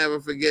 I'll never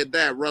forget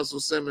that. Russell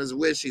Simmons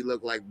wish he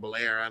looked like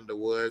Blair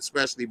Underwood,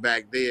 especially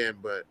back then.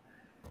 But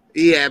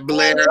he had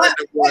Blair Underwood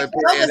What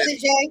playing was it,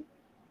 Jay?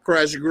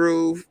 Crush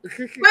Groove.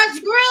 Crush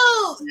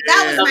Groove.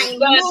 That was my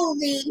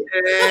movie.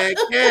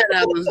 Yeah,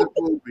 that was the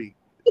movie.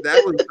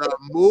 That was the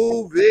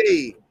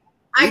movie.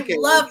 I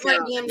love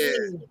Run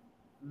DMC.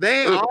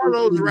 They all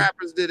those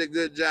rappers did a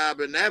good job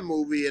in that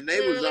movie, and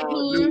they was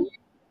all new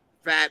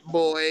fat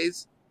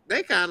boys.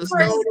 They kind of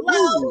stole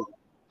the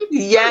movie.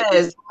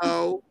 Yes.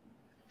 So,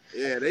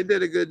 yeah, they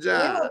did a good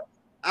job. Yeah.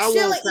 I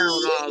won't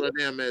count all of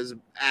them as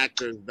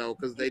actors though,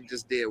 because they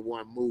just did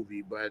one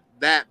movie. But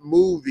that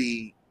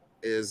movie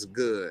is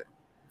good.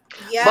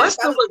 Yeah,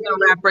 Buster was a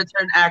rapper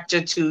turned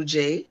actor too,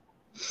 Jay.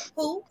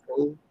 Who?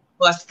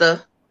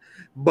 Buster.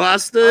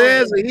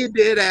 He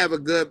did have a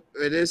good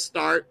at his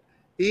start.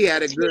 He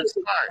had a good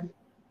start.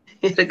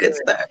 He had a good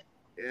start.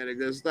 He had a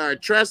good start.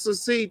 Tressa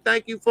C,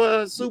 thank you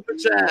for a super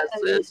chat,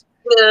 sis.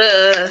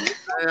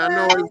 I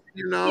know it's,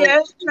 you know,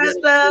 yes,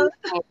 Tressa.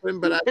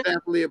 But I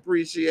definitely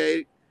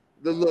appreciate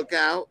the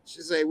lookout.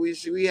 She said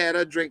we had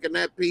her drinking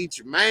that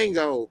peach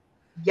mango.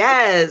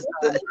 Yes.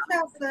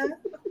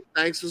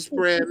 Thanks for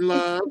spreading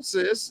love,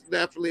 sis.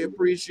 Definitely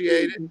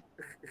appreciate it.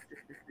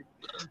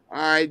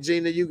 All right,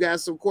 Gina, you got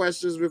some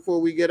questions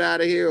before we get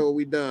out of here, or are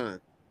we done?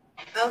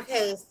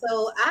 Okay,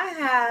 so I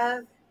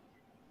have,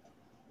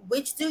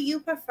 which do you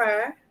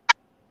prefer,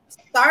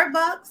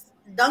 Starbucks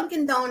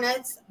Dunkin'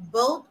 Donuts,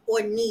 both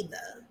or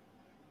neither?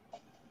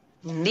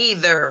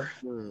 Neither.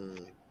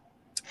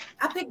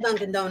 I pick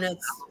Dunkin'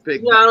 Donuts. I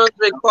don't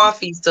drink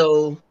coffee,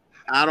 so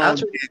I don't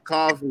get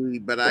coffee,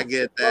 but I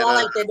get that. Well,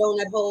 I like their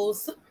donut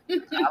holes.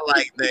 I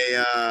like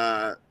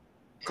the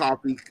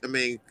coffee. I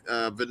mean,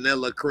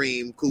 vanilla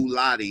cream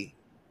culotte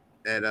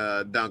at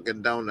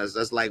Dunkin' Donuts.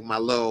 That's like my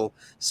little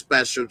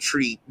special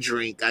treat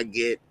drink I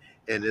get,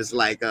 and it's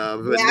like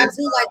vanilla. Yeah, I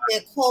do like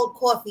their cold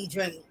coffee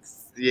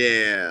drinks.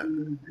 Yeah,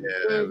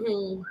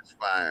 it's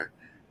fire.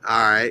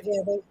 All right.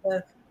 Yeah,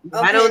 okay,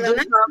 I don't do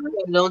coffee.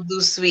 I don't do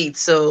sweet,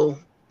 so.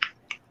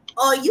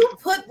 Oh, you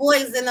put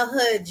Boys in the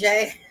Hood,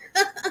 Jay.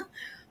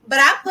 But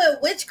I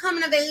put which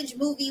coming of age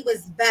movie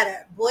was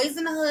better? Boys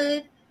in the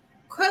Hood,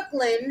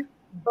 Crooklyn,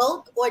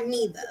 both or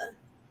neither?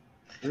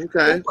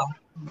 Okay.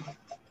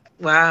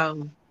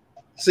 Wow.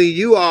 See,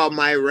 you all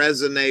might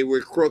resonate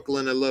with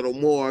Crooklyn a little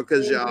more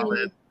because y'all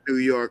in New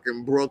York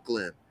and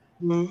Brooklyn.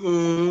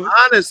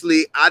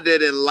 Honestly, I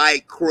didn't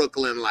like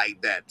Crooklyn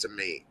like that to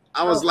me.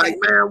 I was like,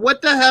 man,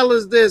 what the hell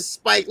is this?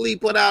 Spike Lee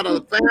put out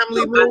a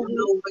family movie. I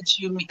know what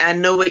you mean. I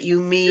know what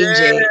you mean,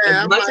 Jay.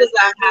 As much as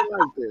I have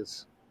like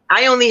this,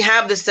 I only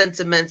have the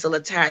sentimental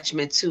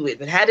attachment to it.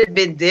 But had it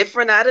been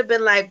different, I'd have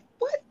been like,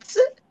 what?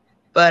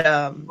 But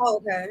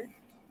okay.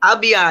 I'll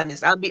be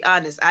honest. I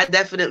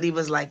definitely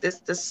was like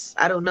this.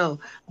 I don't know.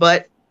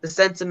 But the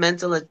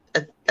sentimental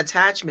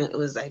attachment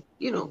was like,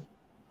 you know.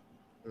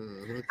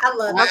 I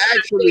love. I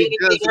actually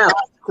just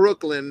watched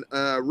Crooklyn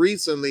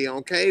recently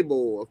on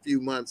cable a few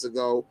months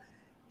ago,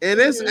 and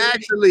it's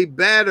actually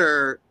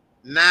better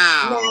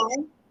now.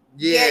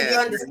 Yeah, you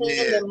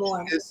understand it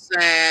more. It's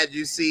sad.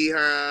 You see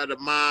her, the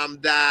mom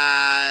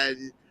died.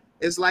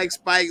 It's like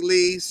Spike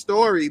Lee's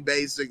story,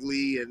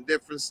 basically, and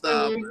different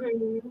stuff.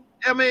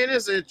 I mean,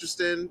 it's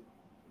interesting.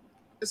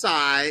 It's all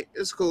right.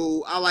 It's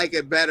cool. I like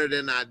it better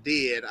than I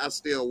did. I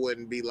still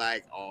wouldn't be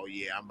like, oh,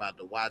 yeah, I'm about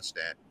to watch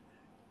that.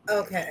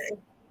 Okay.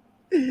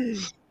 Yeah,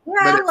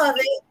 I love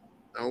it.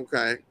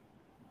 Okay.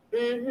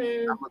 I'm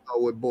going to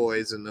go with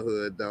Boys in the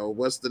Hood, though.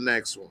 What's the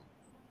next one?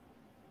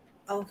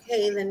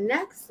 Okay, the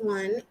next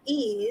one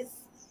is,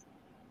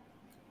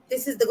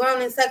 this is the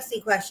grown and sexy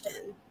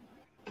question.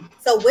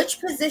 So which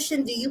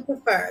position do you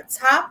prefer?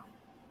 Top?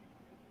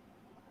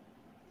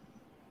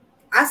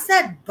 I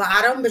said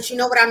bottom, but you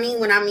know what I mean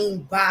when I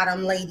mean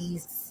bottom,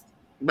 ladies.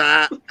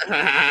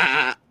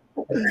 And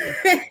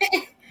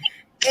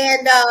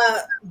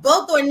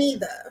both or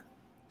neither.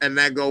 And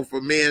that go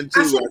for men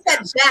too. I should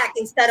have said back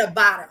instead of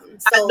bottom.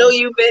 So, I know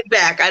you meant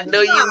back. You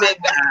meant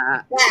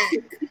back.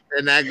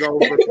 And that go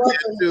for men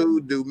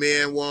too. Do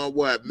men want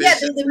what? Yeah,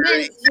 do the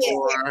men?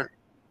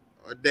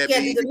 Or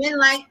deputy? Yeah, do the men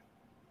like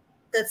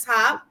the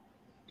top,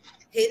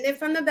 hitting it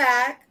from the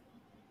back,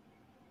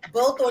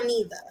 both or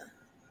neither?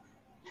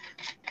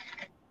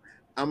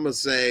 I'm gonna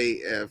say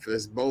if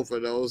it's both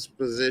of those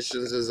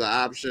positions as an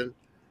option,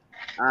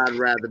 I'd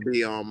rather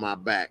be on my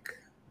back.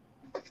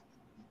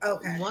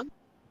 Okay.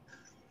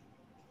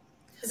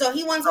 So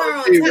he wants her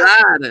on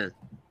top. Riding.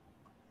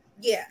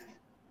 Yeah.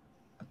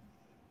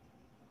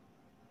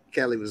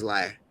 Kelly was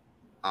like,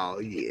 "Oh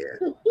yeah."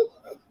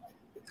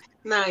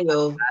 Nah,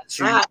 yo,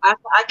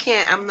 I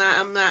can't. I'm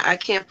not. I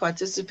can't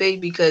participate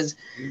because,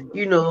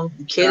 you know,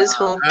 the kid is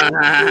home.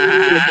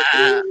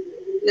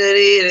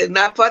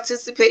 Not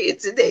participating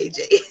today,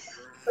 Jay.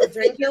 So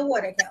drink your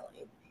water,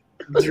 Kelly.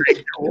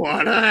 Drink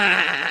water.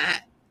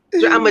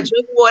 I'm gonna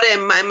drink water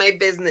and mind my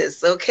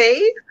business, okay?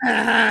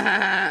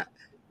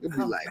 You'll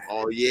be like,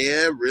 oh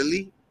yeah,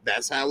 really?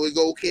 That's how it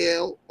go,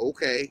 Kel?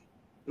 Okay.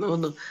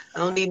 No, I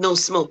don't need no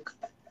smoke.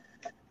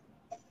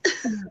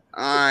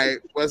 All right,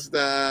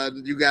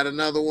 you got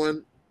another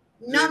one?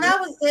 No, that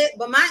was it.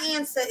 But my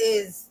answer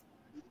is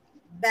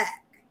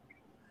back.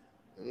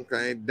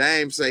 Okay,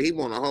 Dame say he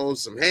want to hold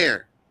some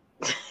hair.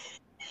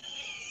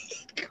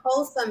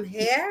 Hold some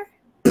hair?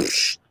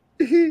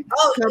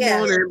 Oh, come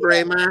on and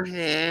braid my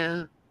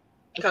hair.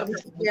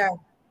 Yeah,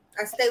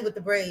 I stay with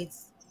the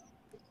braids.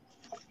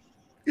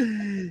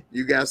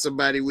 You got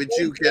somebody with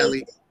you,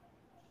 Kelly.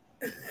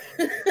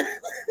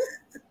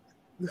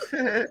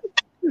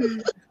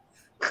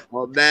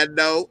 On that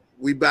note,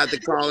 we about to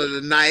call it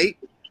a night.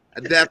 I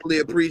definitely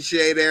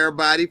appreciate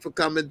everybody for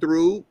coming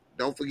through.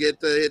 Don't forget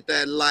to hit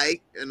that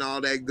like and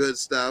all that good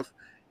stuff.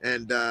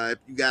 And if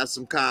you got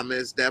some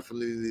comments,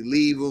 definitely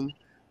leave them.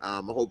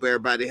 I hope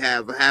everybody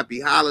have a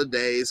happy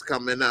holidays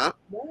coming up.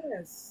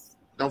 Yes.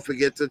 Don't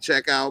forget to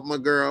check out my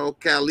girl,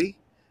 Kelly,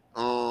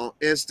 on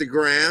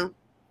Instagram.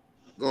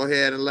 Go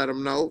ahead and let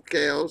them know,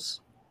 Kels.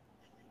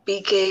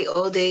 BK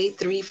all day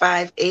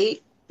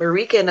 358.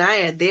 Marika and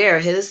I are there.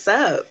 Hit us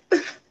up.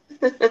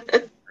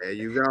 There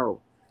you go.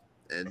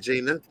 And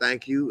Gina,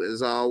 thank you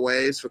as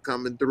always for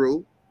coming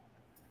through.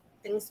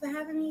 Thanks for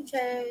having me,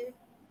 Jay.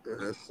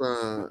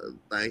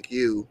 Thank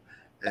you.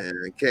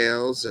 And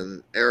Kels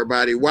and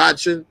everybody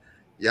watching,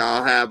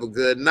 y'all have a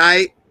good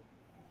night.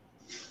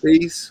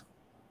 Peace.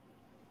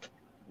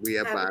 We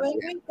up out here. Have a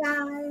great week,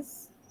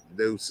 guys.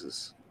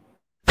 Deuces.